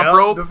fire jump Yep,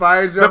 rope. the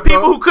fire The jump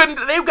people rope. who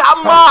couldn't, they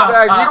got mobbed.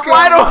 Like, you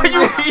Right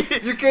couldn't-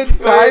 on you. You couldn't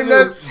time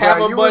this. Tap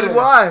Bro, a you was button.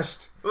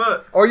 washed.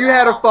 Look, Or you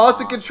had a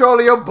faulty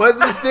controller. Your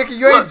buttons were sticky.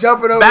 You ain't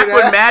jumping over back that.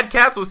 when Mad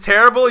Cats was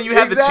terrible and you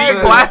had the Exactly.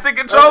 cheap plastic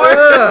controller.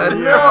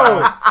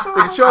 No,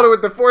 the controller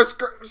with the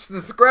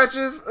the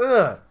scratches.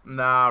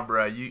 Nah,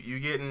 bro, you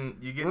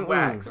getting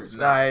waxed.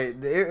 Nah,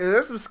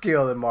 there's some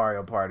skill in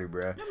Mario Party,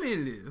 bruh. I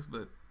mean, it is,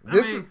 but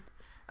This is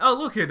oh,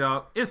 look here,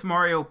 dog. It's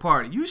Mario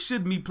Party. You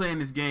shouldn't be playing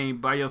this game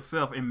by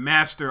yourself and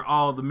master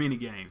all the mini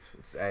games.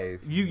 Hey,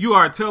 You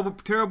are a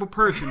terrible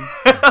person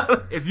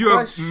if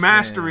you're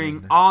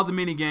mastering all the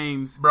mini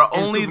games. Bro, in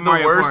only Super the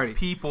Mario worst Party.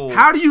 people.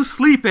 How do you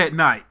sleep at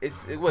night?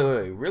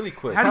 Wait, really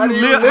quick. How do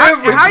you live?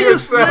 live with How you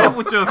yourself? sleep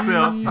with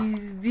yourself?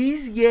 Is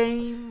this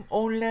game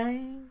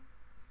online?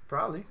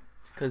 probably.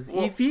 Because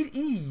if it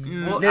is,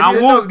 I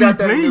Nintendo won't be got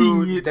that playing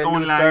new, it that new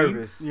online.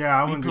 service. Yeah,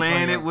 I Be wouldn't be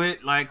playing it that.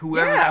 with like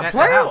whoever. yeah, at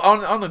play the house.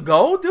 on the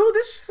go, dude.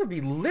 This should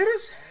be lit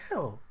as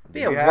hell.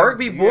 Be You at have- work,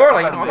 be you bored.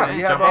 have- Like, I'm you about to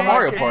have jump all on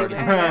Mario that Party. I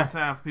ain't got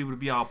time for people to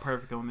be all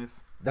perfect on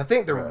this. I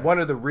think one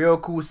of the real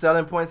cool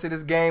selling points of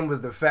this game was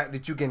the fact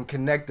that you can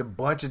connect a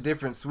bunch of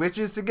different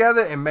switches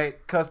together and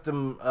make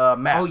custom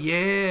maps. Oh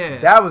yeah,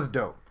 That was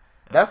dope.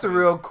 That's a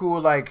real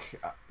cool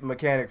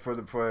mechanic for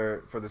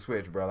the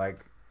Switch, bro.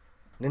 Like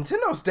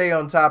Nintendo stay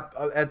on top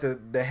at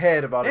the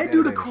head of all this. they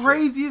do the innovative shit.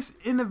 craziest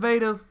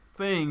innovative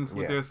things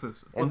with Yeah. their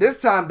system. And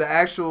this time the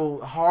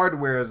actual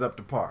hardware is up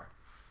to par.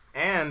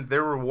 And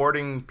they're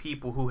rewarding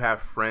people who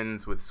have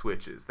friends with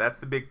Switches. That's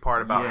the big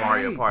part about Yes.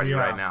 Mario Party Yeah.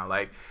 right now.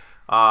 Like,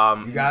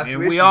 You got a and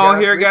Switch. we you all got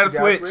a here Switch, got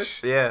a you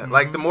Switch. yeah,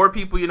 like the more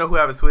people you know who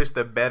have a Switch,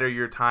 the better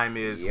your time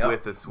is Yep.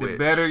 with a Switch. The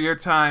better your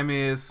time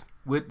is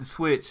with the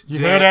Switch. You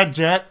hear that,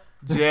 Jet?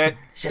 Jet?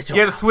 Shut your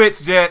Get a mouth.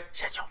 Switch, Jet.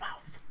 Shut your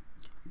mouth.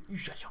 You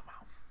shut your mouth.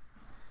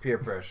 Peer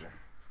pressure.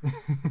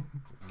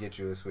 Get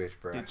you a Switch,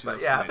 bro. Get your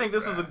But yeah, I Switch, think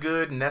this bro. was a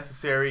good,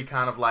 necessary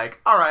kind of like,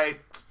 all right,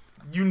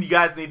 you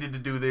guys needed to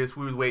do this.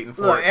 We was waiting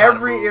for Look, it. kind of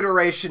every move.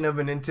 iteration of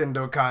a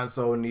Nintendo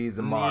console needs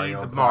a Mario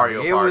Needs a Party.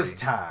 Mario It was Party.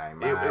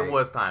 time. It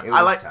was time. It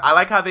I was like I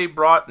like how they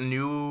brought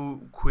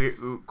new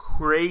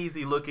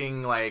crazy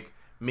looking like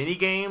mini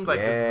games, like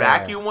Yeah. this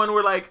vacuum one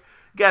where like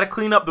you gotta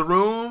clean up the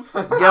room.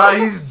 Got all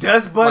these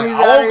dust bunnies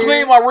Like, out I won't here.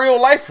 clean my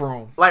real life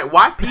room. Like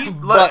why Pete?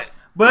 Like,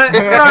 But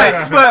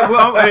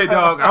well, hey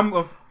dog, I'm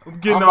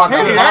getting I'm on about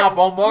to Hey, that. hop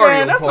on Mario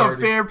Man, that's Party.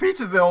 unfair. Peach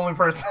is the only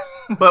person.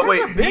 but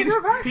wait, Peach, bigger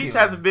vacuum. Peach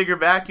has a bigger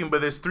vacuum,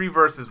 but there's 3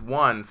 versus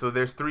 1, so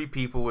there's 3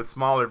 people with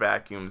smaller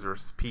vacuums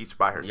versus Peach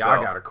by herself.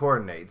 Y'all gotta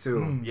coordinate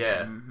too.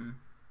 Yeah.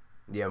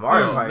 Yeah,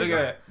 Mario So, Party. look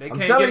at that. They I'm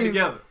can't telling get you,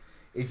 together.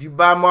 if you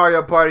buy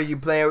Mario Party, you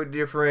playing with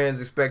your friends,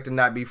 expect to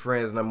not be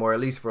friends no more, at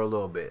least for a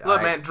little bit.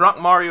 Look, man, drunk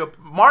Mario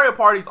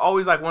Party's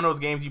always like one of those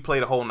games you play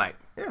the whole night.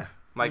 Yeah.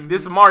 Like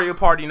this is Mario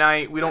Party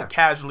night. We don't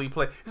casually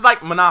play. It's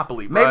like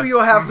Monopoly, bro. Maybe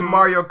you'll have some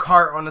Mario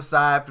Kart on the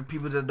side for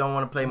people that don't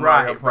want to play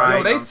Mario Right, Party. right.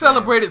 Yo, they You know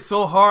celebrated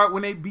so hard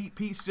when they beat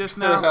Peach just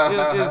now.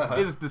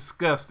 It is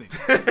disgusting.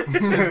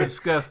 It's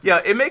disgusting.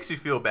 Yeah, it makes you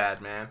feel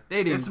bad, man. They what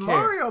I'm didn't saying? It's care.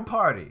 Mario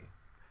Party.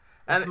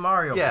 It's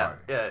Mario yeah,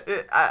 Party.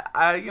 Yeah,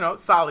 I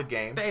solid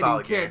game. They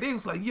solid didn't care. game. They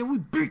was like, yeah, we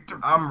beat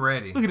them. I'm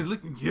ready. Look at it. Look,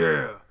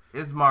 yeah.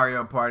 It's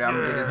Mario Party. I'm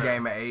gonna get this Yeah.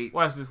 game at 8.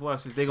 Watch this.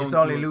 They gonna It's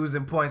only do it.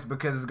 losing points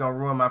because it's gonna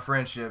ruin my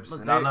friendships,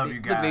 and I love you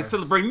guys. Look, they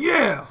celebrating.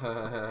 Yeah.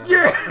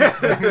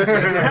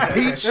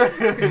 Peach.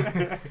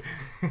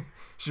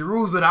 She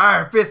rules with an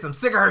iron fist. I'm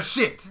sick of her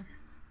shit.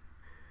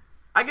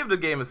 I give the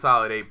game a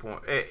solid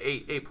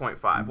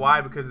 8.5.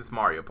 Why? Because it's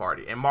Mario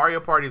Party, and Mario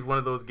Party is one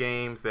of those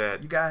games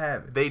that You gotta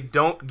have it. they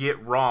don't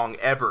get wrong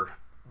ever.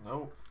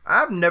 Nope.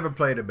 I've never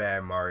played a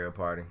bad Mario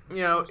Party.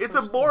 You know, it's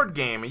a board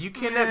game, and you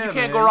can't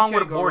man, go wrong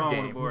with a go board wrong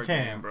game. with a board You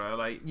can. game, bro.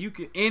 Like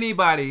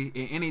anybody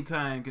at any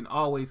time can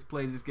always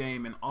play this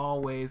game and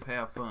always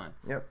have fun.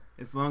 Yep.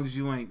 As long as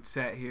you ain't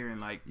sat here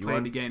and like You played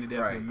want the game to death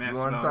right. and You mastered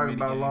want to all talk mini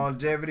about games.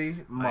 longevity?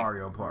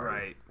 Mario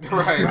Party. Right.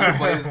 Right.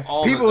 Plays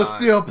all People the time.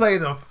 still play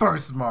the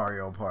first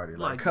Mario Party.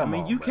 Like, come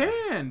on. you man.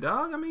 can,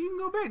 dog. I mean, you can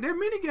go back. They're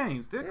mini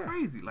games. They're Yeah.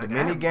 crazy. Like The I mini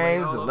haven't played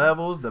games, all the of them.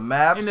 levels, the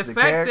maps, and the the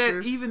fact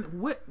characters. that even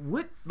what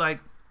like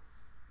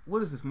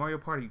what is this Mario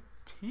Party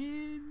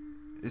 10?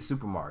 It's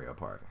Super Mario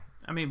Party.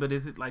 I mean, but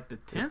is it like the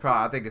It's 10th?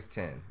 probably, I think it's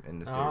 10 in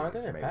the series. I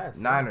think they're maybe.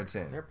 past 9 that. or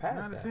 10. They're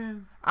past 9 or that.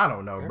 10? I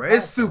don't know, They're bro. It's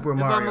past that. Super It's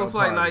Mario almost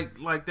Party.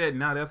 like that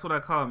now. That's what I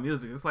call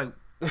music. It's like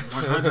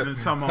 100 and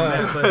some on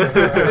that.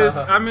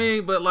 But I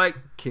mean, but like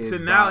Kids to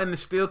now bop. and to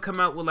still come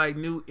out with like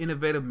new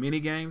innovative mini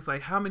games.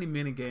 Like how many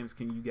mini games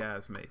can you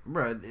guys make?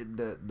 Bro,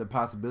 the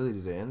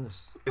possibilities are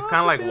endless. It's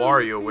kind of like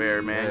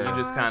WarioWare, man. Yeah.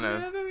 You just kind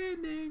of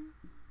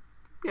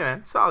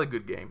solid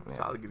good game.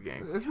 Solid good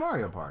game. It's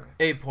Mario Party.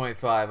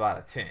 8.5 out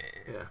of 10.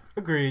 Yeah,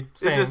 Agreed.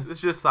 Same.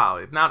 it's just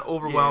solid. Not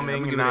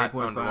overwhelming and not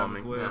 8.5 underwhelming.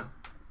 as well. Yeah.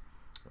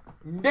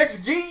 Next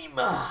game.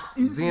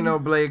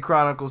 Xenoblade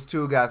Chronicles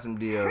 2 got some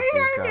DLC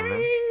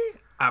coming.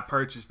 I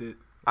purchased it.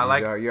 I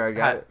like. You already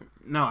got it?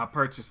 No, I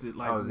purchased it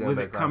like Oh, with Xenoblade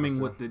it coming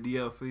Chronicles, with the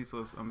DLC, so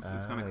it's gonna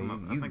come up.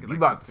 I think it's You like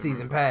bought the September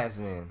season or pass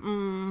then.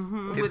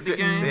 Mm-hmm, It's with the good.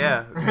 game.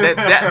 Yeah,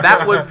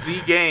 that was the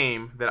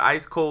game that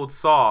Ice Cold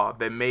saw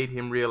that made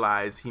him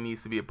realize he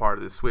needs to be a part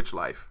of the Switch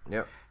life.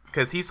 Yep.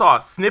 Because he saw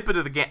a snippet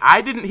of the game.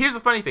 Here's the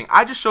funny thing.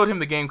 I just showed him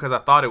the game because I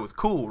thought it was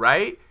cool,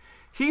 right?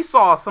 He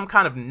saw some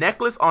kind of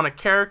necklace on a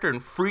character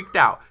and freaked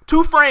out.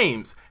 2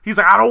 frames. He's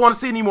like, I don't want to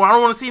see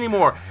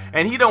anymore.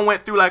 And he done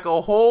went through like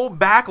a whole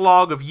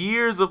backlog of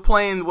years of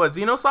playing,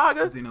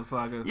 Xenosaga?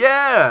 Xenosaga.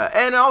 Yeah.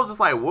 And I was just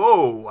like,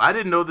 whoa, I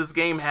didn't know this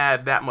game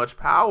had that much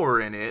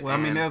power in it. Well, I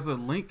mean, there's a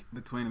link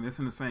between them. It's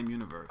in the same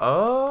universe.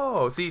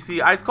 Oh,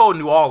 see, Ice Cold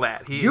knew all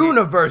that.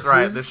 Universes.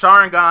 Right. The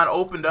Sharingan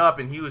opened up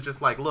and he was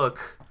just like,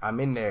 look, I'm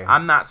in there.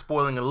 I'm not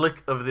spoiling a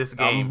lick of this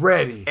game. I'm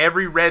ready.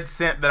 Every red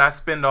cent that I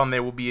spend on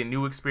there will be a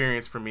new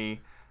experience for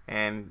me.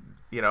 And,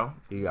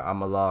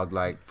 I'm a log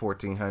like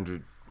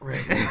 1,400.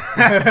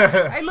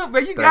 Hey, look,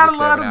 man, you gotta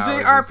love them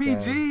 37 hours in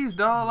this JRPGs,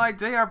 dog. Like,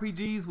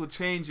 JRPGs will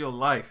change your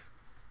life.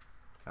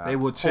 They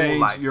will whole change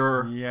life.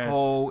 your Yes.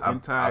 whole I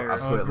entire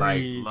put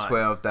Agreed. like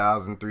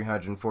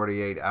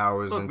 12,348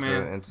 hours Look, into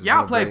man,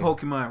 y'all play Xenoblade.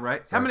 Pokemon,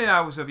 right? How many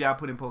hours have y'all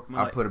put in Pokemon?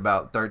 I put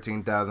about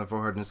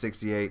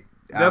 13,468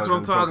 That's what I'm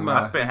in talking Pokemon.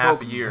 about. I spent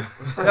half a year.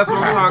 That's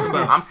what I'm talking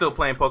about. I'm still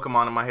playing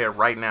Pokemon in my head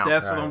right now.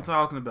 That's what Right. I'm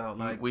talking about.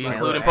 Like, We Like,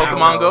 including like,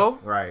 Pokemon Go?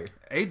 Right.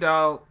 hey,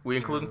 dog. We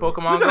including We're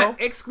Pokemon gonna Go?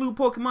 exclude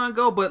Pokemon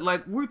Go, but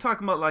like we're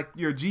talking about like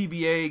your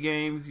GBA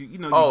games,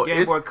 your Oh,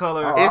 Game Boy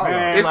Color. It's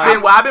man, it's like,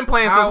 been I've been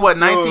playing since how- what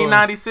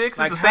 1996.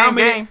 like It's the same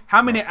game.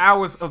 How many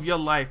hours of your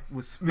life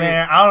was spent?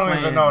 Man, I don't even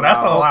playing know. That's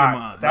a Pokemon,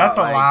 lot. That's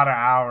dog? a lot of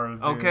hours.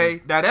 Dude.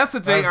 Okay, now that's a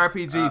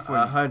JRPG for you.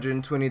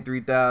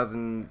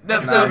 123,000.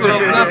 That's what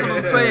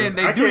I'm saying.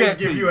 They I do can't that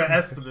give to you you. an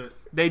estimate.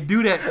 They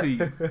do that to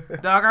you,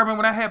 dog. I remember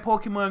when I had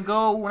Pokemon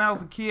Go when I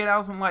was a kid. I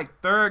was in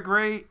like 3rd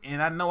grade,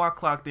 and I know I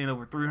clocked in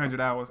over 300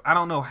 hours. I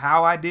don't know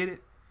how I did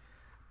it,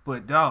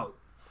 but dog,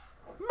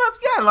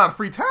 you had a lot of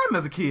free time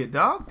as a kid,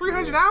 dog.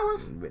 300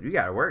 hours? But you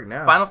gotta work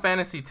now. Final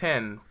Fantasy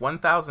X,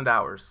 1,000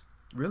 hours.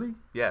 Really?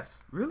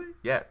 Yes. Really?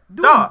 Yeah.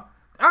 Dude, Dog.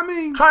 I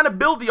mean, Trying to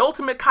build the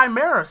ultimate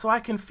chimera so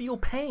I can feel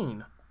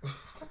pain.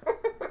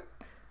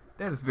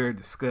 that is very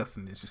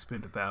disgusting that you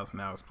spent 1,000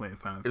 hours playing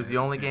Final Fantasy. It was the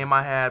only X. game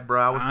I had,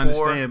 bro. I was I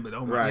poor. understand, but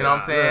oh my Right. You know what I'm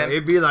God. saying? Yeah,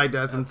 it be like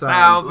that sometimes.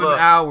 1,000 Look,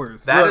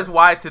 hours. That Look. is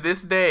why to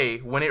this day,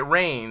 when it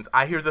rains,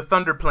 I hear the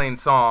Thunder Plane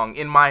song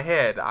in my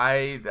head.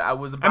 I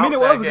was about. I mean, it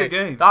that was a good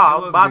game. Dog, I It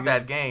was was a about good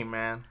that game,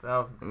 man.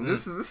 So,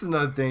 This is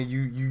another thing you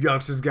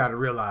youngsters gotta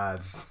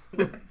realize.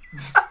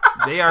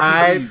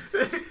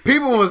 JRPGs.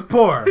 People was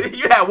poor.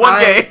 you had one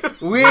game.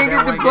 We ain't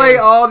get to one play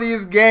game. all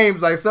these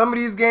games. Like some of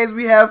these games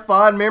we have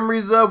fond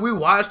memories of. We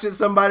watched at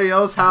somebody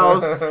else's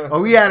house,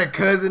 or we had a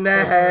cousin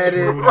that had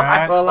it. True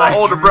that. Or like,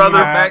 Older brother.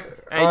 that.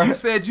 Hey, you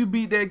said you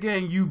beat that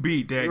game. You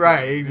beat that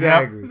right, game.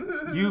 exactly.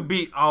 You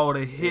beat all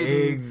the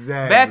hidden.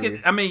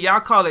 Exactly. Y'all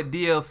call it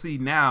DLC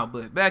now,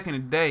 but back in the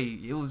day,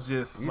 it was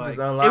just You like just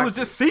it unlocked was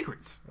just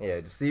secrets.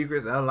 Yeah, the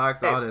secrets, unlocks,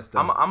 Hey, all this stuff.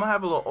 I'm gonna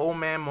have a little old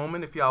man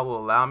moment if y'all will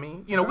allow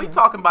me. You know, we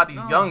talking about these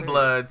young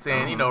bloods,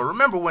 and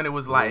remember when it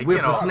was like,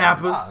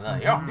 Whippersnappers.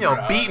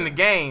 beating the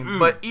game.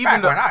 But even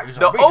Back the when I used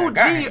to beat the OG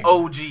game.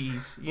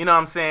 OGs, you know what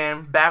I'm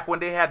saying? Back when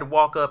they had to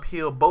walk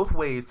uphill both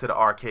ways to the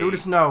arcade, Through the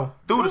snow.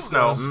 Through the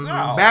snow.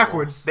 No.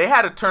 Backwards. They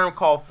had a term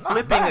called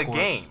flipping a backwards.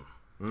 game.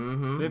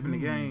 Flipping the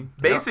game.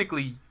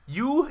 Basically,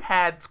 you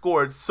had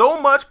scored so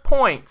much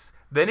points,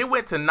 then it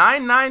went to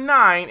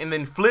 999 and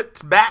then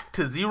flipped back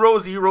to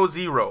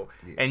 000.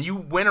 And you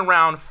went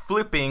around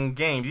flipping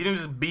games. You didn't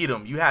just beat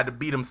them. You had to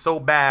beat them so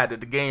bad that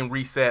the game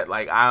reset.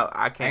 Like,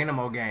 I can't. Ain't no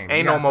more game. Ain't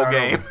You no gotta more start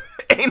game.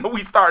 over. Ain't no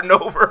we starting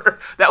over.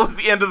 That was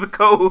the end of the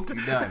code.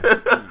 You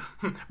done.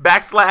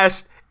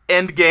 /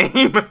 end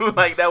game.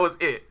 Like, that was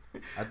it.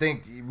 I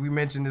think we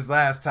mentioned this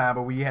last time,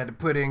 but we had to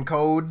put in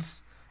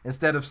codes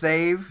instead of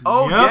save.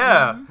 Oh, Yep.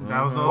 yeah.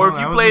 That was Or if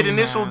that you was played me,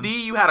 Initial man.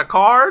 D, you had a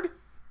card.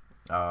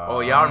 Oh,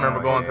 y'all remember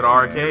going to the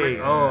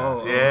arcade.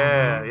 Oh,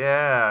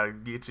 Yeah.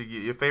 Get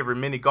your favorite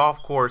mini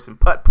golf course and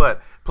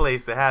putt-putt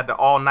place that had the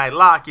all-night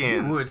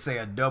lock-ins. You would say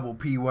a double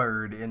P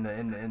word in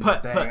the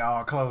Putt, thing, putt.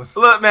 all close.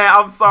 Look, man,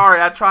 I'm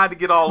sorry. I tried to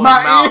get all of them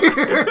My out.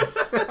 ears.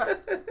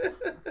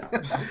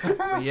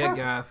 But yeah,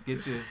 guys,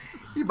 get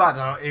You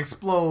about to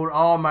explode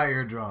all my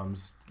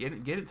eardrums.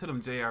 into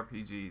them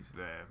JRPGs,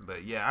 man.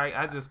 But yeah,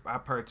 I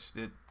purchased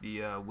it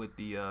with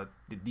the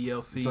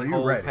DLC So you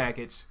whole ready.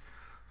 package.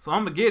 So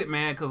I'm gonna get it,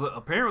 man, because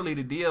apparently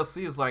the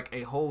DLC is like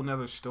a whole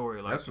nother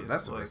story. Like That's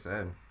what like, they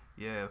said.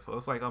 Yeah, so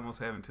it's like almost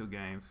having 2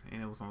 games,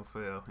 and it was on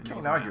sale. And it Can't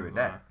was on argue with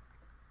Amazon. that.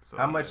 So,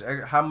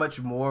 How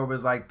much more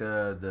was like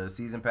the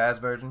season pass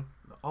version?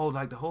 Oh,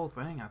 like the whole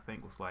thing, I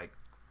think was like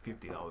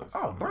 $50.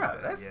 Oh, bro,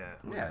 like that's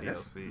with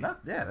that's DLC.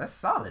 that's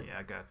solid. Yeah,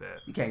 I got that.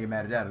 You can't get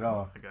mad at that at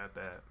all. I got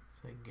that.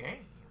 It's a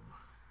game.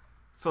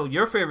 So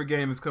your favorite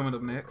game is coming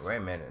up next. Wait a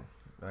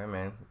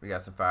minute, we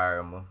got some Fire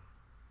Emblem.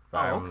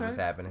 Fire Emblem is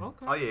happening.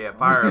 Okay. Oh, yeah.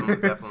 Fire Emblem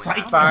is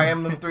definitely. Fire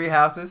Emblem 3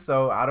 Houses.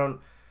 So I don't,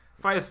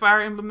 Is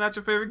Fire Emblem not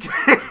your favorite game?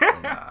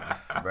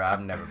 bro. I've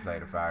never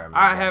played a Fire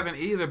Emblem. I game. haven't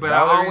either, but The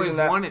I only always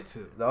reason wanted to.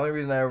 The only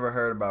reason I ever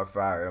heard about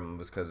Fire Emblem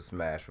was because of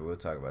Smash, but we'll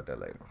talk about that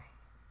later.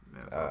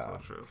 That's also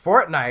true.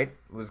 Fortnite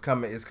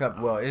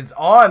well, it's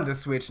on the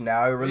Switch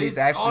now. It released It's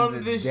actually on the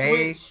the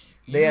day Switch.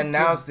 they You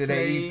announced can it at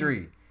play-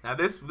 E3. Now,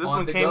 this On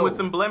one the came go. with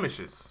some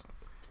blemishes.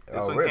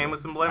 This one really? came with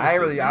some I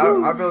blemishes.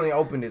 I've only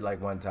opened it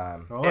like one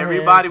time. Go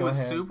Everybody ahead, was go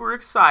ahead. super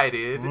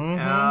excited,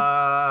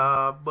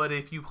 Mhm. but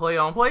if you play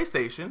on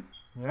PlayStation,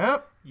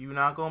 Yep. you're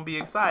not gonna be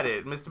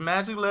excited. Mr.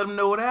 Magic, let them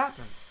know what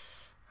happened.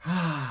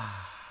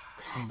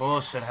 Some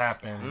bullshit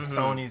happened. Mhm.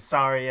 Sony's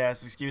sorry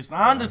ass excuse. And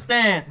I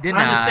understand. I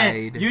Denied.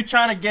 understand. You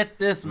trying to get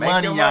this Make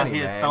money your out money,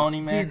 here, man.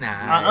 Sony man.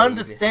 Denied. I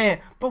understand.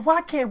 But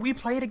why can't we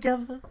play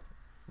together?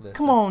 Listen,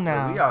 Come on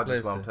now. We all just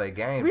Listen. want to play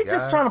games. We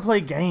just guys. trying to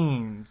play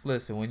games.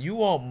 Listen, when you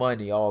want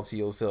money all to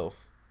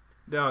yourself,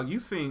 Dog, you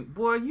seen,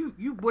 boy,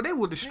 boy, they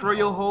will destroy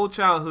your whole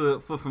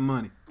childhood for some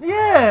money.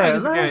 Yeah.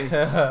 Like, like- it's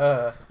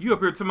a game. You up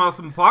here talking about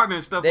some partner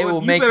and stuff. they boy,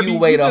 will make better you be-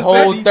 wait a just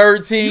whole better be-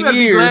 13 you better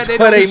be years glad they for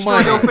don't their destroy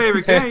money. your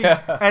favorite game.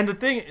 And the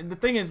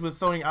thing is with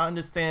Sony, I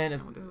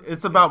understand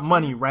it's about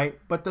money, right?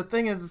 But the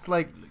thing is, it's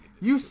like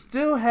you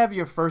still have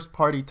your first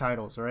party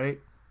titles, right?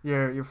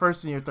 Your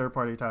first and your third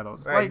party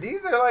titles. Right, Like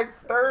these are like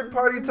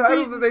third-party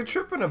titles that they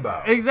tripping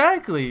about.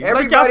 exactly.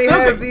 Everybody like, y'all still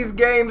has got- these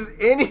games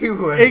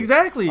anyway.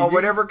 Exactly. On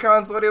whatever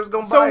console they was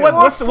gonna So buy. what, it.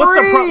 what's the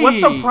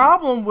what's the free.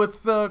 problem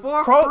with the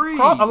For free.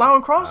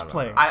 allowing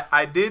crossplay?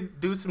 I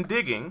did do some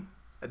digging.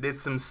 I did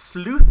some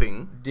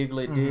sleuthing,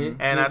 Diglett did.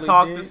 and I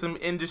talked to some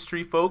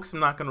industry folks.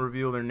 I'm not going to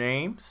reveal their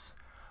names,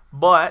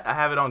 but I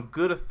have it on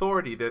good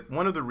authority that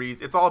one of the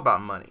reasons it's all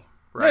about money.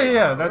 Right?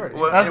 Yeah.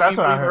 Well, That's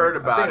what I we've heard.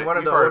 about I think it. one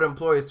of We've the heard- old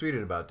employees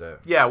tweeted about that.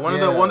 Yeah, one of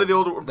the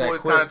older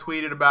employees quick. kind of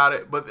tweeted about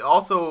it, but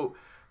also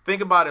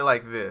think about it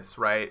like this,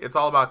 right? It's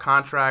all about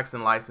contracts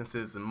and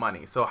licenses and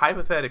money. So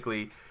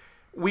hypothetically,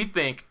 we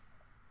think,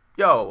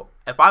 yo,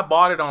 if I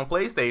bought it on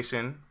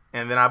PlayStation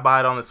and then I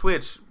buy it on the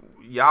Switch,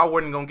 y'all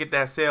weren't gonna get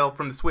that sale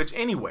from the Switch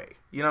anyway.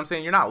 You know what I'm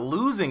saying? You're not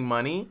losing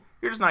money.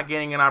 You're just not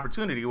getting an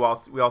opportunity. We all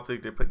still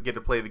get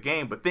to play the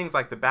game. But things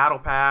like the Battle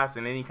Pass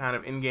and any kind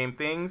of in-game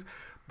things,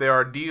 there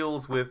are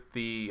deals with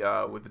the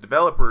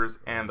developers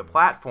and the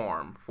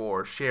platform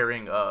for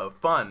sharing of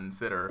funds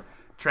that are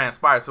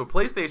transpired. So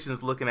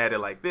PlayStation's looking at it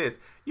like this: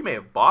 you may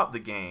have bought the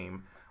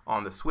game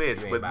on the Switch,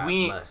 You ain't but buy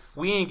we from us.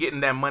 ain't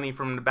getting that money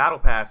from the Battle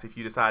Pass if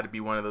you decide to be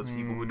one of those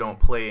people who don't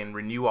play and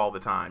renew all the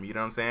time. You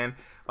know what I'm saying?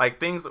 Like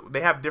things,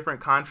 they have different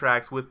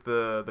contracts with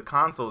the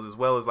consoles as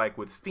well as like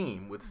with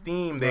Steam. With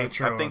Steam, I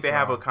think they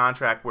have a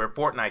contract where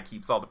Fortnite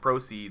keeps all the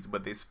proceeds,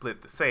 but they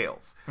split the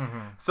sales.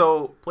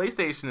 So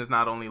PlayStation is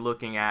not only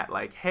looking at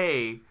like,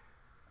 hey,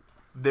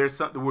 there's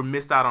something, we're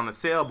missed out on a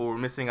sale, but we're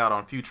missing out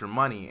on future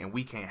money, and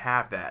we can't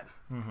have that.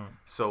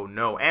 So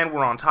no, and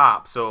we're on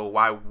top. So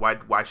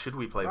why should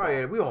we play Oh ball?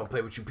 yeah, we won't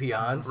play with you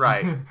peons.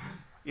 Right.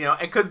 You know,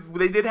 and because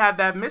they did have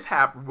that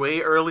mishap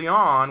way early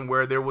on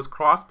where there was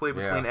crossplay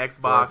between Yeah,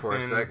 Xbox for a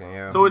and second,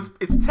 yeah. so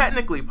it's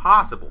technically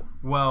possible.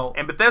 Well,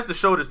 And Bethesda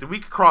showed us that we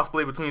could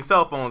crossplay between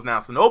cell phones now,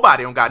 so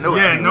nobody don't got no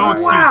Yeah, excuse. no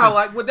excuse. Wow,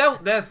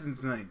 like that's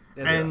insane.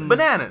 That's And- insane.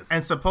 Bananas.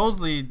 and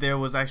supposedly there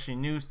was actually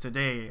news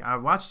today. I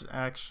watched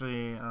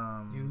actually.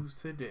 News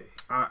today.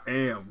 I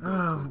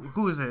am.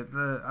 Who is it?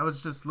 I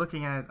was just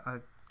looking at. I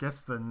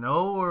guess the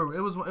No, or it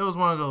was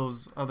one of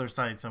those other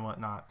sites and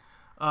whatnot.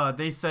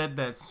 They said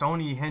that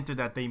Sony hinted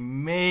that they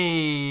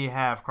may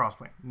have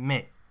crossplay.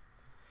 May.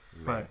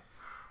 But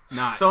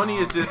Not.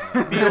 Sony is just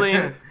feeling.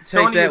 Take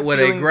Sony that is with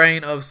feeling, a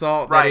grain of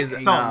salt. Right, That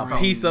is salt. a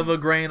piece of a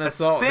grain of A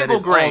salt. That single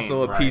is grain.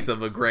 also a Right. piece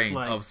of a grain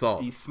like of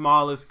salt. the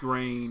smallest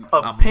grain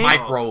Of A pink-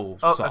 micro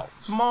a salt.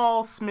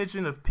 small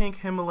smidgen of pink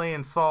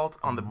Himalayan salt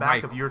on the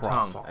back of your Micro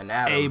tongue. salt. An a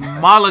atom.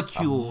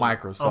 molecule.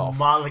 Microsoft.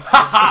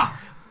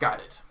 Got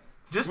it.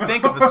 Just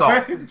think of the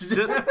salt.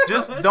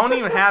 just don't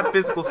even have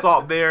physical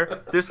salt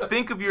there. Just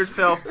think of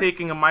yourself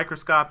taking a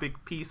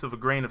microscopic piece of a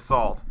grain of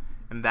salt,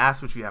 and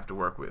that's what you have to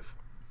work with.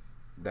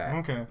 That.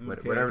 Okay.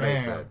 Whatever they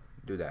Damn. said,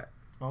 do that.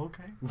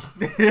 okay.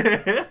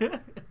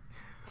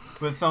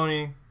 But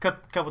Sony,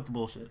 cut with the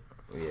bullshit.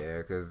 Yeah,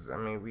 because I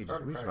mean, we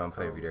just want to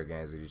play video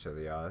games with each other,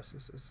 y'all.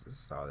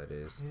 It's all it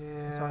is.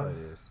 That's all it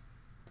is.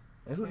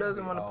 And who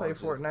doesn't want to play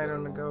Fortnite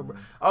on the go, bro?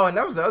 Oh, and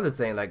that was the other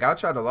thing. Like, I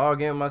tried to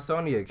log in my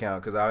Sony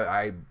account because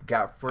I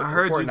got I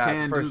heard Fortnite you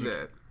can do first.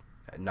 that.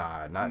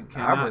 Nah, You not. I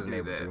cannot wasn't do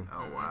able that. to.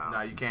 Oh wow.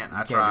 No, you can't. I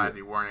can't do tried. it.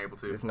 You weren't able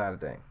to. It's not a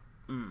thing.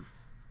 Mm.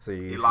 So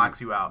It locks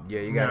you out.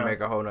 Yeah, you got to No. make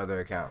a whole nother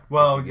account.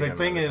 Well, if you get the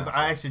thing another is,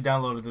 console. I actually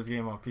downloaded this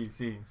game on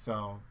PC,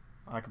 so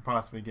I could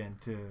possibly get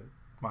into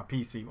my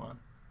PC one.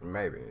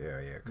 Maybe, yeah,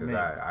 because Maybe.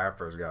 I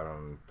first got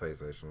on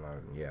PlayStation.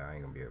 I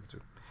ain't gonna be able to.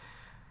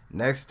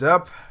 Next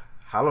up,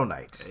 Hollow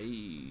Knight.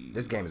 Hey.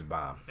 This game is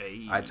bomb.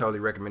 Hey. I totally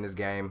recommend this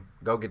game.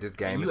 Go get this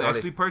game. You It's only-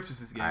 actually purchased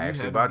this game. I You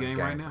actually have bought this this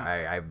game game.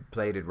 right now. I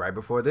played it right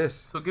before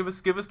this. So give us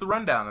the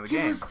rundown of the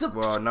game.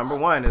 Well, number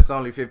one, it's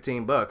only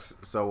 $15,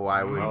 so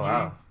why would you?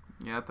 wow.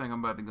 Yeah, I think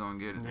I'm about to go and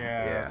get it.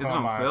 Yeah. It's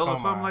on sale or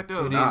something like that.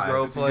 Two or Ds is it-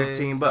 role it's play,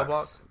 $15.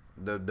 Subblock?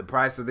 The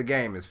price of the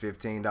game is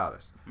 $15.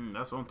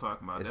 That's what I'm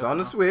talking about. It's That's on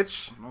the what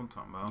Switch. I'm- That's what I'm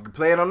talking You about. can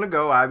play it on the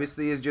go.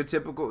 Obviously, it's your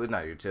typical.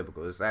 Not your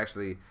typical. It's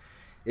actually.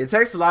 It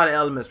takes a lot of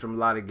elements from a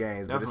lot of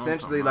games, but That's what I'm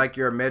essentially, talking like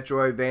your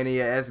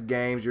Metroidvania-esque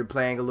games, you're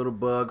playing a little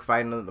bug,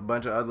 fighting a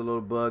bunch of other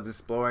little bugs,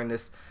 exploring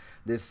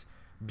this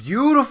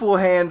beautiful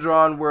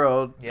hand-drawn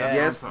world. Yeah.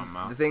 Yes, That's what I'm talking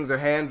about. the things are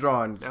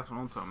hand-drawn, That's what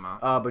I'm talking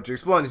about. but you're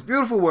exploring this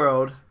beautiful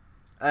world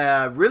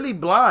really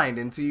blind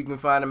until you can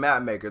find a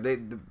map maker.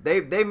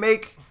 They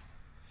make.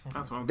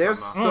 That's what I'm There's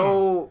talking about.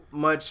 so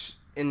much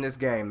in this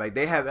game. Like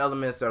they have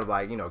elements that are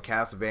like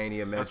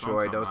Castlevania, That's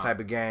what I'm Metroid, those talking type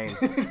of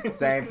games.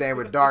 Same thing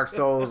with Dark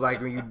Souls.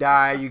 Like when you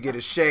die, you get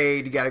a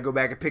shade. You got to go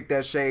back and pick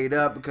that shade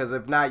up because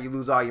if not, you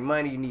lose all your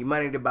money. You need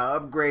money to buy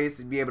upgrades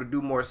to be able to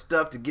do more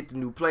stuff to get to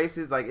new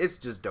places. Like it's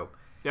just dope.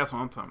 That's what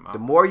I'm talking about. The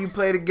more you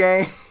play the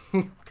game,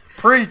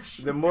 Preach.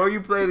 the more you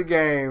play the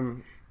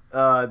game,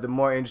 the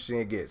more interesting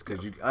it gets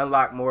because you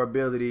unlock more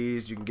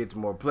abilities. You can get to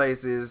more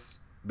places.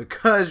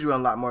 Because you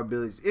unlock more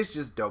abilities, it's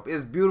just dope.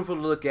 It's beautiful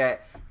to look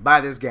at.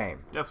 Buy this game.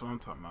 That's what I'm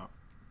talking about.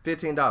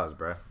 $15,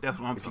 bro. That's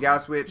what I'm If you talking got a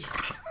about.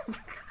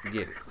 Switch,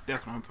 get it.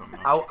 That's what I'm talking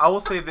about. I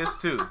will say this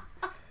too.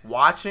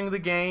 Watching the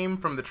game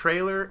from the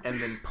trailer and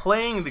then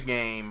playing the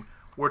game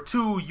were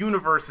two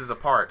universes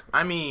apart.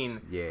 I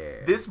mean,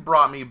 Yeah. this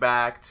brought me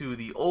back to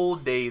the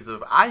old days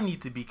of I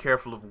need to be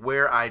careful of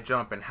where I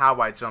jump and how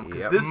I jump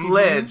because Yep. this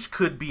ledge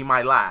could be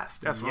my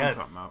last. That's what Yes.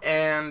 I'm talking about.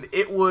 And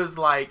it was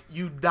like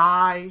you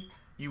die,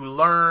 you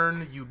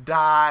learn, you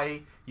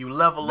die, you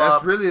level That's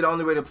up. really the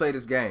only way to play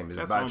this game is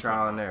That's by what I'm trial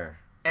talking and error.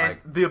 And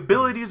Like, the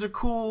abilities are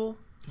cool.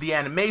 The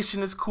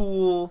animation is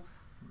cool.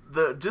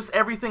 Just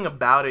everything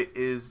about it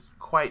is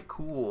quite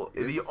cool.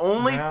 The It's-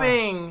 only yeah.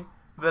 thing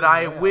that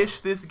I wish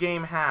this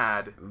game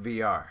had.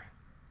 VR.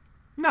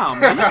 No,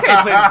 man, you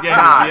can't play this game.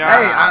 Nah, in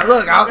VR. Hey,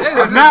 look,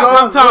 That is not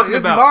what I'm talking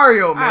it's about.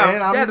 Mario, man.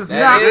 That is That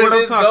not is what I'm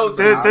his talking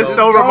go-to. about. This I'm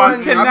so just reminds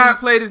going- me. I'm cannot just-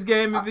 play this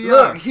game in VR.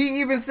 Look,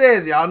 he even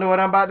says, y'all know what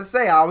I'm about to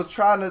say. I was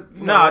trying to.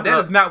 No, that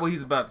look. is not what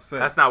he's about to say.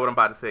 That's not what I'm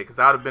about to say because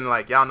I would have been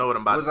like, y'all know what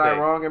I'm about Was to say. I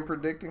wrong in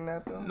predicting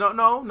that though? No.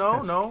 No.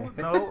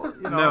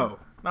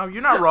 No,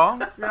 you're not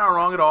wrong. You're not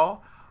wrong at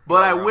all.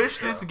 But I You're wrong, wish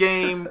bro. this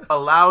game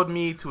allowed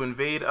me to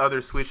invade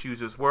other Switch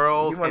users'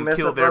 worlds You wanna and mess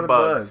kill up their other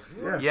bugs.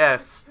 bugs, yeah.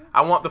 Yes.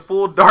 I want the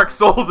full Dark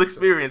Souls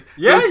experience.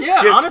 Yeah,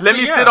 yeah, honestly, Let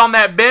me yeah. sit on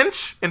that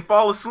bench and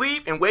fall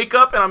asleep and wake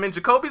up and I'm in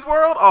Jacoby's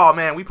world. Oh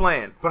man, we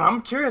playing. But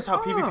I'm curious how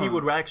PvP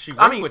would actually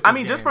work with this I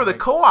mean, just game. for the Like-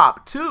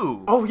 co-op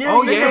too. Oh yeah,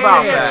 Oh, yeah, yeah,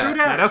 about yeah, that. True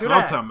Now, that. that's true what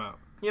I'm that. talking about.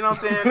 You know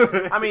what I'm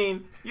saying? I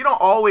mean, you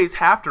don't always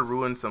have to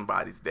ruin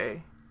somebody's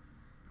day.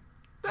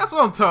 That's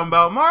what I'm talking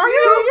about, Mario.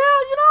 Yeah,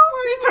 you know.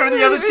 He turned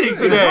the other cheek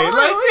today.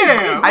 Like,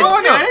 yeah,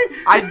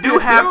 I do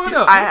have Growing two,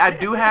 up. I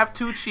do have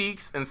two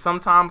cheeks, and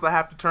sometimes I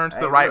have to turn to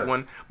the Hey, right look.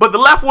 one. But the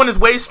left one is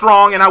way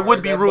strong, and I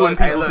would be that ruining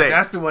boy- Hey, people's look, day.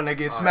 that's the one that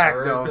gets smacked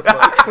Word though. the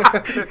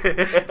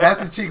fuck.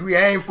 That's the cheek we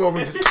aim for.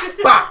 We just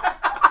pop.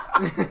 I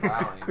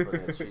don't even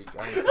put that cheeks.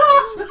 I ain't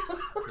put no cheeks.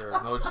 There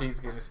is no cheeks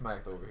getting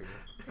smacked over here.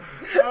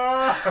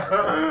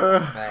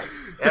 Smack.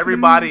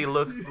 Everybody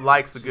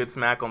likes a good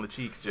smack on the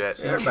cheeks, Jet.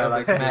 Everybody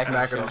likes to get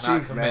Smack smacked on the shall not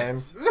cheeks, man.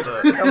 commence.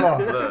 Look, Come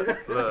on.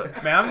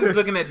 look. Man, I'm just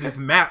looking at this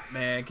map,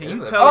 man. Can you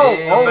It's a tell Oh, us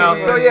big about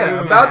so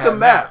yeah, about the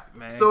map.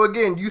 man. So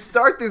again, you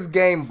start this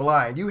game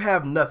blind. You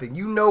have nothing.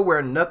 You know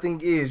where nothing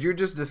is. You're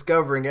just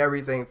discovering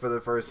everything for the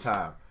first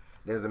time.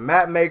 There's a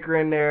map maker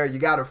in there. You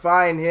got to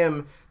find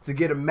him to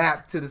get a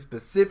map to the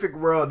specific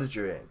world that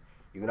you're in.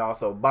 You can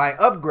also buy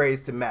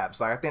upgrades to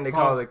maps. Like I think they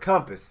call it a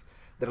compass.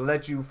 That'll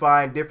let you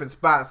find different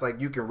spots. Like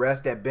you can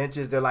rest at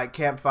benches. They're like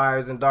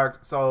campfires in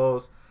Dark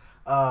Souls.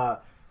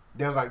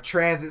 There's like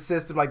transit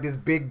system, like this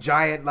big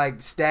giant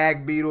like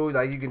stag beetle.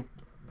 Like you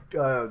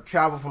can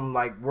travel from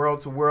like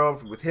world to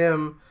world with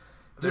him.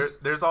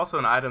 There's also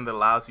an item that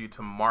allows you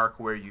to mark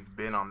where you've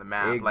been on the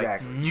map.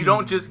 Exactly. Like you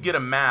don't just get a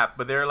map,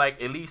 but they're like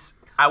at least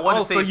I want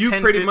to say so you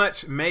 10, pretty 15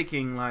 much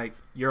making like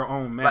your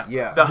own map.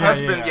 Yeah. The Yeah,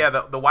 husband, yeah.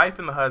 the wife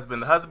and the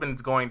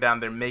husband's going down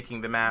there making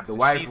the maps. The and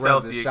wife she runs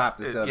sells the the shop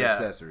to sell the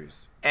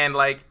accessories. And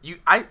like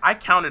I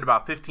counted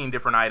about 15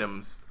 different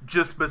items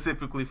just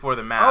specifically for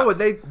the maps. Oh,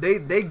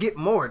 they get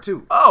more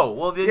too. Oh,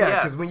 well then Yeah,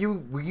 yes. because when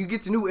you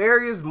get to new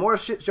areas, more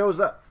shit shows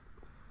up.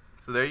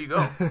 So there you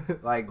go.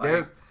 Like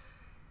there's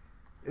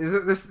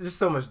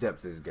so much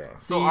depth to this game.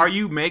 So are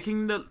you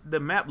making the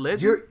map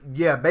legend?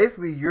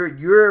 Basically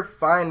you're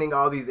finding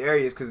all these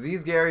areas because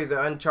these areas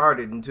are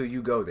uncharted until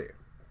you go there.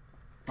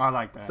 I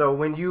like that. So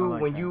when I you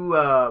like when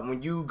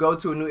that. you go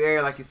to a new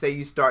area, like you say,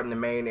 you start in the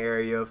main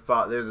area.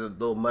 There's a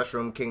little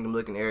mushroom kingdom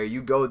looking area.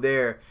 You go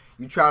there.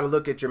 You try to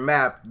look at your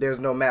map. There's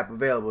no map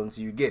available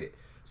until you get it.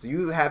 So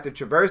you have to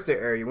traverse the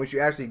area. Once you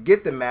actually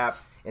get the map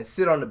and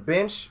sit on the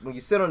bench, when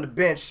you sit on the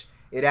bench,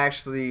 it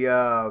actually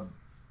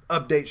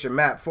updates your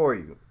map for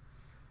you.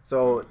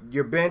 So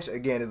your bench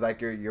again is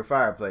like your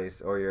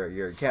fireplace or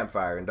your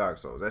campfire in Dark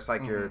Souls. That's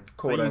like your So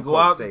quote you unquote go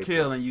out safe and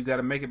kill, point. and you got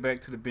to make it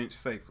back to the bench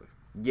safely.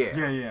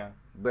 Yeah. Yeah.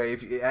 But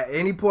if at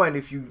any point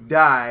if you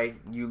die,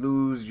 you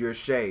lose your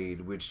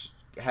shade, which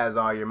has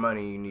all your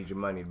money. You need your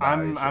money to buy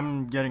all your shade.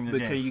 I'm getting this But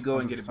game. can you go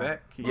and get it 100%.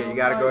 back? Can Yeah, you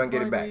gotta go and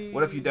get it back.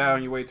 What if you die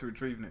on your way to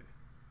retrieving it?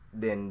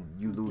 Then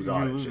you lose You all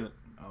that lose shit. it.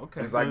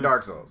 Okay. It's like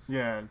Dark Souls.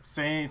 Yeah,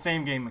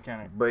 same game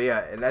mechanic. But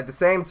yeah, and at the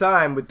same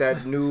time, with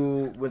that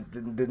with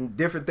the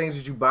different things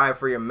that you buy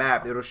for your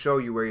map, it'll show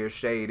you where your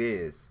shade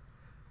is.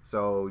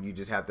 So you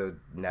just have to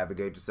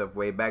navigate yourself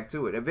way back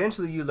to it.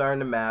 Eventually, you learn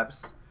the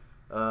maps,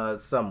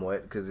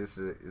 somewhat, because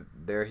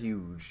they're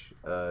huge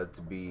to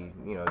be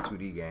a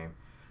 2D game.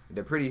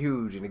 They're pretty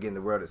huge, and again,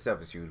 the world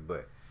itself is huge.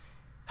 But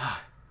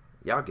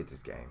y'all get this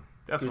game.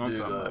 That's what I'm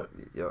talking about.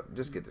 Yo,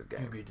 just get this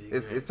game. get the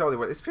It's totally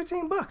worth. It's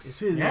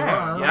 $15.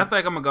 Yeah. Yeah, I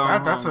think I'm gonna go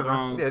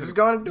home. Yeah, just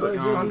go and do it.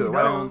 Just go and do it.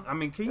 Why don't- I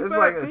mean, can you? It's back-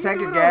 like can a you tank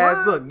do of it gas.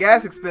 online? Look,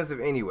 gas expensive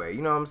anyway.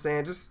 You know what I'm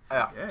saying? Just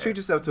Yeah. Yeah. treat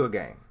yourself to a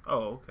game.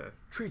 Oh, okay.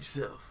 Treat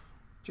yourself.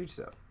 Treat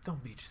yourself.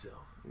 Don't beat yourself.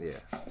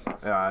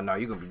 Yeah. No,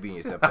 you're gonna be beating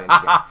yourself playing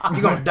the game.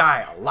 You're gonna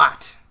die a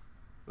lot,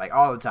 like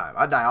all the time.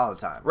 I die all the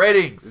time.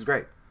 Ratings. It's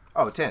great.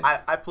 Oh, 10.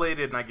 I played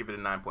it and I give it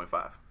a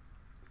 9.5.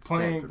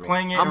 Playing it.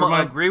 I'm gonna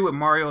remind- agree with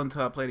Mario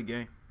until I play the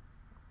game.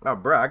 Oh,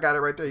 bro, I got it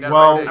right there. You got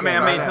Well, it right there. I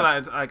mean, Right until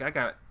now. I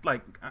got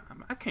like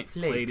I can't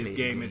play this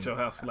game at your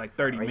house for like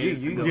 30 I mean,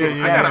 minutes. you and can go, get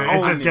Yeah, it I gotta it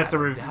own just gets this.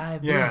 the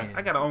Dive yeah. in.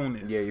 I gotta own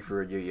this. Yeah, you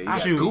for you. You I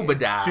got shoot, Scuba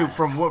dive. Shoot,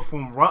 from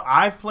what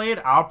I've played,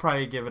 I'll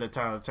probably give it a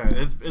 10 out of 10.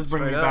 It's bringing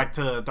Straight me up. back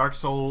to Dark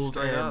Souls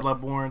Straight and up.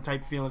 Bloodborne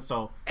type feeling.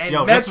 So, and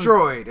yo,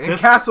 Metroid and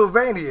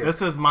Castlevania.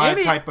 This is my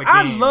type of game.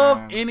 I love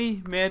man. any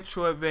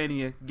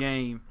Metroidvania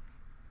game.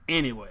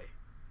 Anyway,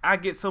 I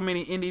get so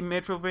many indie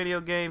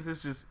Metroidvania games.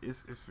 It's just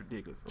it's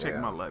ridiculous. Check Yeah.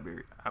 my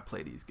library. I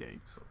play these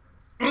games.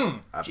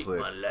 I Check put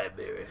my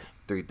library.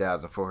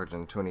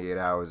 3,428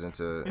 hours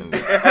into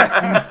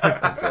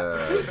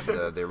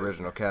the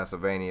original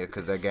Castlevania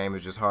because that game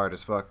is just hard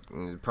as fuck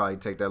and it'd probably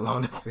take that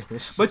long to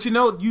finish. But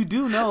you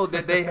do know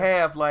that they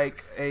have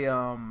like a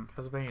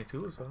Castlevania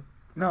 2 as well.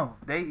 no,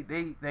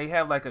 they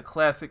have like a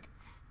classic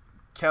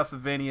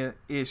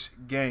Castlevania-ish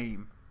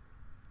game.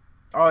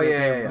 Oh that yeah,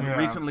 they yeah, Yeah.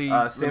 recently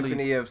Symphony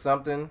released. of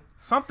something.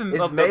 Something It's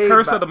of the made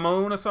Curse by- of the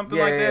Moon or something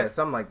Yeah, like yeah, that.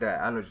 something like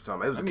that. I know what you're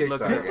talking about. It was a Let me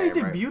look Kickstarter it Didn't they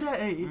game, right? debut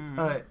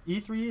that at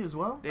E3 as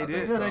well? They I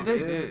did. think- Yeah, they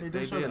did. They They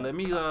did. show that. Let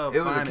me. It was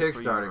a find for you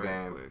Kickstarter real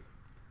game.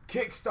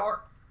 quick. Kickstart.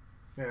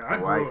 Yeah,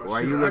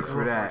 Why you look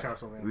for that?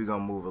 We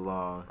gonna move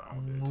along.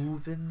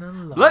 Moving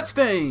along.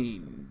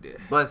 Bloodstained.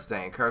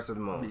 Bloodstain, Curse of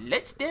the Moon.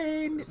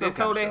 Bloodstained. Some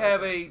So kind they of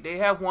have show. they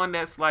have one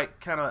that's like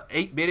kind of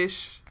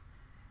 8-bit-ish,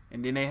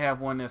 and then they have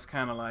one that's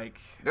kind of like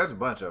There's a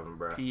bunch of them,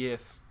 bro.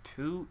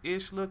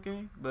 PS2-ish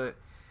looking. But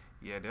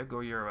yeah, there go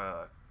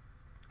your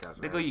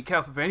Castlevania.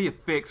 Castlevania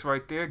fix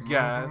right there,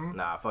 guys.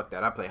 Nah, fuck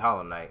that. I play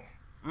Hollow Knight.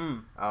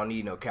 Mm. I don't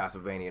need no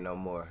Castlevania no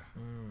more.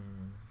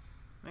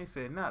 They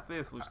said not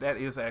this, which that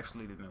is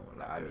actually the new one.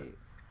 Nah, right there.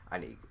 I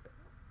need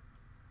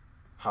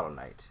Hollow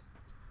Knight.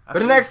 I But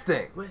the think- next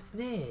thing, What's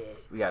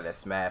next? we got that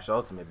Smash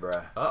Ultimate,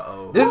 bruh.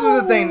 Uh-oh. This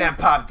was the thing that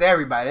popped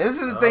everybody.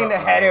 This is the thing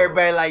that had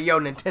everybody like, yo,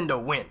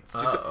 Nintendo wins.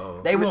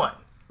 Uh-oh. They won.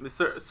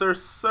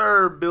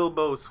 Sir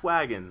Bilbo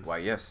Swaggins. Why,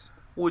 yes.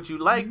 Would you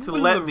like to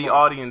let the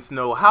audience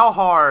know how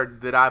hard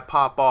did I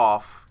pop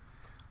off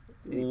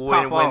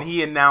when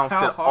he announced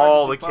How that hard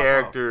all did the you pop off?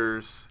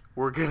 characters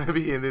were gonna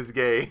be in this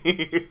game?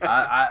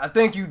 I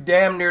think you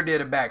damn near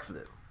did a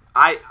backflip.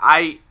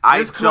 I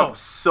This jumped close.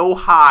 so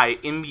high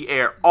in the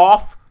air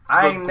off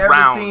I the ain't never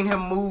ground. seen him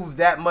move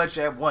that much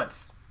at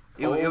once.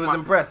 It Oh was my-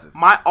 impressive.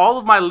 All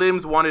of my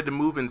limbs wanted to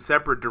move in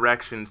separate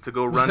directions to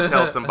go run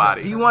tell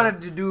somebody. He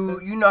wanted to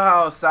do, you know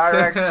how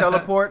Cyrax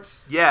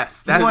teleports?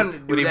 Yes, He that's wanted to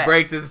do When he that.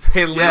 breaks his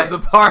limbs Yes.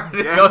 apart.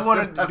 Yeah, He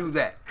wanted to do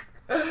that.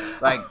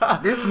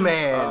 Like, this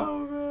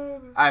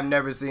man, I've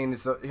never seen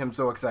him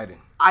so excited.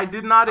 I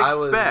did not I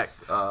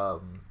expect.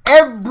 was,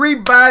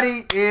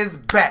 Everybody is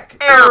back.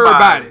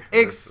 Everybody.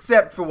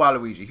 Except for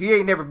Waluigi. He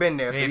ain't never been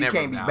there, so He he ain't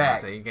can't be never- nah, back.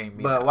 I say he can't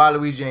be But back.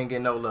 Waluigi ain't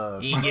getting no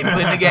love. he ain't getting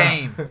put in the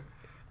game.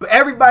 But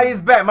everybody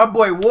is back. My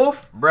boy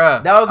Wolf.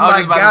 Bruh, That was I was my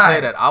just about guy. to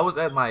say that. I was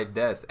at my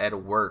desk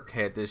at work,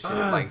 had this shit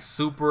like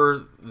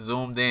super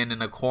zoomed in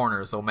the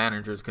corner so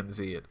managers couldn't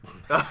see it.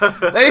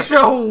 They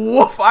show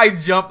Wolf. I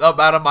jumped up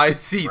out of my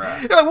seat.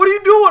 Bruh. They're like, "What are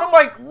you doing?" I'm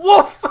like,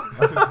 "Wolf."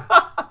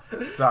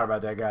 Sorry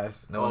about that,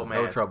 guys. No, Oh, no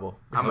man. trouble.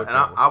 I'm- No and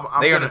trouble. I'm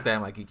They gonna-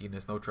 understand my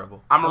geekiness. No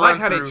trouble. I'm I gonna like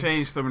run how they through-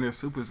 changed some of their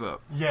supers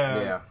up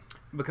Yeah.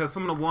 because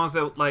some of the ones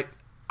that like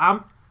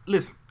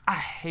listen, I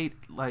hated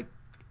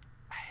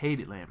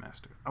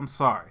Landmaster. I'm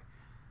sorry,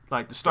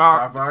 like the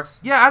Star Fox?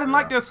 Yeah, I didn't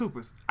like their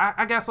supers.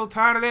 I got so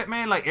tired of that,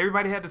 man. Like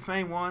everybody had the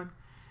same one,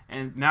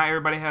 and now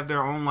everybody have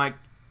their own like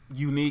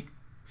unique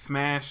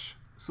Smash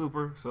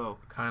super. So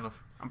Kind of.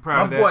 I'm My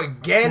proud of that. boy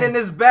Ganon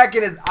is back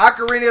in his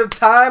Ocarina of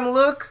Time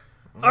look.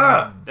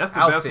 That's the best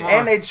Outfit. one.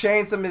 And they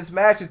changed some of his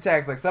smash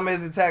attacks. Like some of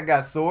his attack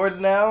got swords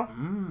now.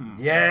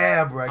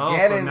 Yeah, bro. Oh,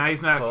 Ganon. so now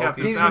he's not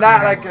Captain He's Falcon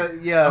not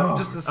anymore. like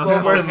just a a slow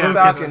slow version of Lucas.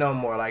 Falcon no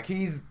more. Like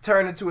he's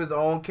turned into his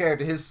own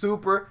character. His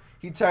super,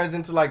 he turns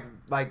into like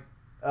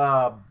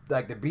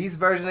the beast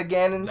version of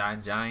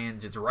Ganon.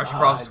 Giant just rush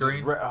across the Just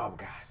screen. oh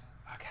god.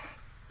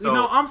 So, You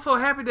know, I'm so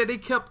happy that they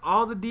kept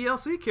all the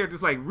DLC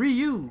characters like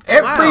Ryu.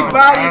 Everybody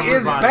Cloud,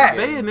 is back.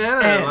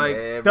 Bayonetta, And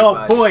like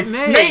the boy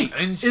Snake.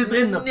 Snake is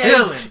in the Snake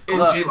building. is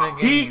Look, in the game.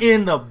 He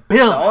in the The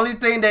building. only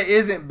thing that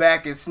isn't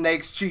back is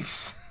Snake's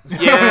cheeks.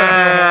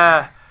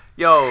 yeah,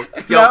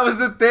 That was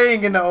the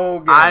thing in the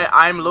old game.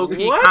 I'm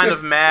low-key kind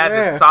of mad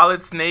that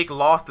Solid Snake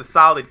lost the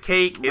Solid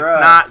Cake. It's Bruh.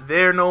 not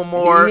there no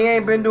more. He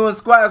ain't been doing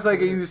squats like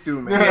he used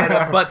to, man.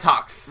 Yeah, the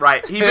buttocks.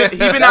 Right, he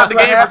been out the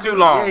What game happened. for too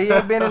long. Yeah, he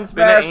ain't been in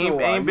Smash. for a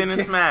while. Ain't been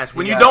in Smash.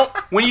 When you got-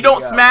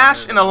 don't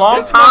smash in a long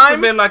This must have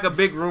time, been like a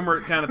big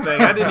rumored kind of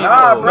thing. I didn't even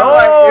Nah, know. bro, No.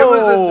 like, it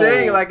was a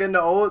thing, like in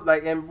the old,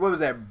 like in what was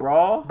that,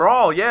 Brawl?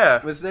 Brawl, yeah,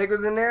 When Snake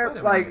was in there, Wait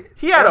a like minute.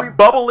 he had a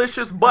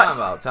bubblicious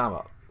butt. Time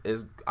out.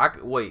 Is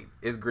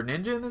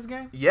Greninja in this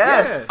game?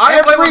 Yes, I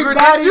can play with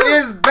everybody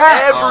Greninja? is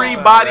back.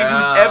 Everybody Oh,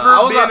 who's yeah. ever I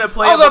was been up- a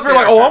playable I was up here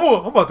like, character.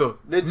 I'm about to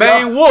Did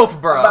main y'all-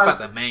 wolf, bro. I'm I'm about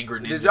about to main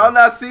Greninja. Did y'all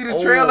not see the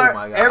Oh trailer?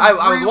 my God. I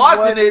was Everyone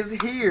watching it, is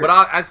here. But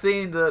I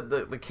seen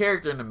the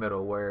character in the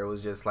middle where it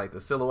was just like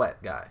the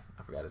silhouette guy.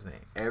 I forgot his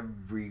name.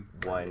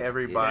 Everyone.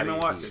 Everybody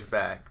is is here.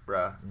 back,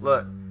 bruh.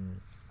 Look,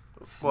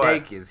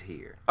 Snake is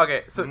here.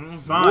 okay, so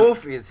Sonic.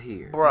 Wolf is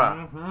here.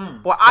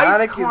 bruh, well, Ice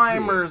Sonic is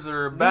Climbers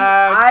are The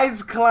back.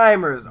 Ice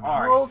Climbers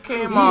are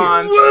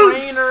Pokemon here.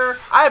 Trainer.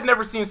 I have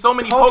never seen so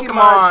many Pokemon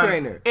Pokemon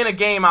Trainer. in a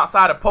game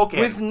outside of Pokemon.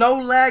 with no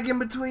lag in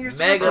between your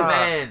Mega switches.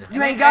 Man. You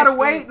And ain't they gotta actually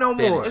wait no more.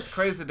 finished. It's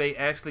crazy they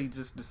actually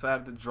just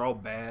decided to draw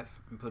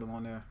Bass and put him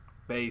on there.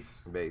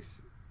 Base.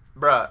 Base.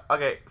 Bruh,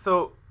 okay,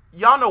 so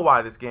y'all know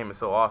why this game is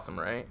so awesome,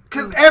 right?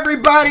 Cause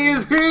everybody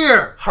is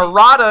here.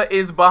 Harada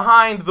is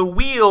behind the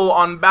wheel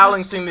on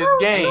balancing this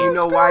game. You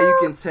know why you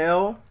can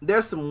tell?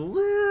 There's some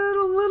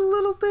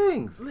little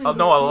things. Oh,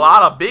 no, a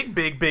lot of big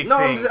No,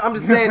 things. I'm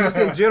just saying, just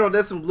in general,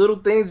 there's some little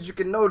things that you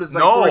can notice.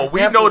 Like, no, for we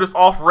example, noticed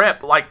off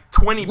rep like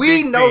 20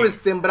 we big noticed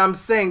things. them, but I'm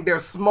saying they're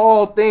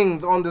small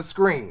things on the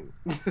screen.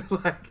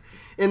 Like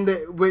in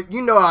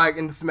like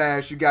in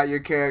Smash, you got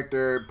your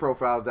character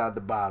profiles down at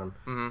the bottom.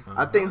 Mm-hmm.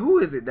 I think who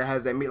is it that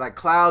has that like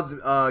Clouds?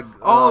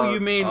 Oh, you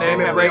mean they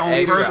Limit have Break their own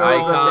meter personal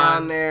shows up down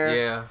icons. there.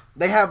 Yeah.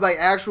 They have like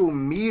actual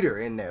meter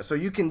in there, so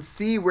you can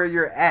see where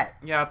you're at.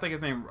 Yeah, I think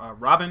his name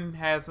Robin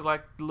has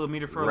like a little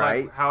meter for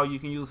Right. like how you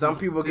can use. Some his-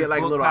 people his get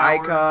like book little powers.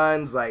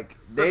 icons, like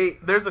So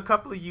there's a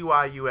couple of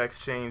UI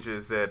UX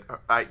changes that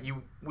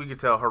we could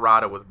tell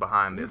Harada was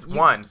behind this.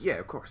 One, yeah,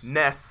 of course.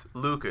 Ness,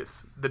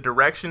 Lucas, the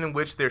direction in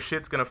which their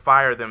shit's gonna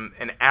fire them,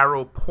 an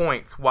arrow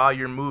points while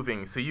you're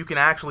moving, so you can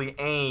actually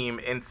aim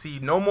and see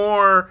no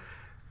more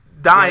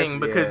dying Yes,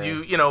 because yeah.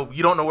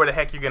 you don't know where the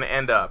heck you're gonna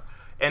end up.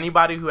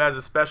 Anybody who has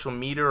a special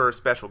meter or a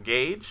special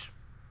gauge,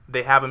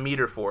 they have a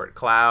meter for it.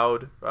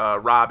 Cloud,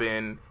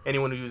 Robin,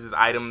 anyone who uses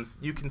items,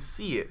 you can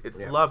see it. It's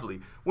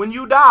lovely. When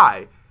you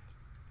die,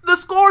 the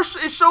score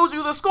it shows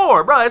you the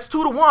score, bro. It's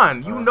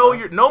 2-1. You know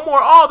you're no more.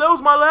 Oh, that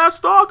was my last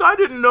stock. I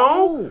didn't know.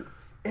 Oh,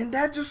 and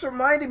that just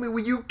reminded me,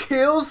 when you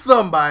kill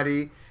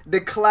somebody,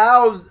 the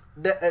cloud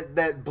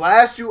that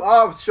blasts you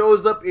off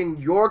shows up in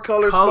your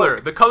color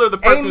smoke. The color of the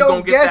person Ain't who's no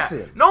gonna get guessing.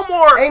 that. No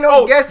more. Ain't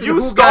no guessing you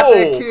who stole. got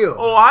that kill.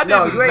 Oh, I didn't.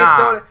 No, you ain't nah.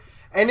 stole it.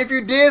 And if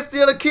you did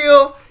steal a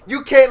kill,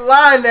 you can't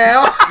lie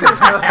now.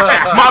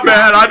 My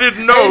bad. I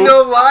didn't know. Ain't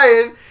no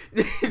lying.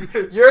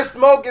 Your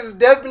smoke is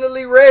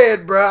definitely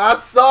red, bruh. I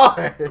saw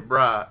it.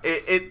 Bruh,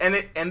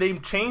 and they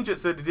changed it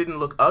so it didn't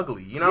look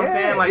ugly. You know what I'm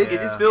Yeah, saying? Like it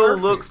it's still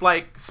perfect. looks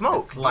like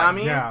smoke. It's You know what I like-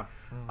 mean? Yeah.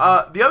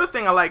 The other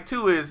thing I like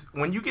too is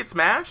when you get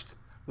smashed,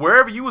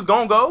 wherever you was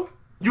gonna go,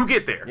 you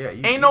get there. Yeah,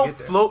 you Ain't no get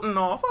there. floating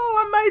off.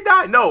 Oh, I may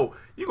die. No,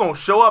 you gonna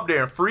show up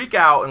there and freak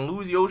out and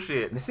lose your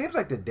shit. And it seems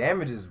like the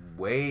damage is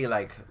way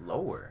like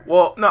lower.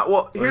 Well, no.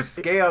 Well, Or here's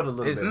scaled a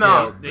little It's bit.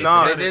 No, scaled.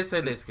 no. They did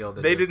say they scaled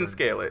it. they didn't different.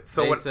 scale it.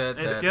 So They what? said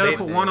It's that scaled they-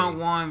 for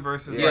one-on-one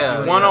versus Yeah.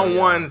 like,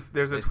 One-on-ones,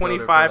 there's a They scaled it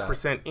for that.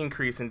 25%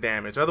 increase in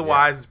damage.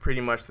 Otherwise, it's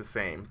pretty much the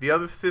same. The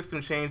other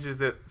system changes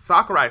that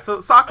Sakurai.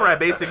 So Sakurai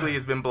basically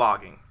has been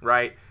blogging,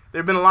 right? There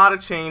have been a lot of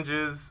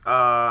changes,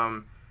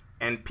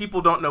 and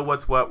people don't know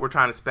what's what. We're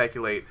trying to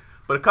speculate,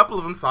 but a couple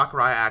of them,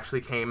 Sakurai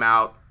actually came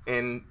out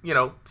and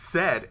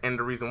said, and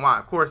the reason why.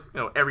 Of course,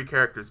 every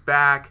character's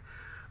back.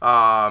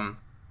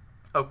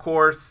 Of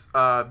course,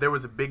 there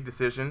was a big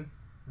decision.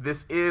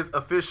 This is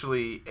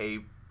officially a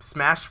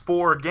Smash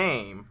 4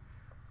 game.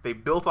 They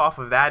built off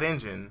of that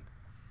engine,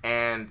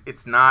 and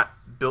it's not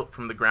built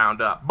from the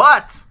ground up.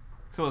 But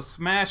So a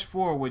Smash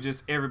 4 with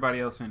just everybody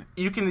else in it.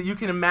 you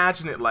can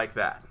imagine it like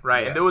that,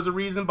 right? Yeah. And there was a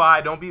reason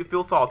why. Don't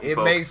feel salty, It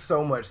folks. makes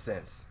so much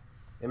sense.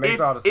 It makes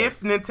all the sense. If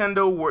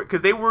Nintendo were,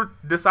 because they were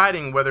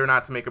deciding whether or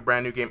not to make a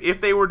brand new game.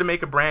 If they were to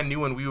make a brand new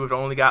one, we would have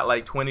only got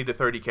like 20 to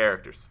 30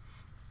 characters.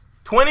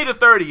 20 to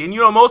 30, and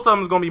most of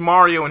them is gonna be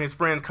Mario and his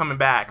friends coming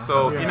back.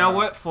 So You know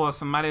what? For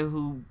somebody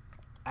who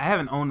I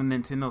haven't owned a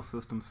Nintendo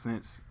system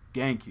since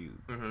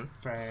GameCube,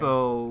 Same.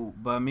 so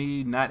by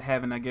me not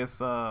having, I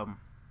guess,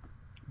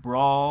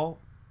 Brawl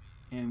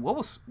and what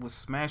was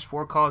Smash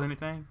 4 called?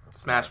 Anything?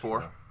 Smash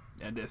 4.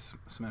 Yeah, that's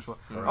Smash 4.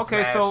 Or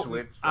Okay, Smash so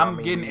Switch, I'm I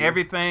mean, getting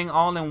everything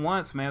all in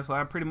once, man. So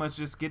I pretty much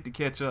just get to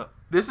catch up.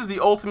 This is the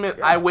ultimate.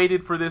 I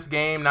waited for this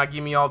game. Now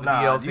give me all the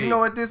Nah, DLC. do you know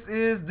what this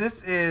is?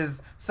 This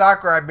is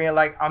Sakurai being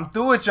like, I'm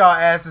through with y'all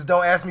asses.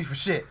 Don't ask me for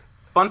shit.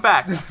 Fun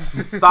fact: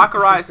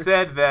 Sakurai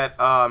said that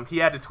he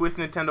had to twist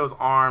Nintendo's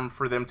arm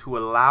for them to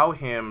allow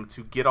him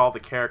to get all the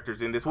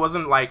characters in. This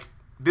wasn't like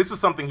this was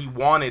something he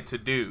wanted to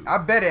do. I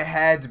bet it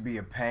had to be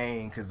a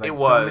pain because like It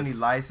was. so many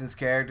licensed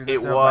characters and It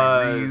stuff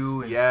was, like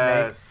Ryu and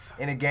yes. Snake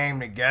in a game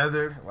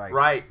together. Like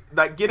Right,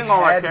 like getting it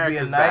all our had to be a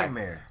characters back.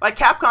 nightmare. Like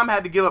Capcom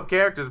had to give up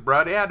characters,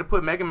 bro. They had to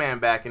put Mega Man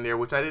back in there,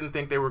 which I didn't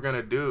think they were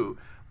gonna do.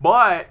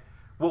 But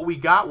what we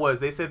got was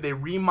they said they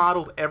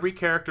remodeled every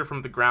character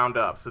from the ground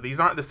up. So these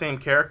aren't the same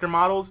character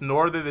models,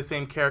 nor are they the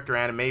same character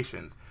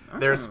animations.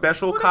 They're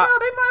special. What the hell?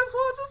 They might as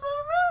well just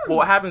Well,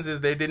 what happens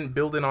is they didn't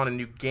build it on a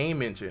new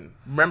game engine.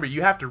 Remember,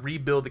 you have to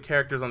rebuild the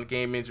characters on the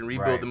game engine,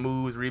 rebuild Right. the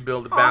moves,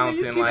 rebuild the Oh, I mean,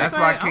 bouncing. you keep Like, That's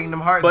why saying, Kingdom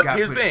Hearts But got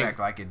here's the pushed thing. back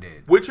like it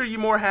did. which are you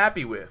more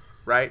happy with?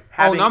 Right?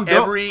 Having no, I'm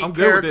dope. every I'm good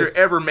with character this.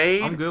 ever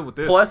made, I'm good with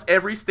this. plus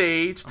every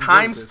stage I'm good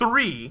times with this.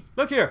 3.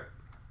 look here.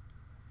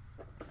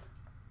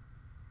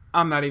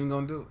 I'm not even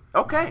gonna do it.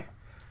 Okay.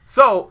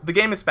 So the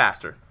game is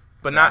faster,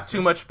 but not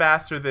too much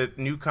faster that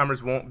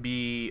newcomers won't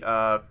be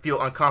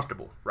feel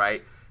uncomfortable,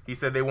 right? He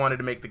said they wanted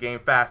to make the game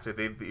faster.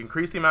 They've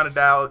increased the amount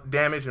of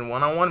damage in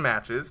one-on-one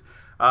matches.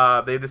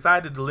 They've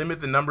decided to limit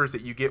the numbers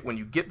that you get when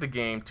you get the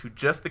game to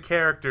just the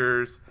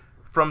characters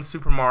from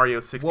Super Mario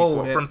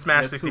 64, from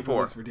Smash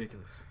 64. That's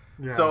ridiculous.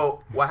 Yeah.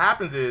 So what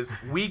happens is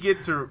we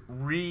get to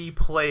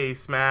replay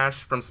Smash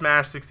from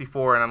Smash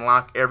 64 and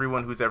unlock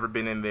everyone who's ever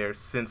been in there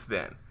since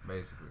then.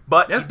 Basically.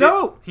 But That's he did-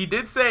 dope. He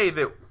did say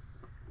that.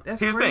 That's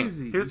Here's the thing.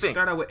 crazy. Here's the you thing.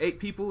 start out with 8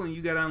 people and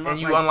you gotta unlock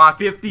And you like unlock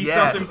 50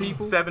 something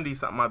people. 70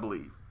 something, I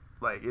believe.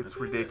 Like it's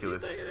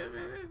ridiculous.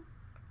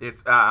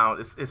 It's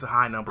a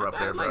high number up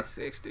there, bro. Like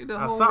 60. The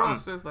Uh, whole something.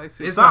 roster is like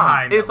 60. It's a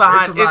high number. It's a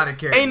high. It's a lot of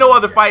characters Ain't no in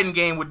other the game. fighting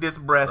game with this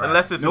breadth Right.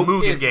 unless it's Nope. a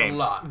Mugen It's game. a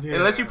lot. Yeah.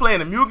 Unless you're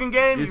playing a Mugen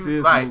game, This you,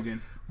 is right. Mugen.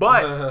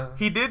 But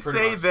he did Pretty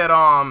say much.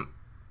 that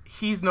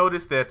he's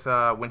noticed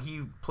that when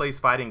he plays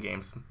fighting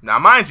games. Now,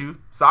 mind you,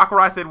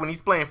 Sakurai said when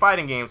he's playing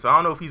fighting games, so I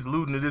don't know if he's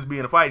alluding to this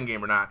being a fighting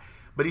game or not.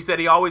 But he said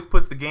he always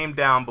puts the game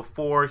down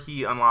before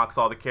he unlocks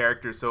all the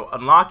characters. So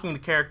unlocking the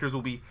characters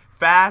will be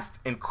fast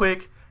and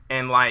quick,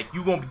 and like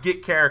you gonna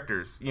get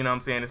characters. You know what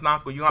I'm saying? It's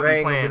not you So not it be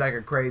ain't gonna playing. be like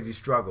a crazy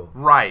struggle.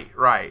 Right.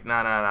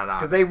 No.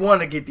 Because they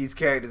want to get these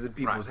characters in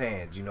people's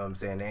hands. You know what I'm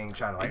saying? They ain't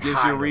trying to like It gives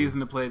hide you a them. reason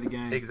to play the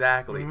game.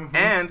 Exactly. Mm-hmm.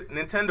 And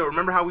Nintendo,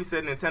 remember how we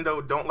said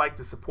Nintendo don't like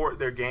to support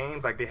their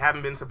games? Like they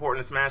haven't been supporting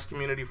the Smash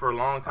community for a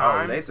long Oh,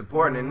 time. they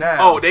supporting it now.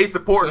 Oh, they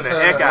supporting the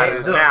heck out of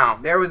this Look, now.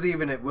 There was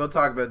even we'll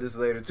talk about this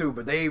later too,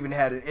 but they even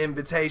had an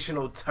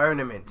invitational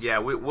tournament. Yeah,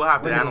 we'll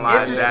have to With an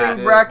analyze interesting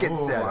that. bracket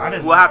Ooh, set. I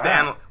didn't We'll have to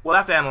that. we'll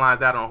have to analyze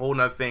that on a whole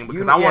nother thing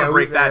because You- I want yeah, to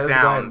break we- that let's go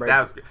ahead down. and break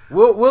That it.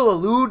 was, We'll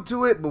allude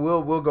to it, but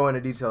we'll go into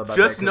detail about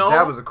Just that. 'Cause know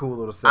that was a cool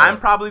little setup. I'm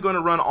probably going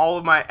to run all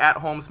of my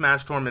at-home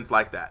Smash tournaments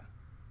like that.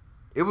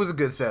 It was a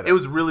good setup. It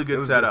was really It good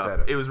was a good setup.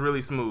 setup. It was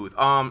really smooth.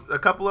 A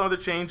couple of other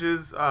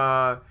changes.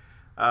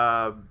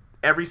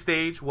 Every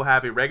stage will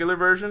have a regular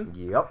version,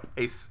 Yep.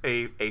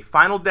 a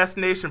final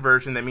destination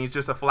version that means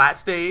just a flat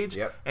stage,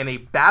 Yep. and a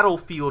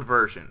battlefield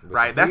version.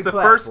 Right, that's the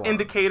three first platforms.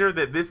 indicator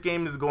that this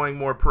game is going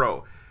more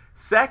pro.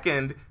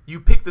 Second, you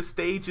pick the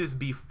stages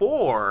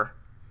before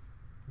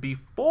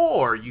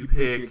you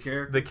pick your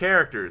character? the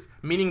characters,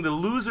 meaning the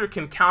loser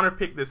can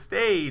counterpick the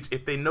stage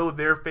if they know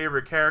their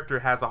favorite character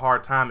has a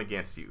hard time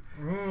against you.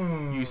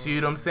 You see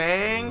what I'm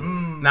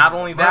saying? Not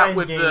only that,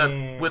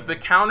 Mind with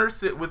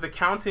the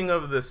counting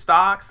of the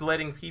stocks,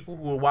 letting people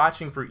who are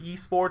watching for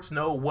esports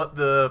know what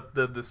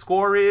the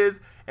score is,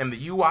 and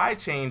the UI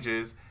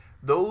changes.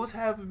 Those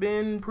have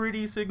been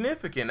pretty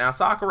significant. Now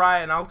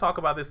Sakurai, and I'll talk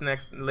about this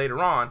later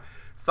on.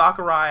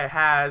 Sakurai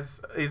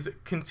is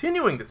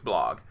continuing this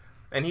blog.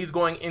 And he's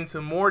going into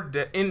more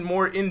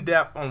in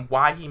depth on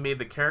why he made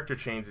the character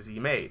changes he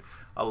made.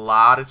 A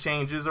lot of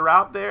changes are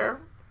out there.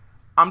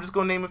 I'm just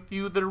gonna name a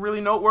few that are really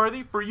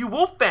noteworthy for you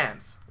Wolf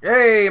fans.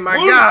 Hey, my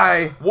Wolf.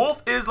 guy.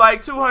 Wolf is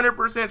like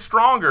 200%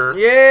 stronger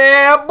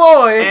Yeah,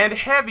 boy. and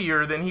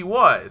heavyer than he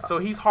was, so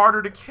he's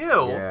harder to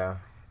kill. Yeah.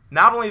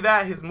 Not only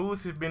that, his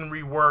moves have been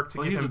reworked to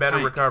So give he's him a better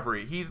tank.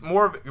 recovery. He's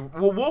more of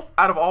Wolf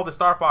out of all the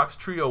Star Fox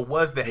trio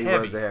was the He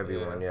heavy, was the heavy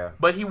one, yeah.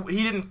 but he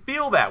didn't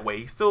feel that way.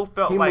 He still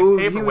felt He like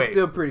moved. He paperweight. was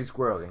still pretty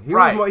squirrely.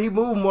 Right. He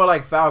moved more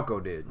like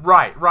Falco did.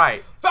 Right.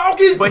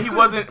 Falcon. But he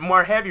wasn't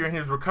more heavier, and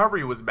his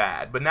recovery was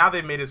bad. But now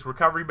they've made his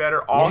recovery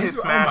better. All his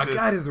smashes. Oh my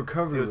god, his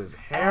recovery it was, was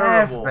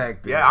ass terrible.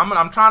 back then. Yeah,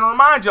 I'm trying to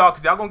remind y'all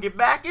because y'all gonna get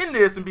back in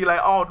this and be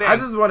like, oh damn. I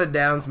just want to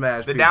down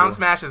smash. the people. down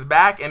smash is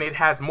back, and it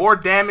has more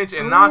damage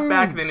and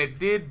knockback than it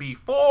did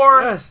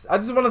before. Yes, I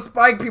just want to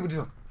spike people.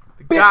 Just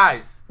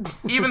Guys,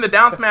 even the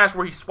down smash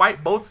where he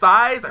swiped both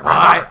sides. Like,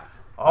 I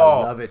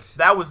love it.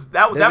 That Does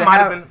that it might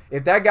have been.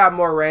 If that got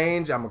more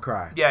range, I'ma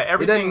cry. Yeah, It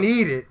everything. doesn't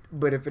need it,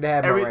 but if it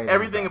had more range,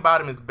 Everything I'ma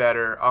about him is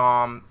better.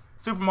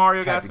 Super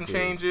Mario got Happy some tears.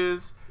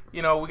 changes.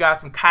 You know, we got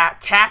some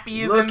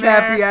Cappy is Little in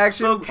Cappy there.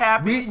 action. Little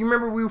Cappy. You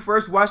remember we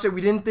first watched it? We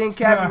didn't think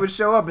Cappy Yeah. would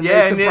show up, and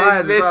Yeah, they and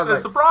surprised they us. I was like,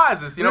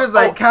 surprised us. You we know, was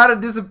like kind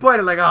of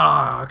disappointed. Like,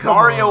 come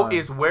Mario on.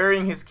 is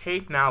wearing his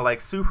cape now like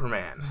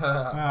Superman.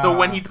 So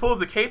when he pulls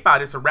the cape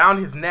out, it's around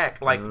his neck,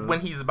 like when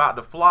he's about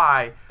to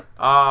fly.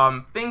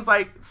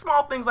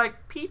 Small things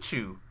like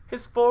Pichu,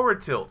 his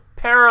forward tilt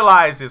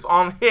paralyzes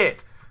on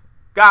hit.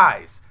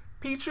 Guys,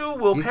 Pichu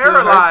will He still hurts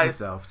paralyze.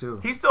 himself too.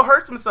 He still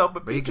hurts himself,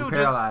 but But he can Pichu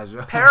paralyze you.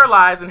 just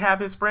paralyze and have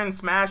his friend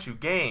smash you.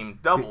 Game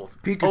doubles.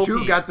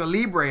 Pikachu OP. got the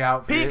Libre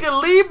outfit. Pika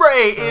Libre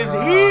is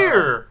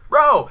here,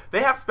 bro.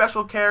 They have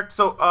special characters.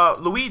 So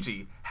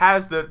Luigi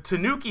has the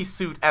Tanuki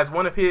suit as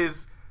one of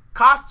his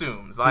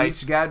costumes. Like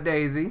Peach got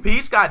Daisy.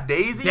 Peach got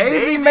Daisy.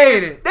 Daisy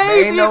made it. Daisy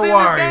They ain't no is in this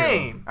Wario.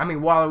 game. I mean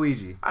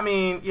Waluigi. I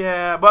mean,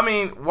 yeah, but I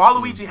mean,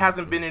 Waluigi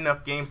hasn't been in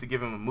enough games to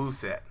give him a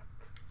moveset.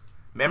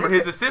 Remember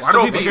his assist Why do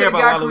trophy? people They care could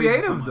have about got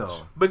Waluigi so creative much?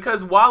 though.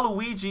 Because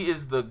Waluigi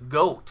is the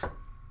GOAT.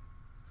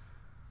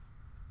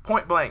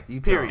 Point blank. You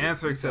tell Period. me.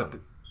 Answer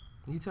accepted.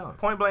 You tell him.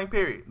 Point blank.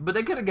 Period. But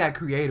they could have got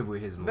creative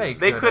with his moves.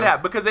 They could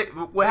have because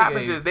what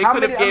happens gave- is they How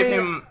could have many- I gave mean-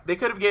 him they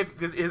could have gave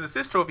because his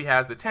assist trophy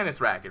has the tennis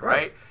racket, Right.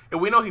 right? And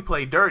we know he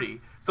played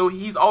dirty, so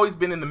he's always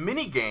been in the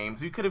mini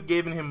games. You could have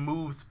given him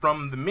moves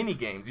from the mini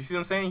games. You see what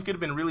I'm saying? He could have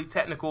been really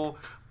technical,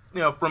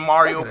 from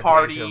Mario They could've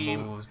Party. gave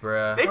him moves,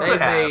 bruh. They They could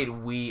have. made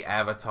Wii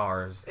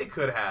avatars They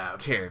could have.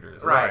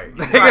 characters. Right.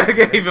 They could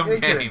have gave him They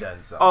could have games.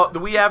 done something. Oh, the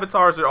Wii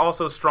avatars are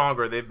also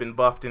stronger. They've been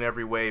buffed in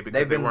every way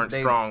because they weren't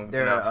strong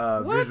Their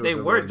enough. What? visuals They are a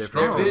little weren't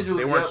different. strong. too. visuals-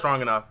 They weren't Yep.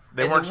 strong enough.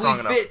 They And weren't the strong Wii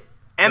enough. Fit.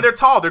 And they're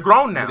tall. They're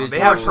grown now. The They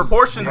have visuals.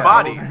 proportioned Yeah.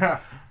 bodies.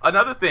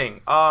 Another thing,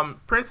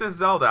 Princess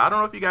Zelda. I don't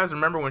know if you guys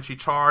remember when she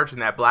charged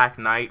and that Black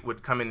Knight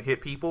would come and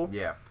hit people.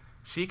 Yeah,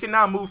 She can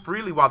now move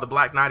freely while the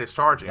Black Knight is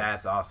charging.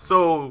 that's awesome.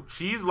 So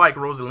she's like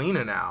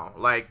Rosalina now.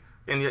 Like,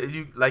 and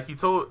you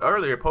told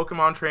earlier,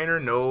 Pokemon trainer,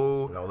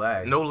 no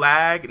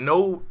lag.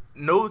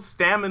 no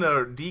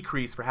stamina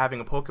decrease for having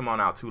a Pokemon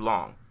out too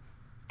long.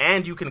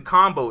 And you can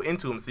combo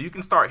into them, so you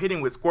can start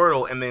hitting with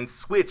Squirtle and then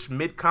switch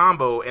mid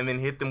combo and then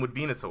hit them with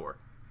Venusaur.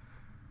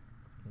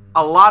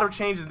 A lot of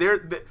changes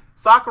there.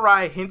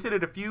 Sakurai hinted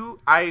at a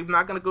few. I'm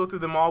not gonna go through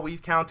them all.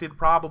 We've counted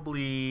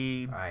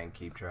probably I ain't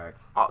keep track.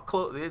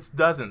 it's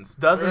dozens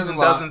and There's a dozens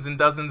lot. and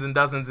dozens and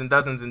dozens and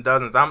dozens and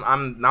dozens.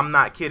 I'm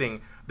not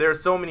kidding. There are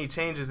so many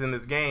changes in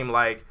this game.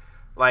 Like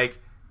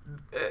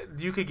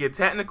you could get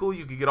technical,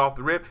 you could get off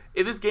the rip.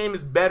 This game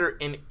is better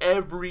in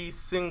every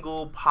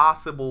single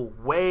possible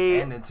way.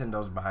 And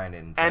Nintendo's behind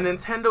it. And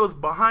Nintendo's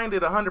behind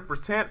it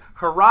 100%.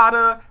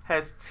 Harada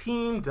has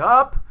teamed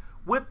up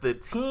with the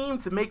team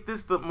to make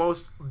this the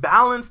most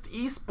balanced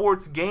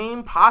esports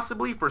game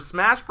possibly for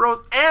Smash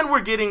Bros. And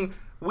we're getting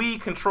Wii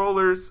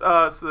controllers.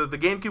 So the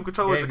GameCube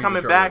controllers are GameCube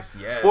coming back controllers,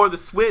 yes. for the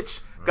Switch.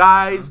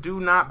 Guys, do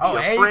not be and you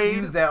can afraid.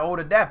 use that old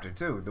adapter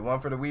too. The one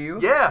for the Wii U.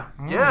 Yeah,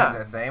 Use yeah.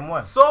 that same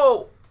one.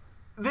 So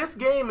this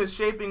game is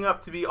shaping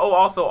up to be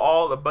also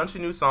a bunch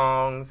of new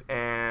songs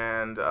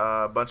and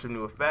a bunch of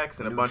new effects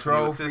and a New bunch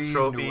trophies, of new assist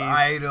trophies, new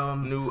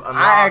items. new unlocks.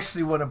 I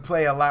actually want to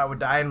play a lot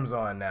with the items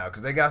on now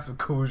because they got some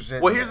cool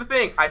shit. Well, here's the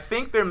thing. I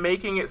think they're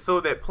making it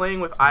so that playing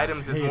with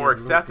items is more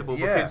acceptable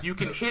Yeah. because you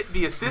can hit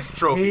the assist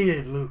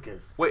trophies.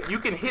 Lucas. You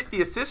can hit the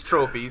assist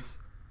trophies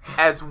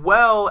as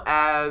well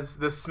as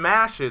the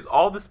smashes.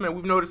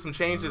 We've noticed some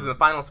changes in the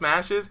final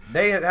smashes.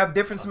 They have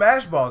different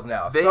Smash Balls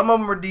now. They- Some of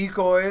them are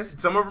decoys.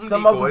 Some of them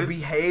Some decoys. of them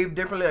behave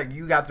differently. Like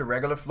you got the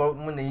regular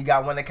floating one, then you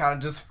got one that kind of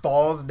just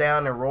falls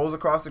down and rolls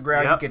across the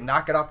ground. Yep. You can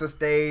knock it off the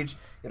stage.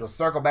 It'll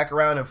circle back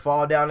around and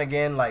fall down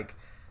again. Like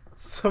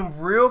some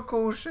real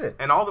cool shit.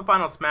 And all the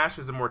final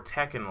smashes are more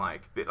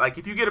Tekken-like. Like,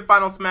 if you get a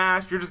final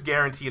smash, you're just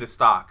guaranteed a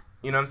stock.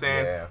 You know what I'm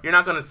saying? Yeah. You're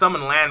not going to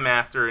summon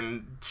Landmaster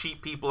and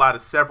cheat people out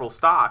of several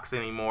stocks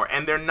anymore.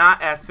 And they're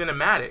not as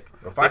cinematic.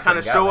 Well, They Fox kind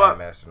ain't of got show up.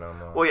 Landmaster no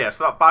more. Well, yeah,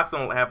 so Fox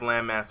don't have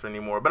Landmaster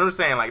anymore. But I'm just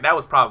saying, like, that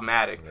was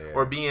problematic. Yeah.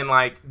 Or being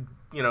like,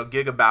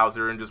 Giga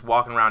Bowser and just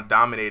walking around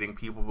dominating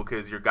people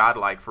because you're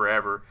godlike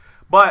forever.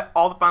 But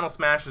all the final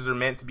smashes are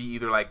meant to be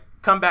either like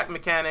comeback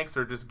mechanics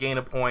or just gain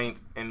a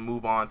point and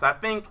move on. So I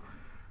think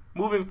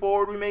moving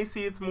forward, we may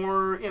see it's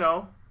more, You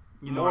know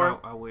more.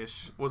 what I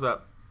wish? What's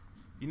up?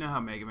 You know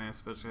how Mega Man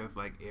Special has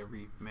like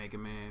every Mega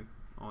Man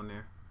on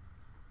there?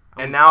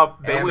 And now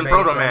And Base and Base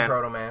Proto and Man.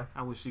 Proto Man.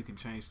 I wish you could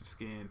change the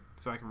skin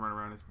so I can run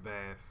around as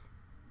Bass.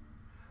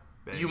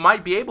 You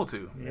might be able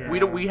to. Yeah. We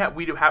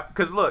do have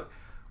because look,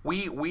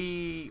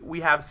 we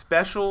have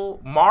special.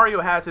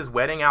 Mario has his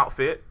wedding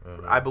outfit,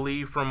 I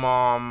believe from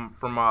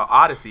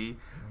Odyssey.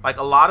 Like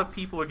a lot of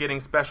people are getting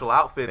special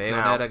outfits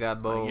now. Bayonetta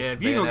got both. Yeah,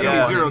 if you gonna give Bayonetta me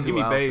got zero, two give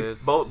me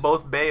base. outfits.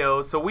 Both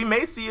Bayos. So we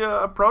may see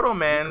a Proto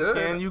Man You could.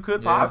 skin. You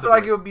could Yeah. I possibly. feel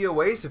like it would be a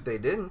waste if they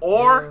didn't.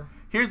 Or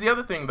here's the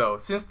other thing though.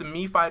 Since the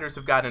Mii fighters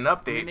have gotten an I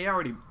update, mean, they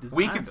already designed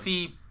we could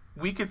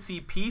them. see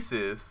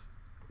pieces.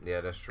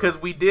 Yeah, that's true.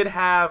 Because we did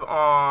have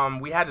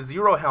we had a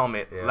Zero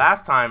helmet Yeah.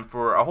 last time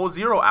for a whole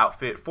Zero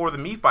outfit for the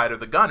Mii fighter,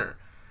 the gunner,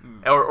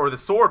 or the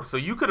sword. So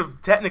you could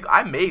have technically.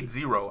 I made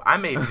Zero and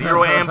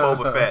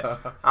Boba Fett.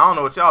 I don't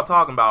know what y'all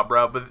talking about,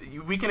 bro. But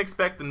we can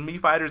expect the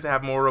Mii fighters to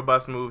have more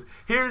robust moves.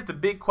 Here's the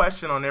big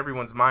question on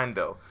everyone's mind,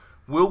 though: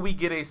 will we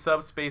get a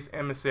Subspace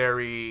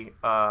Emissary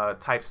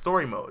type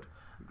story mode?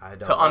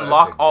 to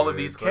unlock all of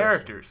these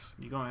characters?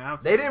 You're gonna have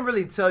to. They didn't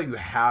really tell you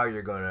how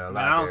you're going to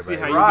unlock I don't see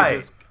how everybody. you Right. can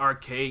just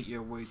arcade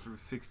your way through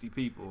 60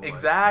 people. Like,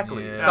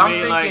 Exactly. Yeah. So I I'm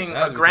mean, like, thinking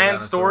as a we grand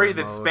said, story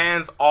dinosaur that mode.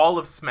 spans all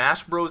of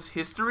Smash Bros.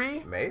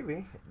 History,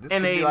 Maybe. This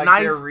and could be a like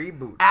nice their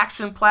reboot.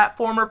 action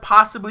platformer,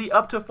 possibly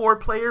up to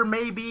 4-player,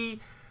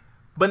 maybe.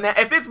 But now,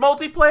 if it's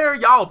multiplayer,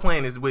 y'all are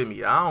playing this with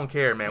me. I don't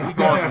care, man. We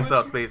going through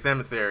Subspace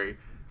Emissary.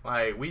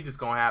 Like, we just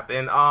gonna have to.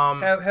 And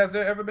Has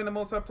there ever been a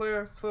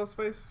multiplayer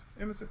Subspace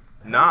Emissary?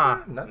 Nah,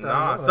 Not that I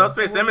nah. know of.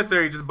 Subspace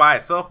Emissary just by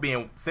itself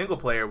being single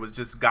player was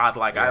just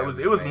godlike. Yeah, It it was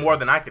was more amazing.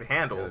 than I could It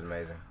handle. was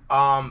amazing.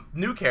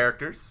 New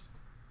characters,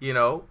 you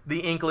know,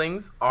 the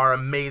Inklings are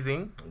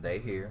amazing. They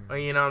here.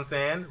 You know what I'm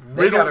saying?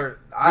 They got a.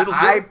 Riddle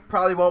I Diddle.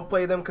 probably won't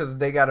play them because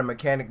they got a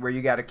mechanic where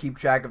you got to keep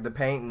track of the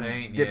paint and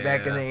Paint, get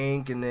back in yeah. the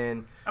ink, and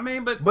then. I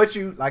mean, But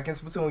you, like in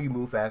Splatoon, you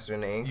move faster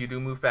in the ink. You do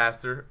move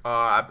faster.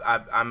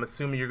 I'm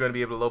assuming you're going to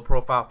be able to low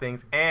profile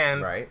things,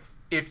 and Right.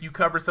 if you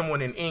cover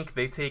someone in ink,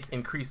 they take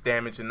increased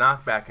damage and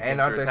knockback against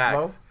And aren't your they attacks.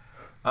 slow?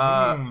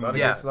 Don't they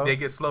Yeah, get slow? they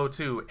get slow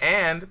too,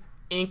 and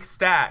ink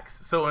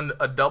stacks. So in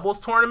a doubles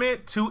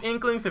tournament, 2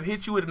 Inklings have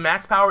hit you with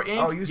max power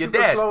ink. Oh, you you're super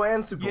dead. slow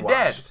and super You're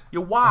washed. dead.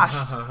 You're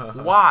washed.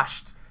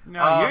 Washed.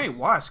 no, you ain't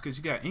washed because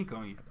you got ink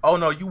on you. Oh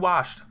no, you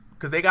washed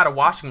because they got a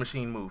washing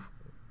machine move.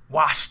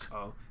 Washed.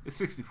 Oh, it's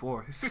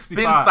 64. It's Spin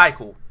 65.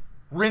 cycle.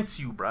 Rinse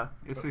you, bruh.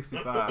 It's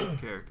 65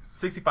 characters.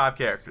 65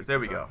 characters. There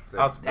we go.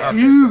 That's That's Okay.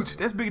 huge.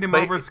 That's bigger than But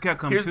Marvel vs.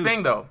 Capcom 2. Here's the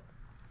thing, though,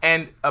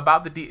 and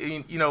about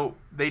the you know,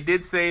 they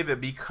did say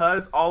that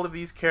because all of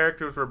these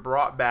characters were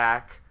brought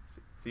back.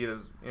 See,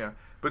 there's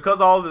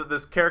because all of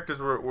these characters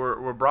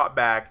were brought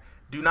back.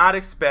 Do not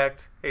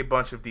expect a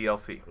bunch of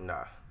DLC.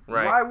 Nah.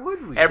 Right. Why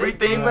would we? Everything-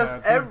 They gave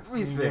us Yeah,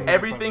 everything. yeah.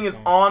 Everything is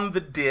on the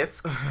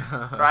disc,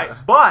 right?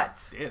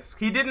 But Disc.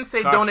 he didn't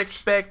say Cartridge. don't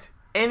expect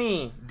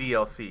any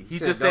DLC. He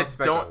Said just don't said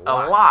expect don't a a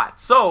lot. lot.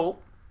 So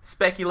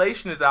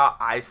speculation is out.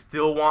 I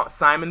still want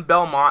Simon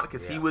Belmont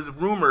because he Yeah. was A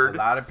rumored.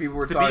 lot of people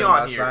were to be talking on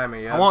about here.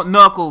 Simon. Yeah. I want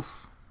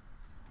Knuckles.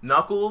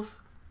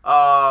 Knuckles.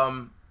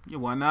 Yeah,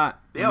 why not?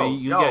 Yo, I mean,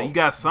 yo. you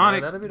got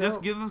Sonic. that'd be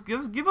Just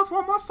dope. give us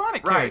one more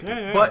Sonic Right.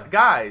 character. Yeah. But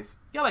guys,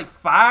 You got like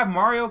 5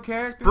 Mario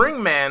characters.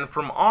 Springman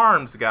from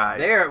ARMS, guys.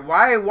 There.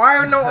 Why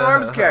are no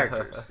arms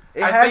characters?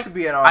 It I has think- to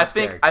be an arms I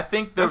think character. I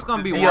think That's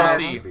gonna the be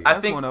DLC. one. I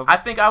That's think one of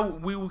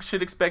 'em. we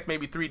should expect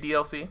maybe 3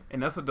 DLC.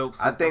 And that's a dope.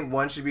 I think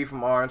one should be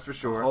from arms for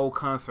sure. whole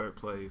concert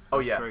plays. Oh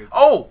That's yeah. Crazy.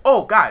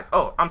 Oh guys.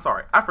 Oh, I'm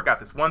sorry. I forgot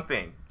this one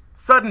thing.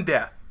 Sudden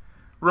death.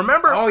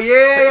 Remember? Oh,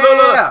 yeah.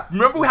 Look.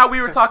 Remember how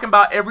we were talking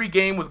about every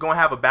game was going to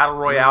have a battle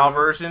royale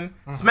version?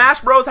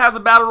 Smash Bros has a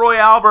battle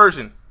royale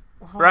version,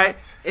 right?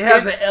 It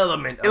has an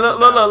element. Of Look.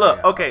 the battle royale.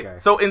 Okay,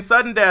 so in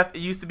sudden death,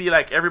 it used to be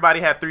like everybody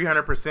had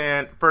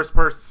 300%. First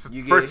person,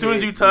 You get first soon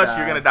as hit, you touch, you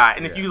you're die. gonna die.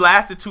 And if Yeah. you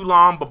lasted too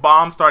long, the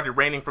bombs started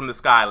raining from the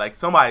sky. Like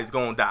somebody's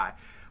gonna die.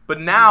 But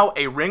now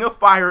a ring of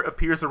fire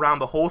appears around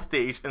the whole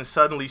stage and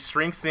suddenly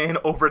shrinks in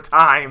over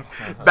time,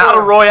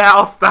 battle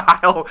royale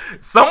style.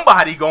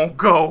 Somebody gonna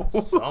go.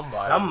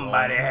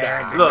 Somebody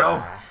had to Look,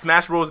 go.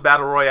 Smash Bros.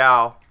 Battle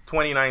Royale I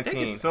 2019.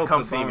 think it's so Come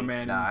put see me.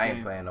 Bomberman in Nah, this I ain't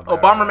game. playing no Oh,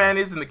 battle Bomberman royale.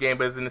 is in the game,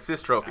 but it's an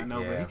assist trophy. I know,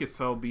 Yeah. but he could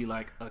so be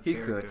like a He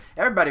character. could.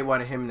 Everybody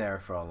wanted him there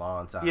for a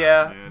long time.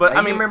 Yeah, Yeah. but Like,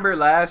 I mean, you remember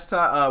last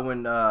time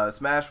when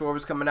Smash 4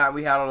 was coming out,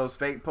 we had all those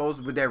fake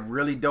posts with that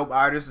really dope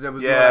artist that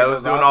was Yeah, doing, like, it was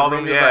those doing awesome all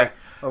them, videos, yeah. like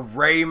of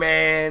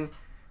Rayman.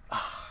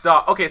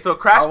 dog, okay, so I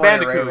Crash wanted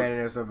Bandicoot, Rayman in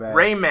there so bad.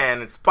 Rayman,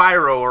 and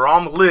Spyro are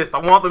on the list. I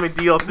want them in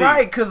DLC.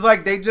 Right, because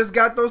like they just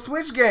got those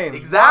Switch games.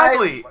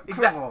 Exactly. Why-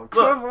 Exact- Come on, Look.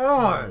 come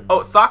on.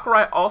 Oh,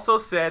 Sakurai also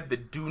said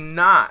that do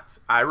not,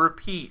 I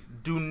repeat,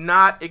 do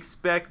not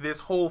expect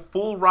this whole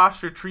full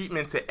roster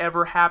treatment to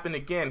ever happen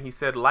again. He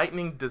said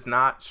lightning does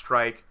not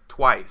strike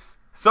twice.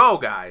 So,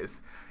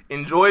 guys,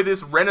 enjoy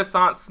this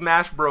Renaissance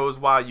Smash Bros.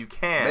 While you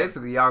can.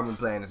 Basically, y'all been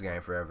playing this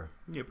game forever.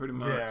 Yeah, pretty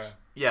much. Yeah.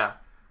 Yeah.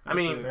 I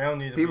mean, They don't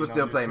need to People be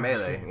still no play Smash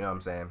Melee. game. You know what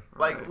I'm saying?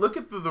 like, Right. look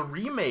at the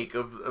remake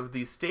of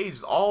these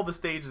stages. All the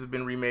stages have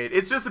been remade.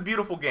 It's just a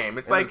beautiful game.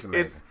 It's It like looks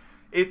amazing.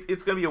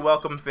 it's gonna be a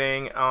welcome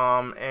thing.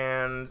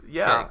 And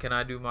yeah. Can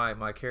I do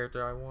my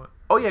character I want?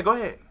 Oh yeah, go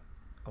ahead.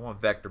 I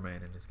want Vector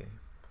Man in this game.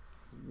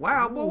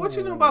 Wow, boy, what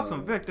you know about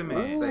some Vector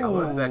Man? Say I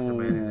want Vector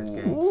Man in this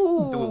game.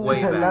 Do it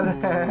way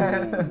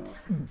back.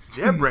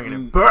 They're bringing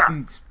it back.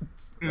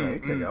 Yeah, you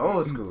take it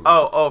old school.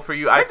 Oh, for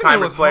you Ice Vector Man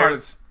Climbers was hard players.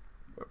 as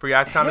For you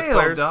Ice Climbers hell,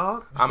 players.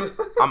 dog.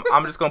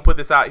 I'm just gonna put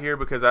this out here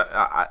because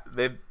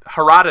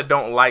Harada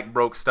don't like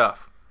broke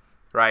stuff,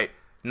 right?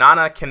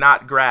 Nana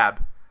cannot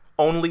grab.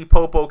 Only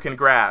Popo can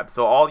grab.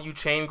 So all you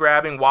chain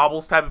grabbing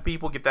wobbles type of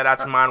people, get that out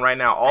your mind right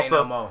now. Ain't no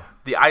Also, more.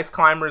 the Ice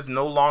Climbers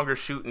no longer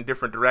shoot in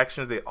different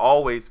directions. They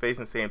always face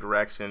in the same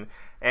direction.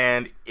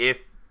 And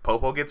if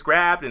Popo gets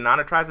grabbed and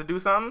Nana tries to do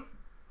something,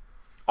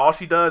 all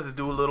she does is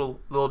do a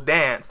little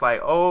dance like,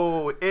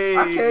 oh, hey.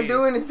 I can't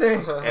do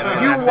anything.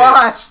 then You that's it.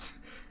 watched.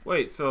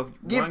 Wait, so if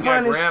Get one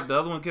punished. got grabbed, the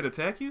other one could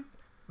attack you?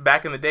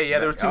 Back in the day, yeah,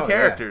 there were two Oh, yeah.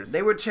 characters.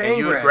 They would chain and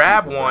you would grab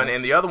grab people, one, bro.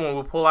 and the other one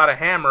would pull out a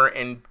hammer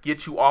and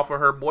get you off of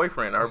her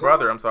boyfriend, or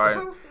brother. I'm sorry,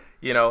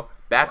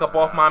 back up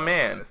off my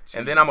man, that's cheap.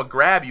 and then I'm gonna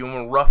grab you and I'm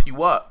gonna rough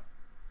you up.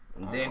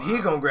 And then he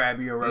gonna grab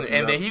you and rough you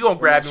And up. then he gonna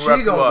grab you, She rough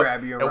you gonna up,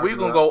 grab you and and rough we you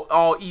gonna up. go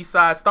all east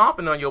side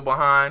stomping on your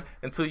behind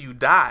until you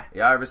die.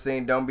 Y'all ever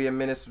seen Don't Be a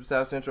Menace from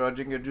South Central or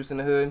Drinking Your Juice in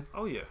the Hood?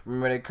 Oh yeah.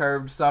 Remember they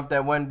curb stomped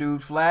that one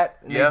dude flat?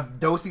 And Yeah.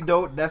 They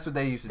dosey-dote? That's what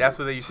they used to do. That's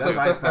what they used to That's do.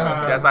 ice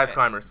climbers. That's ice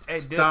climbers. Hey,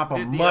 Stomp a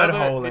the mud other,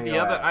 hole Did in the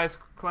your other ass. ice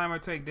climber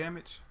take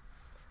damage?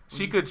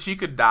 She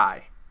could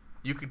die.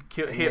 You could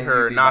hit then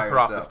her, you'd be knock by her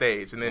off the yourself.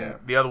 stage, and then Yeah.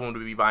 the other one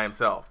would be by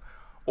himself.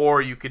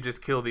 Or you could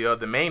just kill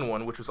the main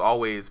one, which was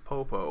always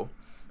Popo.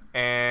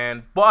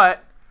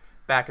 But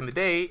back in the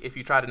day, if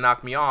you tried to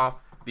knock me off,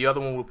 the other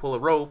one would pull a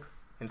rope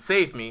and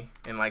save me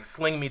and like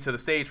sling me to the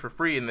stage for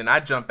free, and then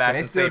I'd jump back Can they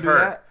and still save do her.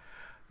 that?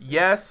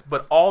 Yes,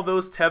 but all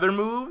those tether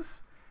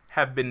moves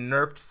have been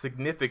nerfed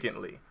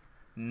significantly.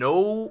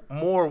 No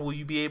more will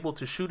you be able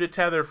to shoot a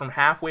tether from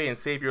halfway and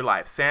save your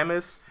life.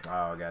 Samus,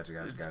 Oh,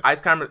 gotcha.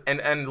 Ice Climber,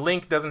 and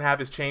Link doesn't have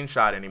his chain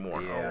shot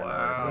anymore. Yeah,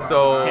 wow. no,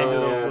 So Can't do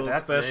those little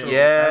That's special. big.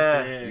 yeah,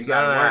 That's big. You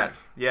gotta none of that. work.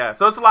 Yeah,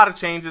 so it's a lot of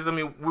changes. I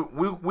mean,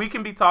 we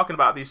can be talking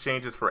about these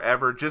changes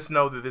forever. Just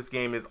know that this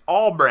game is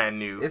all brand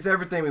new it's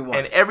everything we want.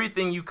 and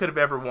everything you could have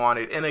ever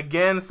wanted. And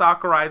again,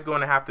 Sakurai is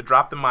going to have to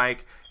drop the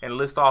mic and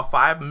list off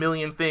 5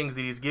 million things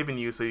that he's given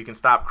you so you can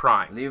stop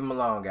crying. Leave him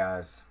alone,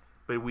 guys.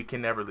 But we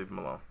can never leave him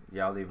alone.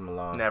 Y'all leave him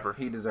alone. Never.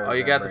 He deserves. Oh,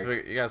 you that got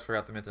break. you guys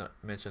forgot to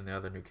mention the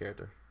other new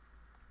character.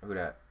 Who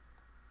that?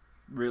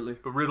 Really?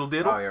 Riddle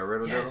Diddle? Oh yeah,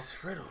 Riddle Diddle.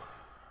 Riddle.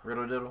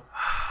 Riddle Diddle.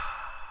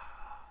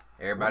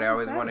 Everybody What was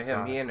always that wanted him.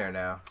 inside? He in there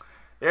now.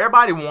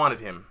 Everybody wanted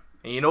him.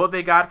 And you know what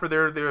they got for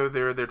their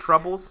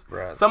troubles?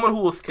 Bruh. Someone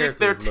who will stick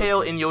their Character tail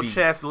looks in your beast.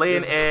 chest, lay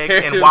an This egg,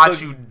 character and watch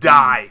looks you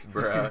die. beast,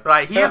 bruh.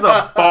 Right? He is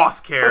a boss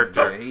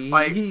character.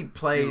 Yeah, he He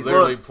plays.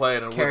 literally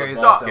playing with a carries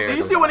boss So, himself. do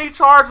you see when he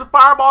charged a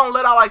fireball and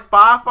let out like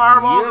 5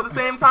 fireballs Yep. at the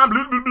same time?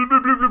 Bloop, bloop, bloop,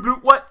 bloop, bloop, bloop,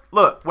 bloop. What?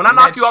 Look, when I And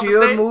knock that you off the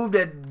shield stage, move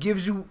that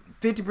gives you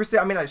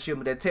 50%. I mean, not shield,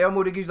 but that tail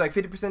move that gives you like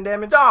 50%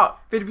 damage. dog,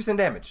 50%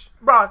 damage.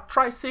 bro,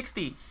 try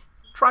 60.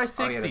 Try that's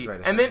 60. right,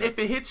 that's And right, then if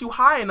it hits you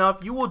high enough,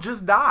 you will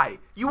just die.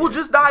 You will Yeah,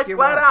 just die just get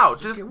flat washed. out.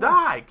 Just Just get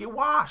washed. die. Get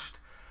washed.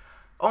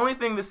 Only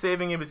thing that's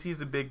saving him is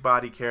he's a big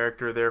body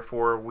character,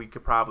 therefore we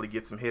could probably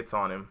get some hits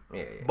on him.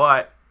 Yeah.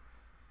 But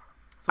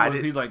So I is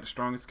did- he like the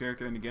strongest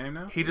character in the game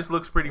now? he just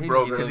looks pretty He's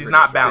broke just because he's pretty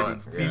not shitty.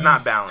 balanced. Yeah. He's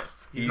not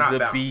balanced. He's not a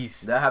balanced.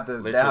 beast. They'll have to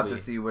Literally.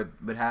 see what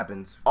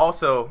happens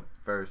Also,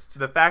 first.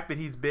 the fact that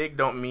he's big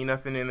don't mean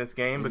nothing in this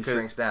game He because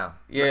shrinks down.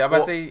 Yeah, I'm about Well-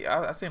 to say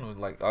I seen him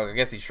like I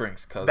guess he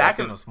shrinks because I Back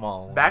seen in- him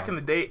small. back in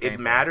the day, it gameplay.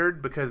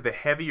 mattered because the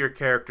heavier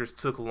characters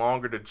took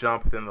longer to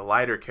jump than the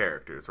lighter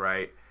characters,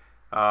 right?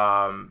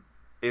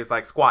 It's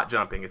like squat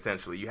jumping,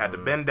 essentially. You had to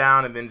bend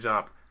down and then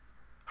jump.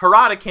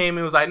 Harada came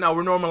and was like, no,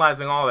 we're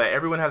normalizing all that.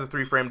 Everyone has a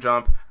 3-frame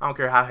jump. I don't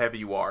care how heavy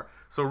you are.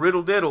 So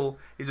Riddle Diddle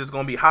is just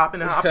going to be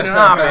hopping and hopping and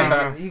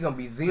hopping. He's gonna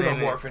be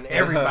xenomorphing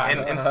everybody.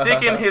 and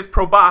sticking his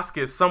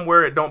proboscis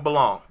somewhere it don't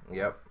belong.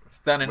 Yep.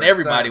 stunning Where the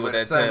everybody sun- with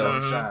where that the sun tail.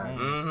 don't shine.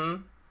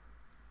 Mm-hmm.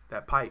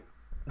 That pipe.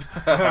 Oh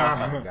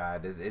my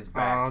God, it's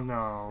back. Oh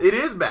no. It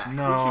is back. What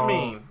No. you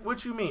mean?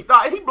 What you mean? No,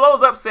 he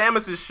blows up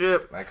Samus's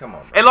ship. Like, come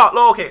on, bro. And look,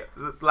 okay,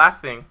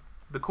 last thing.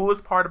 The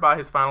coolest part about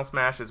his final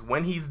smash is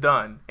when he's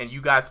done and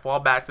you guys fall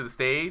back to the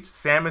stage,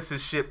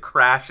 Samus's ship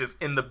crashes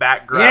in the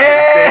background of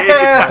the stage.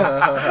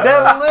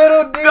 That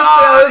little detail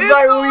Dog, is it's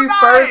like so when we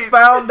nice. first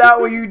found out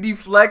when you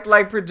deflect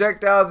like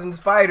projectiles and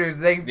fighters,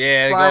 they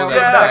Yeah, it fly goes on in the the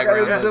back. It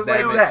background, was just it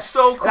like was that.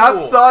 so And I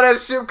cool. saw that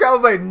ship come, I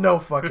was like, no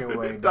fucking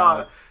way, dog.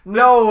 Dog.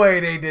 No way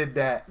they did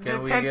that. The Can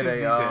we attention get a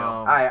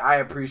detail. I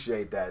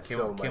appreciate that can,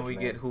 so much. can we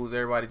man. get who's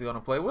everybody's gonna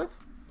play with?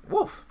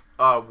 Wolf?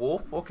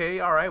 Wolf. Okay,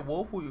 all right.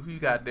 Wolf. Who you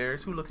got,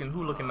 Darius? Who looking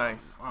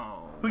nice?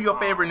 Oh, Who your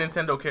favorite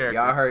Nintendo character?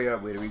 Y'all hurry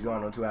up with it. We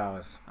going on 2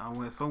 hours. I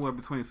went somewhere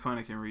between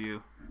Sonic and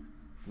Ryu.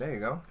 There you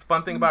go.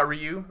 Fun thing about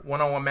Ryu,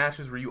 one-on-one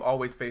matches, Ryu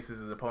always faces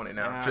his opponent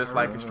now, Yeah, just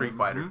like in Street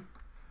Fighter. Mhm.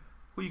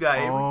 Who you got,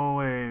 Avery?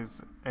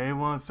 Always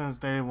A1 since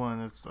day one.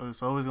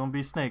 It's always gonna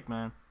be Snake,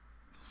 man.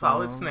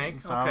 Solid So,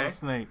 Snake. Solid Okay.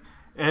 Snake.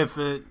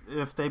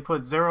 If they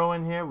put Zero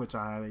in here, which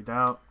I highly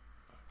doubt,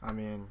 I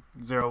mean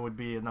Zero would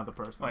be another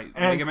person. Like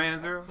And- Mega Man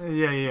Zero?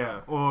 Yeah.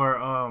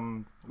 Or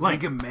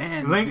Mega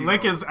Man Link. Zero.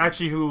 Link is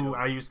actually who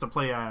I used to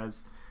play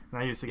as,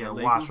 and I used to get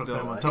Link washed was with him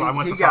dope. until I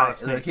went he to got,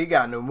 Solid look, Snake. he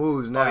got new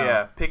moves now. Oh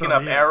yeah, picking So,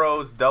 up yeah.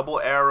 arrows, double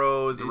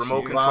arrows, This remote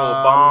year. control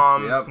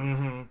Bombs, bombs, yep.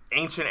 Mm-hmm.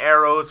 ancient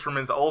arrows from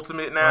his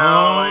ultimate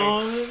now.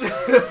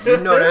 Like, You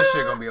know that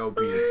shit gonna be OP.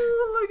 look,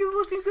 it's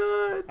looking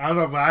good. I don't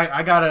know, but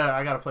I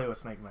gotta play with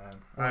Snake, man.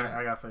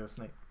 I gotta play with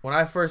Snake. When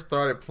I first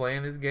started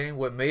playing this game,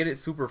 what made it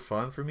super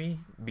fun for me,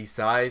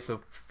 besides the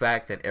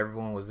fact that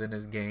everyone was in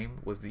this game,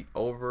 was the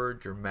over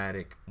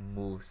dramatic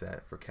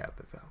moveset for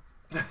Captain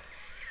Falcon.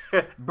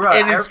 Bro,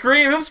 And him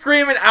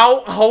screaming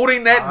out,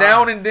 holding that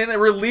down, and then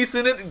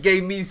releasing it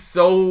gave me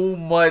so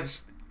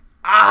much.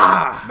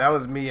 that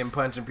was me and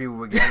punching people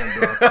with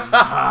Ganondorf.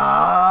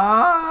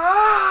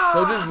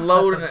 So just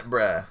loading it,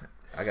 bruh.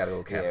 I gotta go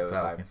Yeah, it Captain was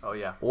Falcon. Oh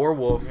yeah. Or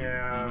Wolf.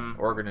 Yeah.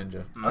 Or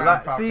Greninja. A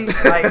lot, Falcon.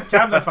 see, like,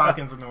 Captain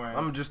Falcon's in the way. I'm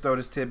gonna just throw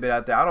this tidbit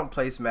out there. I don't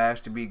play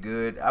Smash to be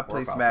good. I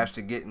play Falcon. Smash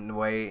to get in the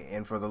way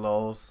and for the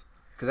lulz.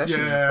 Cause that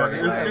shit is just fucking.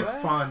 it's lame. just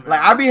fun. Like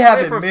I be Play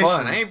having for missions.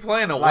 fun. I ain't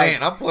playing to Like-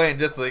 win. I'm playing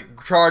just to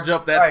charge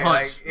up that Right, punch.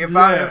 like, if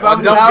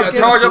I'm Donkey- Falcon,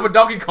 charge up a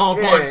Donkey Kong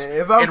punch.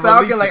 if I'm and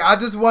Falcon, release like it. I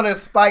just want to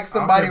spike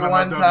somebody care about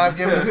one my time,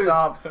 W. give him a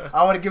stomp.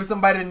 I want to give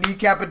somebody the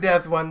kneecap of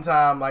death one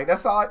time. Like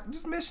that's all.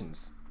 Just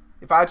missions.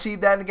 If I achieve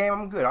that in the game,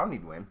 I'm good. I don't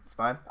need to win. It's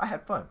fine. I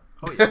had fun.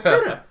 Oh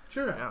yeah.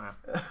 Sure. Yeah,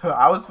 man.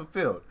 I was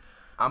fulfilled.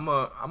 I'm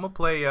gonna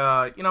play.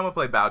 I'm gonna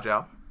play Bao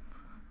Jiao.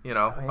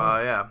 yeah.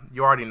 Yeah.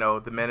 You already know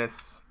the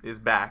menace is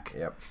back.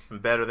 Yep.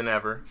 And better than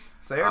ever.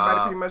 So everybody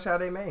pretty much had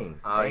their main.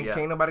 Yeah.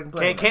 Can't nobody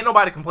complain. Can't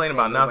nobody complain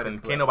about nobody nothing.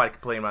 complain. Can't nobody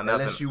complain about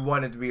nothing. Unless you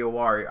wanted to be a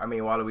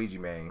Waluigi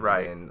main.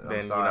 Right. Then, Then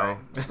I'm sorry.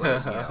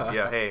 But,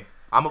 yeah. Hey,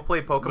 I'm gonna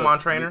play Pokemon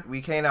Trainer.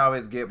 We can't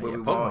always get what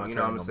we want. You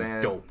know what I'm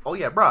saying? Dope. Oh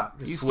yeah, bruh.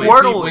 You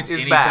Squirtle switch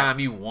is anytime back.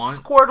 you want.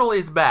 Squirtle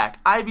is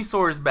back.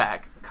 Ivysaur is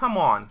back. Come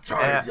on.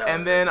 Charizard.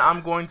 And then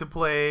I'm going to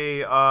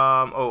play.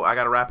 I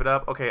gotta wrap it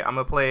up. Okay, I'm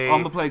gonna play. I'm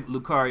gonna play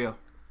Lucario.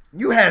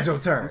 You had your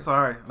turn. I'm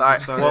sorry. All right.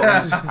 Sorry. Well,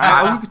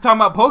 we can talk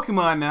about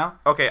Pokemon now.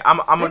 okay. I'm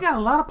They gonna. got a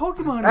lot of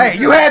Pokemon. Hey,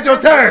 you had your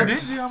turn.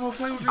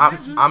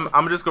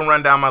 I'm just gonna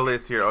run down my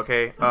list here.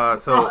 Okay.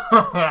 So.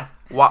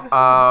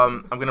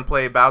 I'm gonna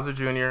play Bowser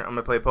Jr. I'm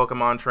gonna play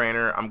Pokemon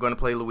Trainer. I'm gonna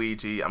play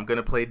Luigi. I'm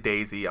gonna play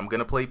Daisy. I'm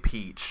gonna play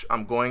Peach.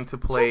 I'm going to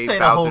play Just say the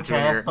Bowser whole Jr.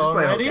 cast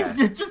already. Play whole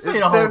cast. Just say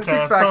the whole cast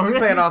 65. We already.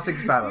 playing all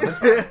 65 of them.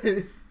 That's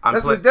fine. I'm,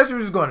 That's play- what we're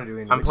just going to do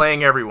anyway. I'm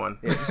playing everyone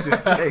Yeah, just do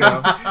that. There you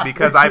go.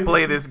 because I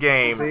play this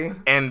game See?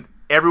 and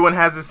everyone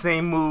has the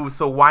same moves.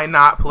 So why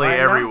not play Why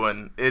not?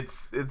 everyone?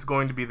 It's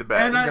going to be the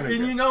best. And, gonna be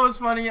and good. you know what's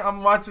funny?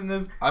 I'm watching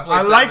this. I play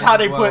I like Samus how as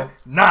they well.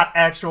 put not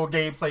actual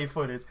gameplay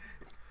footage.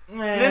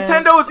 Man.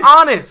 Nintendo is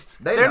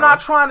honest. They They're know. not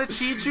trying to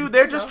cheat you.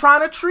 They're just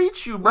trying to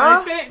treat you,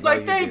 bro.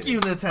 Thank you,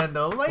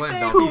 Nintendo. Like, Playing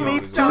thank Donkey you. Kong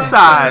meats, is two wild.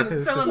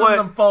 sides. Selling What?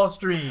 them false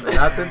dreams.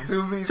 Nothing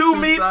two meats, Two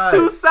meats, sides.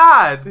 two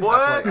sides, boy.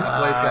 I play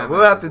Samus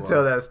We'll have as to well.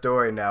 tell that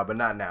story now, but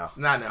not now.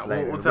 Not now.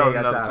 Later. We'll We tell ain't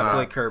it got another time. I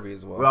play time. Kirby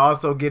as well. We'll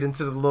also get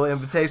into the little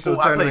invitational Ooh,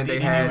 I play tournament they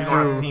DDD. had We gonna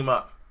have to too. team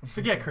up.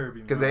 Forget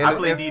Kirby. Because man. they I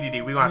play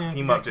DDD. We gonna have to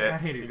team up, I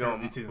Jet. hated You gonna,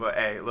 Kirby, too. but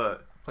hey,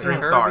 look, Play Dream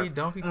Kirby, Stars,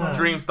 Donkey Kong.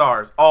 Dream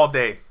Stars all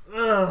day,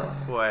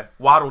 Ugh. boy.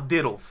 Waddle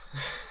diddles,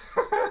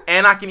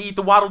 and I can eat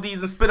the Waddle Dees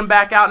and spit them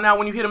back out. Now,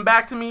 when you hit them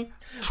back to me,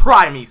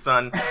 try me,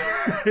 son.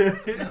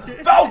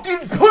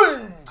 Falcon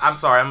Punch. I'm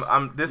sorry.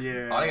 I'm this.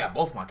 Yeah. Oh, they got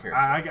both my characters.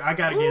 I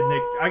gotta get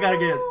Nick. I gotta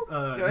get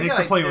they Nick got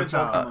to like play 10 with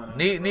y'all.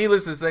 Pokemon.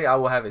 Needless to say, I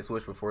will have a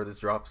Switch before this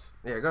drops.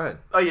 Yeah, go ahead.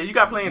 Oh yeah, you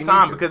got plenty You of need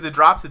time to. because it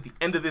drops at the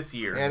end of this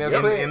year. And there's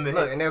plenty,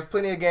 and there's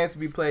plenty of games to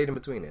be played in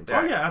between it.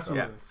 Oh yeah,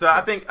 absolutely. So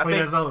I think Play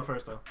that Zelda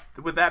first though.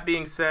 with that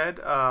being said,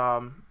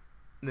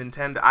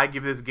 Nintendo, I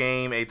give this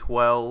game a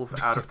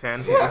 12 out of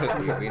 10.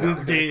 we know.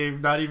 This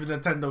game, not even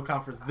Nintendo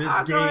conference. This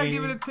I game. gotta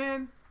give it a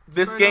 10.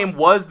 This game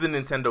was the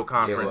Nintendo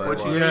conference, Yeah, it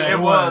which was. is Yeah, It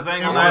was. I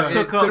ain't gonna lie, It it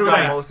took took up up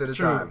like most of the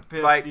True. time.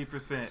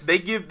 50%.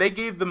 they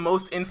gave the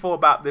most info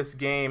about this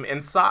game,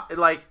 and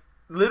like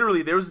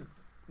literally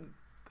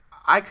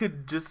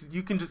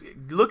you can just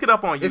look it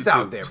up on YouTube. It's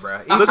out there, bro.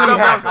 Look it up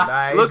happened, on,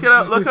 alright? look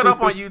it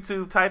up on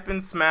YouTube. Type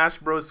in Smash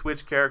Bros.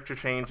 Switch character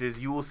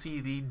changes. You will see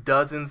the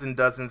dozens and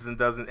dozens and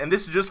dozens. And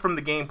this is just from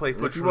the gameplay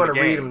footage If you from want the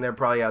to game. read them, they're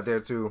probably out there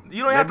too.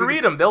 You don't have to Maybe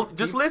read them. They'll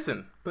just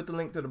listen. Put the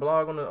link to the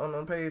blog on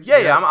the page.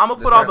 Yeah. I'm gonna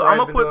put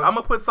I'm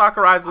gonna put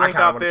Sakurai's link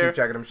out there. Keep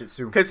track of them shit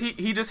too. Because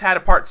he just had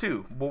a part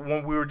 2.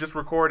 When we were just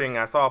recording,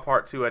 I saw a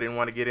part 2. I didn't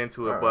want to get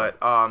into it, Alright.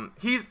 but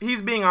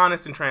he's being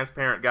honest and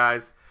transparent,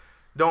 guys.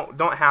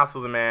 Don't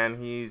hassle the man.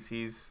 He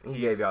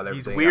gave y'all everything.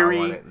 he's Y'all weary.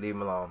 wanted. Leave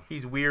him alone.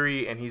 He's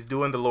weary, and he's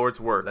doing the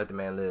Lord's work. Let the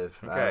man live.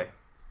 Okay. Alright.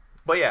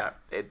 But yeah,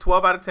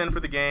 12 out of 10 for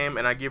the game,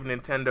 and I give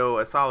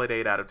Nintendo a solid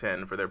 8 out of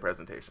 10 for their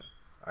presentation.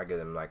 I give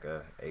them like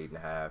a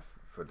 8.5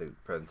 for the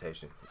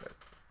presentation.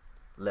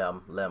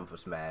 Lem for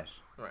Smash.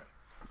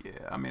 Yeah,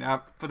 I mean,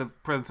 for the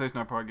presentation,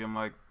 I probably give them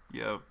like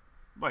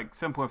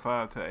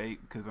 7.5 to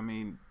 8 because I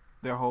mean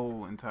their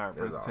whole entire It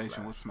was all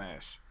presentation was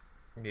Smash.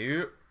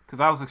 Yep. Because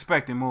I was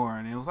expecting more,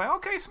 and it was like,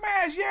 okay,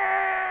 Smash,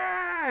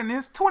 yeah, and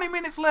there's 20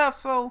 minutes left,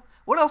 so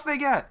what else they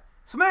got?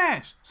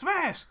 Smash,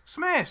 smash,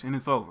 smash, and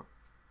it's over.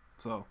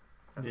 So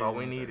That's all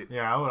we needed.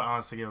 Yeah, I would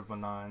honestly give it a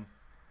 9.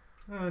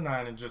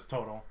 9 in just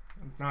total.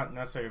 Not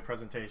necessarily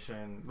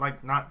presentation,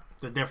 like not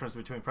the difference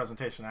between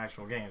presentation and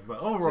actual games, but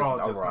overall,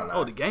 Just just overall, 9.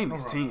 oh, the game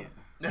is Overall.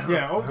 10.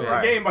 Yeah, over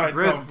Right. the game by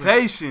itself.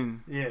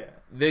 Presentation. Yeah.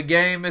 The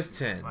game is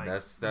 10. Like,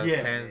 That's yeah.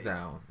 hands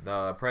down.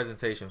 The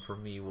presentation for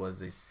me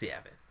was a 7.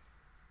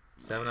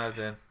 7 out of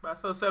 10. I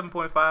saw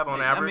 7.5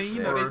 on average. I mean,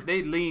 you know, for-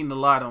 they leaned a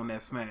lot on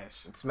that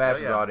Smash. Smash Oh,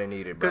 is yeah. all they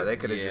needed, bro. Good- They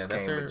could have Yeah, just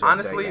that's came their- with just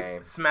Honestly, that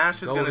game. Smash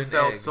is going to Golden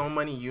sell egg. so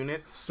many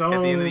units So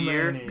at the end of the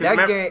year. many. 'Cause That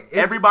remember, game is-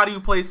 everybody who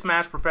plays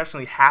Smash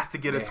professionally has to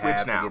get They a Switch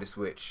have now. To get a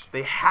Switch.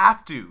 They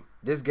have to.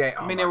 This game.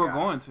 I mean, they were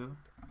going to.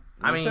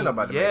 I mean, Nintendo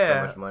about to make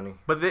yeah. so much money.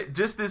 But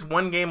just this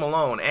one game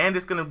alone, and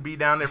it's going to be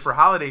down there for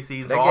holiday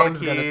season. That So all the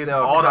game's gonna kids,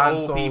 sell all the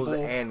consoles old people.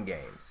 and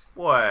games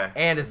Boy.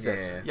 and Yeah.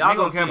 accessories. Y'all They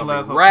gonna see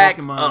capitalize on racked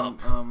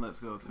Pokemon. Let's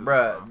go. Too.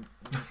 Bruh,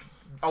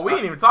 Oh, we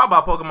didn't even talk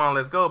about Pokemon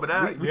Let's Go, but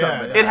that, we Yeah. talking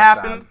about that it last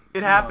happened. time. It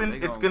No, happened. they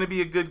It's gonna- going to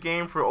be a good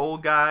game for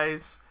old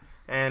guys.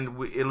 and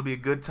it'll be a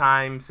good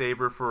time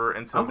saver for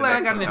until I'm the glad I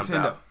next got one comes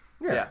Nintendo. out.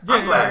 Yeah, Yeah,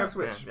 I'm glad yeah. I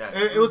switched. Yeah.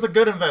 It was a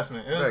good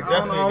investment. It was Right.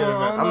 definitely a good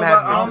investment. I'm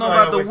happy. I don't know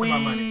I about the wasted my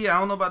money. Wii. I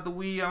don't know about the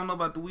Wii. I don't know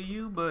about the Wii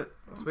U, but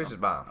Switch is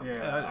bomb.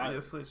 Yeah,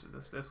 Switch.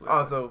 That's what.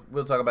 Also,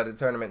 we'll talk about the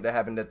tournament that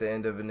happened at the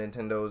end of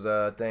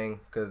Nintendo's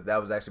thing, because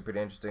that was actually pretty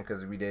interesting,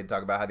 because we did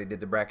talk about how they did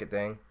the bracket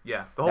thing.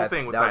 Yeah, the whole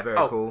thing was that was nice.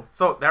 very cool.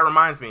 So that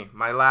reminds me,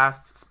 my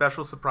last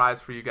special surprise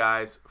for you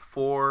guys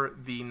for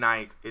the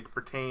night. It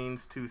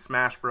pertains to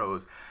Smash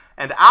Bros.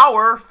 And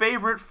our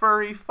favorite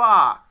furry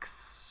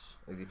fox.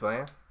 Is he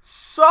playing?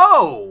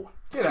 So,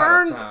 Get out of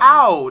turns town.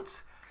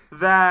 out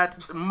that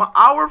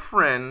our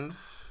friend,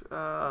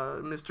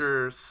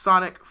 Mr.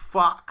 Sonic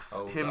Fox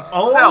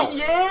himself. Oh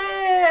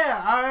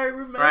yeah, I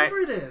remember Right.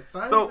 this.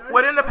 So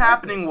what ended up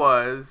happening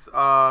was,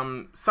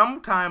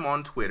 sometime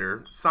on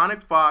Twitter,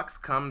 Sonic Fox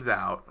comes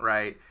out,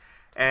 right?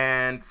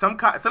 And some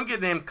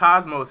kid named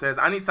Cosmo says,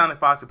 I need Sonic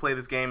Fox to play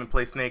this game and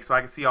play Snake so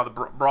I can see all the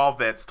Brawl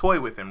vets toy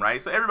with him,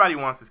 right? So everybody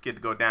wants this kid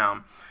to go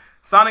down.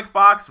 Sonic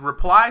Fox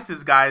replies to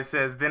his guy and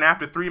says, then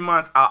after 3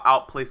 months, I'll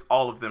outplace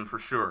all of them for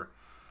sure.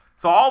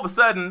 So all of a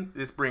sudden,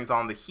 this brings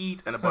on the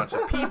heat and a bunch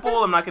of people.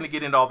 I'm not going to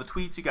get into all the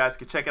tweets. You guys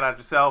can check it out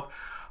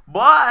yourself.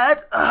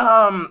 But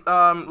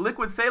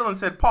Liquid Salem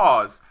said,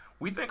 pause.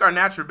 We think our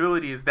natural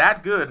ability is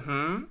that good,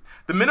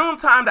 The minimum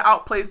time to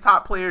outplace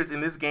top players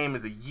in this game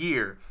is a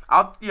year.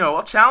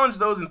 I'll challenge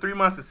those in 3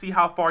 months to see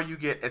how far you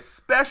get,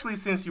 especially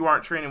since you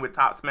aren't training with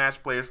top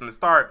Smash players from the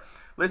start.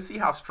 Let's see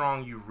how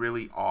strong you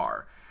really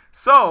are.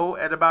 So,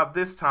 at about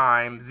this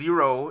time,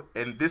 Zero,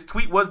 and this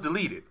tweet was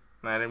deleted,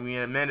 right? And we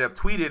ended up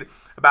tweeted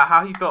about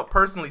how he felt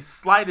personally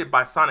slighted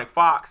by Sonic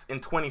Fox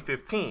in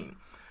 2015.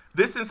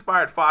 This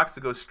inspired Fox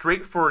to go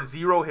straight for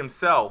Zero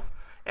himself.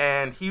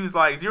 And he was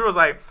like, Zero's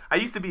like, I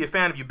used to be a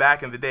fan of you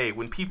back in the day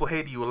when people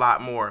hated you a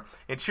lot more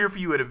and cheer for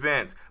you at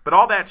events. But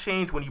all that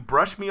changed when you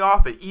brushed me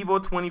off at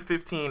EVO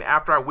 2015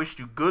 after I wished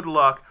you good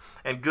luck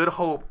and good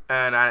hope.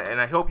 And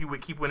I hope you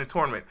would keep winning the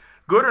tournament.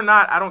 Good or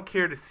not, I don't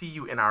care to see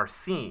you in our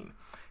scene.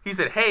 He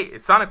said, hey,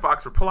 Sonic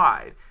Fox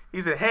replied.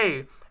 He said,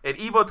 hey, at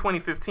EVO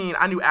 2015,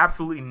 I knew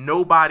absolutely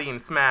nobody in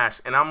Smash.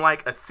 And I'm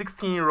like a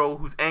 16-year-old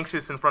who's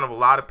anxious in front of a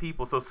lot of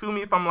people. So sue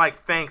me if I'm like,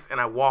 thanks,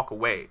 and I walk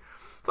away.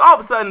 So all of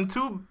a sudden,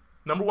 two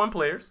number one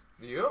players.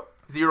 Yep.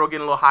 Zero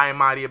getting a little high and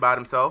mighty about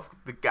himself.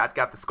 Got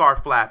the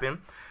scarf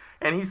flapping.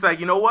 And he's like,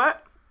 you know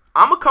what?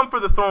 I'm going to come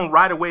for the throne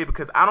right away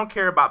because I don't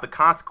care about the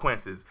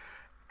consequences.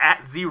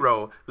 At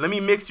Zero, let me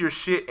mix your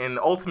shit in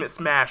Ultimate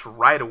Smash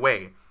right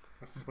away.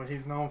 That's what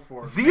he's known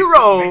for.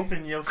 Zero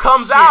Mixing your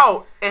comes shit.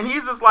 out and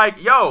he's just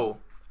like, yo,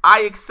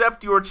 I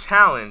accept your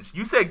challenge.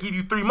 You said give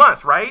you 3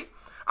 months, right?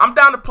 I'm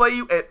down to play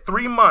you at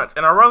 3 months,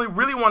 and I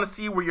really want to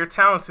see where your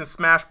talents in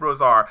Smash Bros.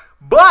 Are.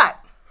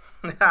 But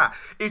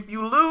if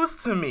you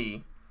lose to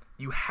me,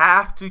 you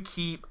have to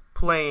keep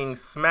playing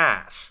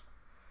Smash.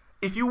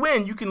 If you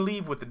win, you can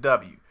leave with the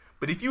W.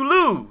 But if you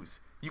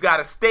lose, you got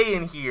to stay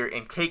in here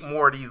and take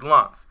more of these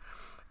lumps.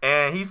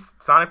 And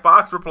Sonic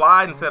Fox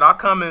replied and said, I'll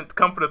come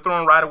for the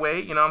throne right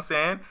away, you know what I'm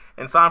saying?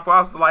 And Sonic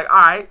Fox was like, all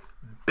right,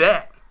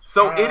 bet.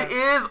 So it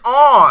is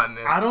on.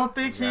 I don't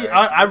think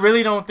I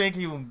really don't think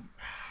he.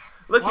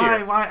 Look Why-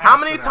 here. why ask How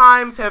for many that?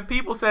 times have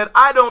people said,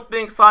 I don't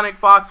think Sonic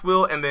Fox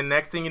will, and then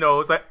next thing you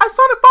know, it's like,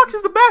 Sonic Fox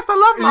is the best. I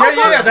love him.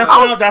 Yeah, that's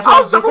what I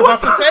was just number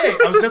about to one.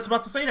 say. I was just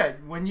about to say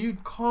that. When you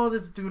call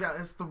this dude out,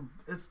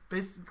 it's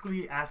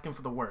basically asking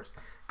for the worst.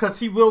 Because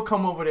he will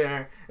come over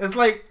there. It's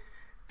like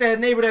that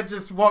neighbor that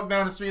just walked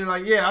down the street and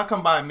like, yeah, I'll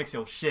come by and mix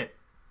your shit.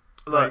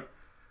 Look.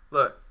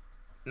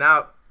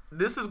 Now,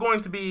 this is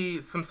going to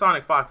be some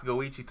Sonic Fox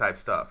Goichi type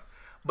stuff.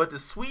 But to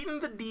sweeten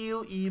the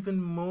deal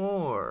even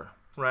more,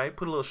 right?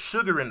 Put a little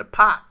sugar in the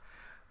pot.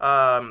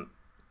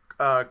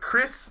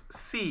 Chris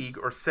Sieg,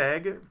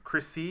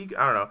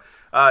 I don't know,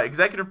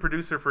 executive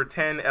producer for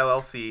 10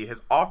 LLC,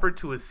 has offered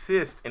to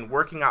assist in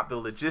working out the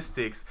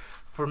logistics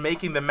for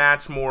making the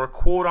match more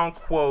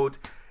quote-unquote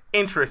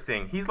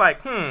interesting. He's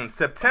like,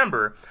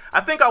 September.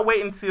 I think I'll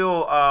wait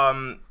until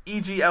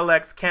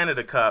EGLX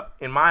Canada Cup,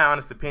 in my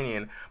honest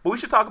opinion. But we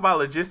should talk about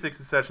logistics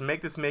and such and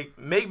make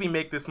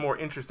this more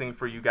interesting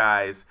for you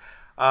guys.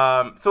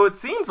 So it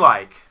seems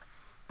like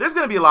there's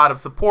going to be a lot of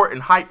support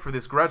and hype for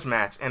this grudge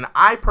match. And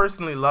I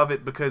personally love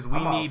it because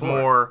we need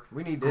more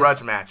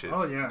grudge matches.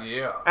 Oh, yeah.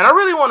 Yeah. And I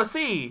really want to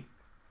see,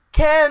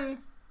 can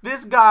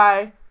this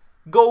guy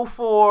go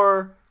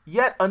for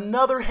yet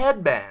another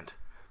headband?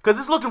 Because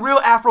it's looking real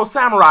Afro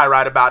Samurai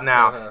right about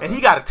now. And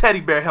he got a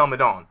teddy bear helmet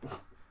on.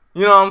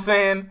 You know what I'm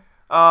saying?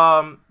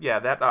 Yeah,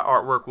 that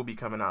artwork will be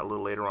coming out a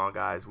little later on,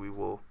 guys. We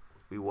will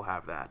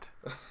have that.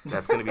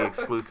 That's going to be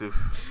exclusive.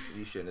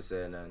 You shouldn't have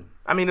said nothing.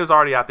 I mean, it was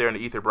already out there in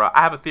the ether, bro.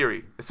 I have a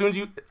theory. As soon as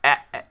you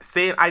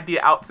say an idea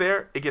out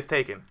there, it gets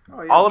taken.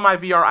 Oh, yeah. All of my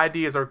VR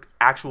ideas are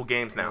actual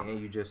games now. And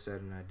you just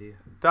said an idea.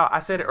 Dog, I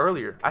said it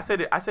earlier. I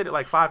said it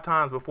like 5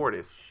 times before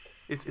this.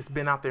 It's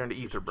been out there in the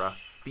ether, bro.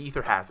 The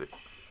ether has it.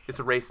 It's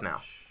a race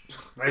now.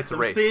 It's a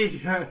race.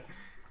 See.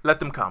 Let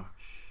them come.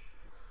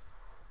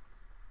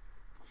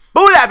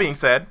 But with that being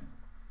said,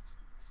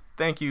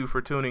 thank you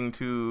for tuning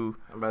to.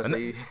 I'm about to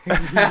say.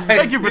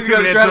 Thank you for He's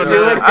gonna tuning try to in.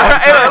 do it. Look,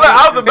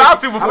 I was about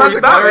to before we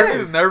started.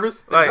 He's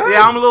nervous. Like,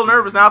 yeah, I'm a little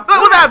nervous now.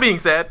 But with that being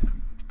said,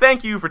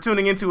 thank you for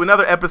tuning into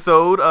another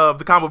episode of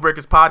the Combo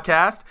Breakers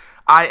podcast.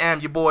 I am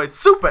your boy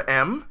Super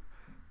M,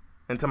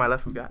 and to my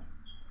left, who got?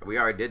 We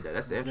already did that.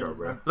 That's the intro,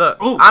 bro.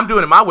 Look, Ooh. I'm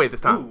doing it my way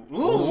this time.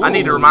 Ooh. I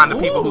need to remind the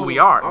people who we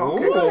are.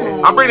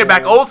 Okay. I'm bringing it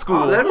back old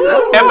school. Let 'em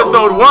know.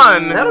 Episode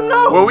 1, Let 'em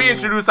know. where we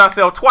introduced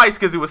ourselves twice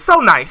because it was so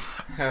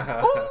nice.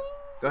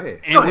 Go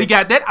ahead. And we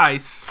got that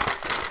ice.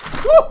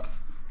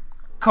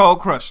 Cold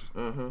Crusher.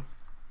 You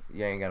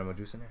ain't got no more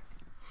juice in there.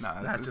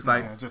 Nah, That's just Yeah,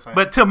 nice. just like-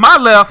 But to my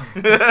left,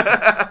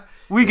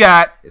 we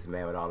got It's the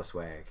man with all the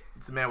swag.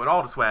 It's a man with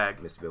all the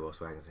swag. Mr. Bilbo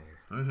Swag is in here.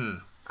 Mm-hmm.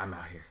 I'm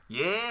out here.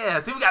 Yeah,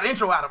 see, we got an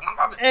intro out of him.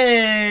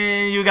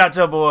 And you got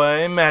your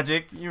boy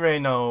Magic. You already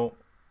know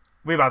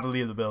we about to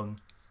leave the building.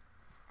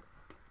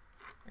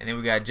 And then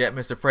we got Jet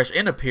Mr. Fresh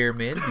in a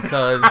pyramid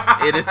because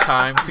it is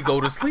time to go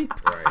to sleep.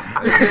 Right.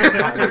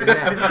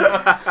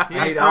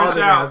 I need all the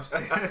naps.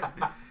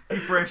 he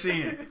fresh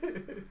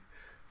in.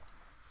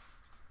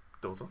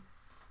 Those are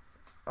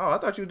Oh, I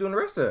thought you were doing the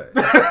rest of it.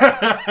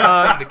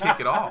 time to kick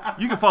it off.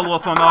 You can follow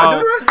us on do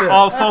the rest of it.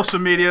 all social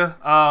media.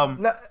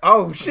 No,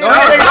 oh, shit.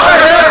 Let's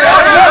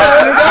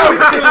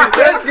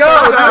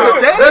go,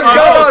 dude. Let's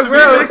go,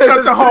 bro. Mix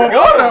up the whole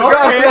order.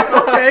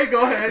 Okay,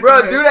 go ahead.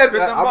 Bro, do that.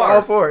 them I'm all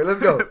bars. for it.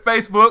 Let's go.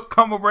 Facebook,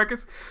 Combo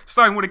Breakers,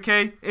 starting with a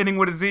K, ending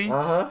with a Z.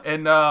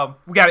 And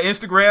we got an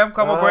Instagram,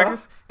 Combo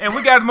Breakers, and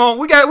we got them on.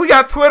 We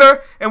got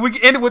Twitter, and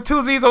we ended with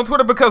 2 Z's on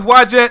Twitter because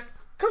why Jet?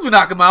 Because we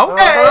knock him out.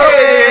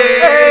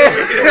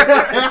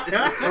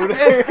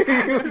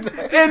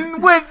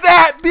 And with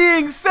that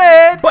being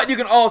said, But you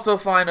can also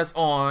find us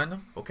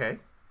on Okay.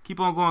 keep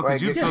on going Right,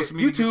 because get you this-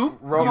 YouTube.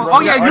 Oh,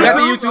 yeah, We got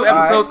some YouTube. YouTube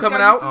episodes Alright.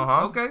 coming out.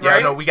 Uh-huh. Okay. Yeah,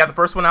 Right. no, we got the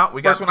first one out.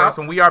 We got First the one first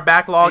out. one. We are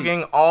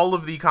backlogging all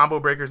of the Combo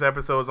Breakers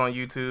episodes on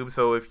YouTube.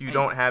 So if you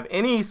don't have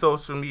any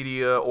social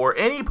media or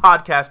any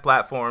podcast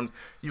platforms,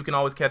 you can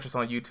always catch us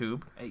on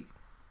YouTube. Hey.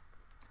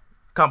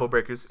 Combo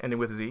Breakers, ending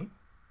with a Z.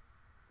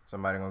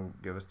 Somebody gonna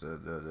give us the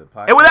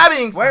podcast. And with that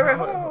being Wait,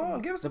 hold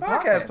on. Give us the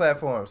podcast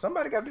platform.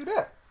 Somebody gotta do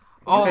that.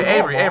 Oh, Hey,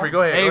 Avery,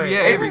 go ahead. Avery,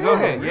 yeah, Avery, go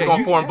ahead. We're Yeah, going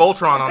to form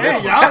Voltron on this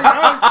Hey, one.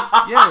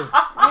 y'all. yeah.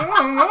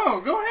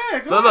 No, go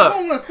ahead. Go Look, ahead. I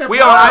wanna look. step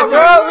We out. on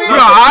iTunes. We on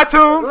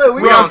iTunes. Look,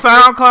 we we on on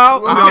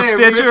SoundCloud. We on okay,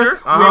 Stitcher. Stitcher.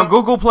 We on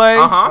Google Play.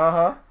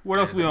 Uh-huh. What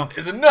else we on?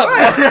 Is another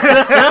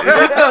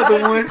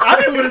one. I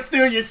didn't want to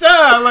steal your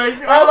shine. Like,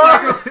 I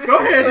was like, go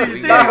ahead, do We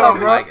your got thing, him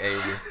bro. like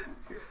Avery.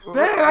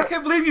 Man, I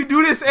can't believe you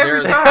do this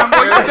every There's, time.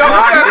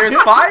 there's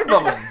 5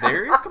 of them.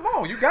 Darius, come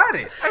on, you got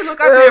it. Hey, look,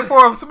 I did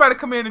for him. Somebody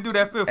come in and do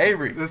that fifth.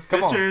 Avery, The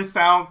come on. Stitcher,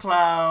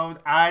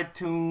 SoundCloud,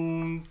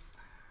 iTunes.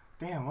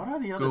 Damn, what are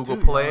the other Google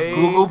two? Play.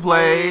 Google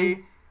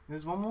Play.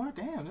 There's one more.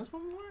 Damn, there's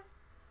one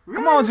more.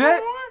 Come on,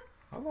 Jet.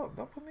 Hold up,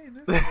 don't put me in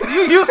this.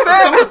 You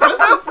said this.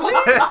 Assistance,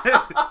 please.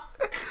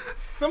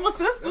 Some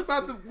assistance.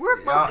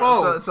 Where's my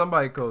Y'all- phone?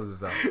 somebody close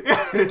this out.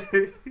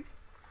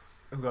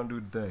 We're gonna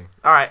do the thing.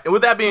 All right. And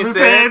with that being Who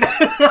said, said?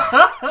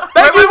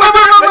 thank you for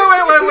tuning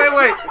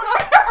Wait.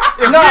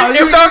 No,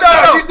 you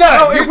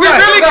done. if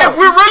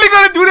we're really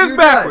gonna do this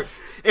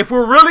backwards, if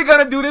we're really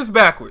gonna do this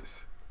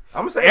backwards,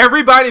 I'm gonna say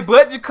everybody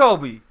but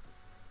Jacoby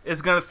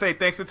is gonna say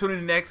thanks for tuning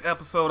in the next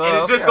episode of. and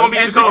it's just going to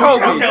be And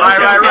Jacoby. Jacoby. Right.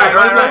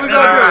 That's what we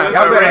gonna do.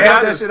 Y'all better Ready,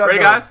 have that guys? shit up Ready,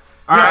 though. guys?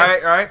 All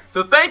right.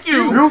 So thank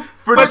you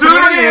for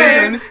tuning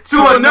in to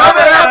another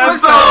another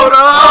episode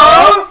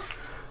of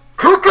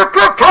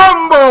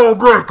Combo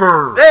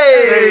Breaker.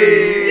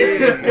 Hey,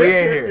 we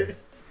ain't here.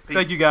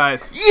 Thank you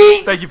guys.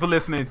 Thank you for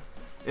listening,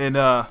 and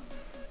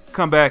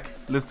come back,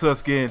 listen to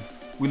us again.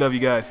 We love you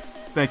guys.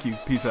 Thank you.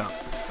 Peace out.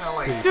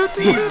 Break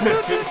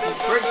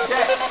the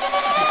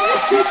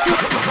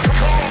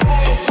chat.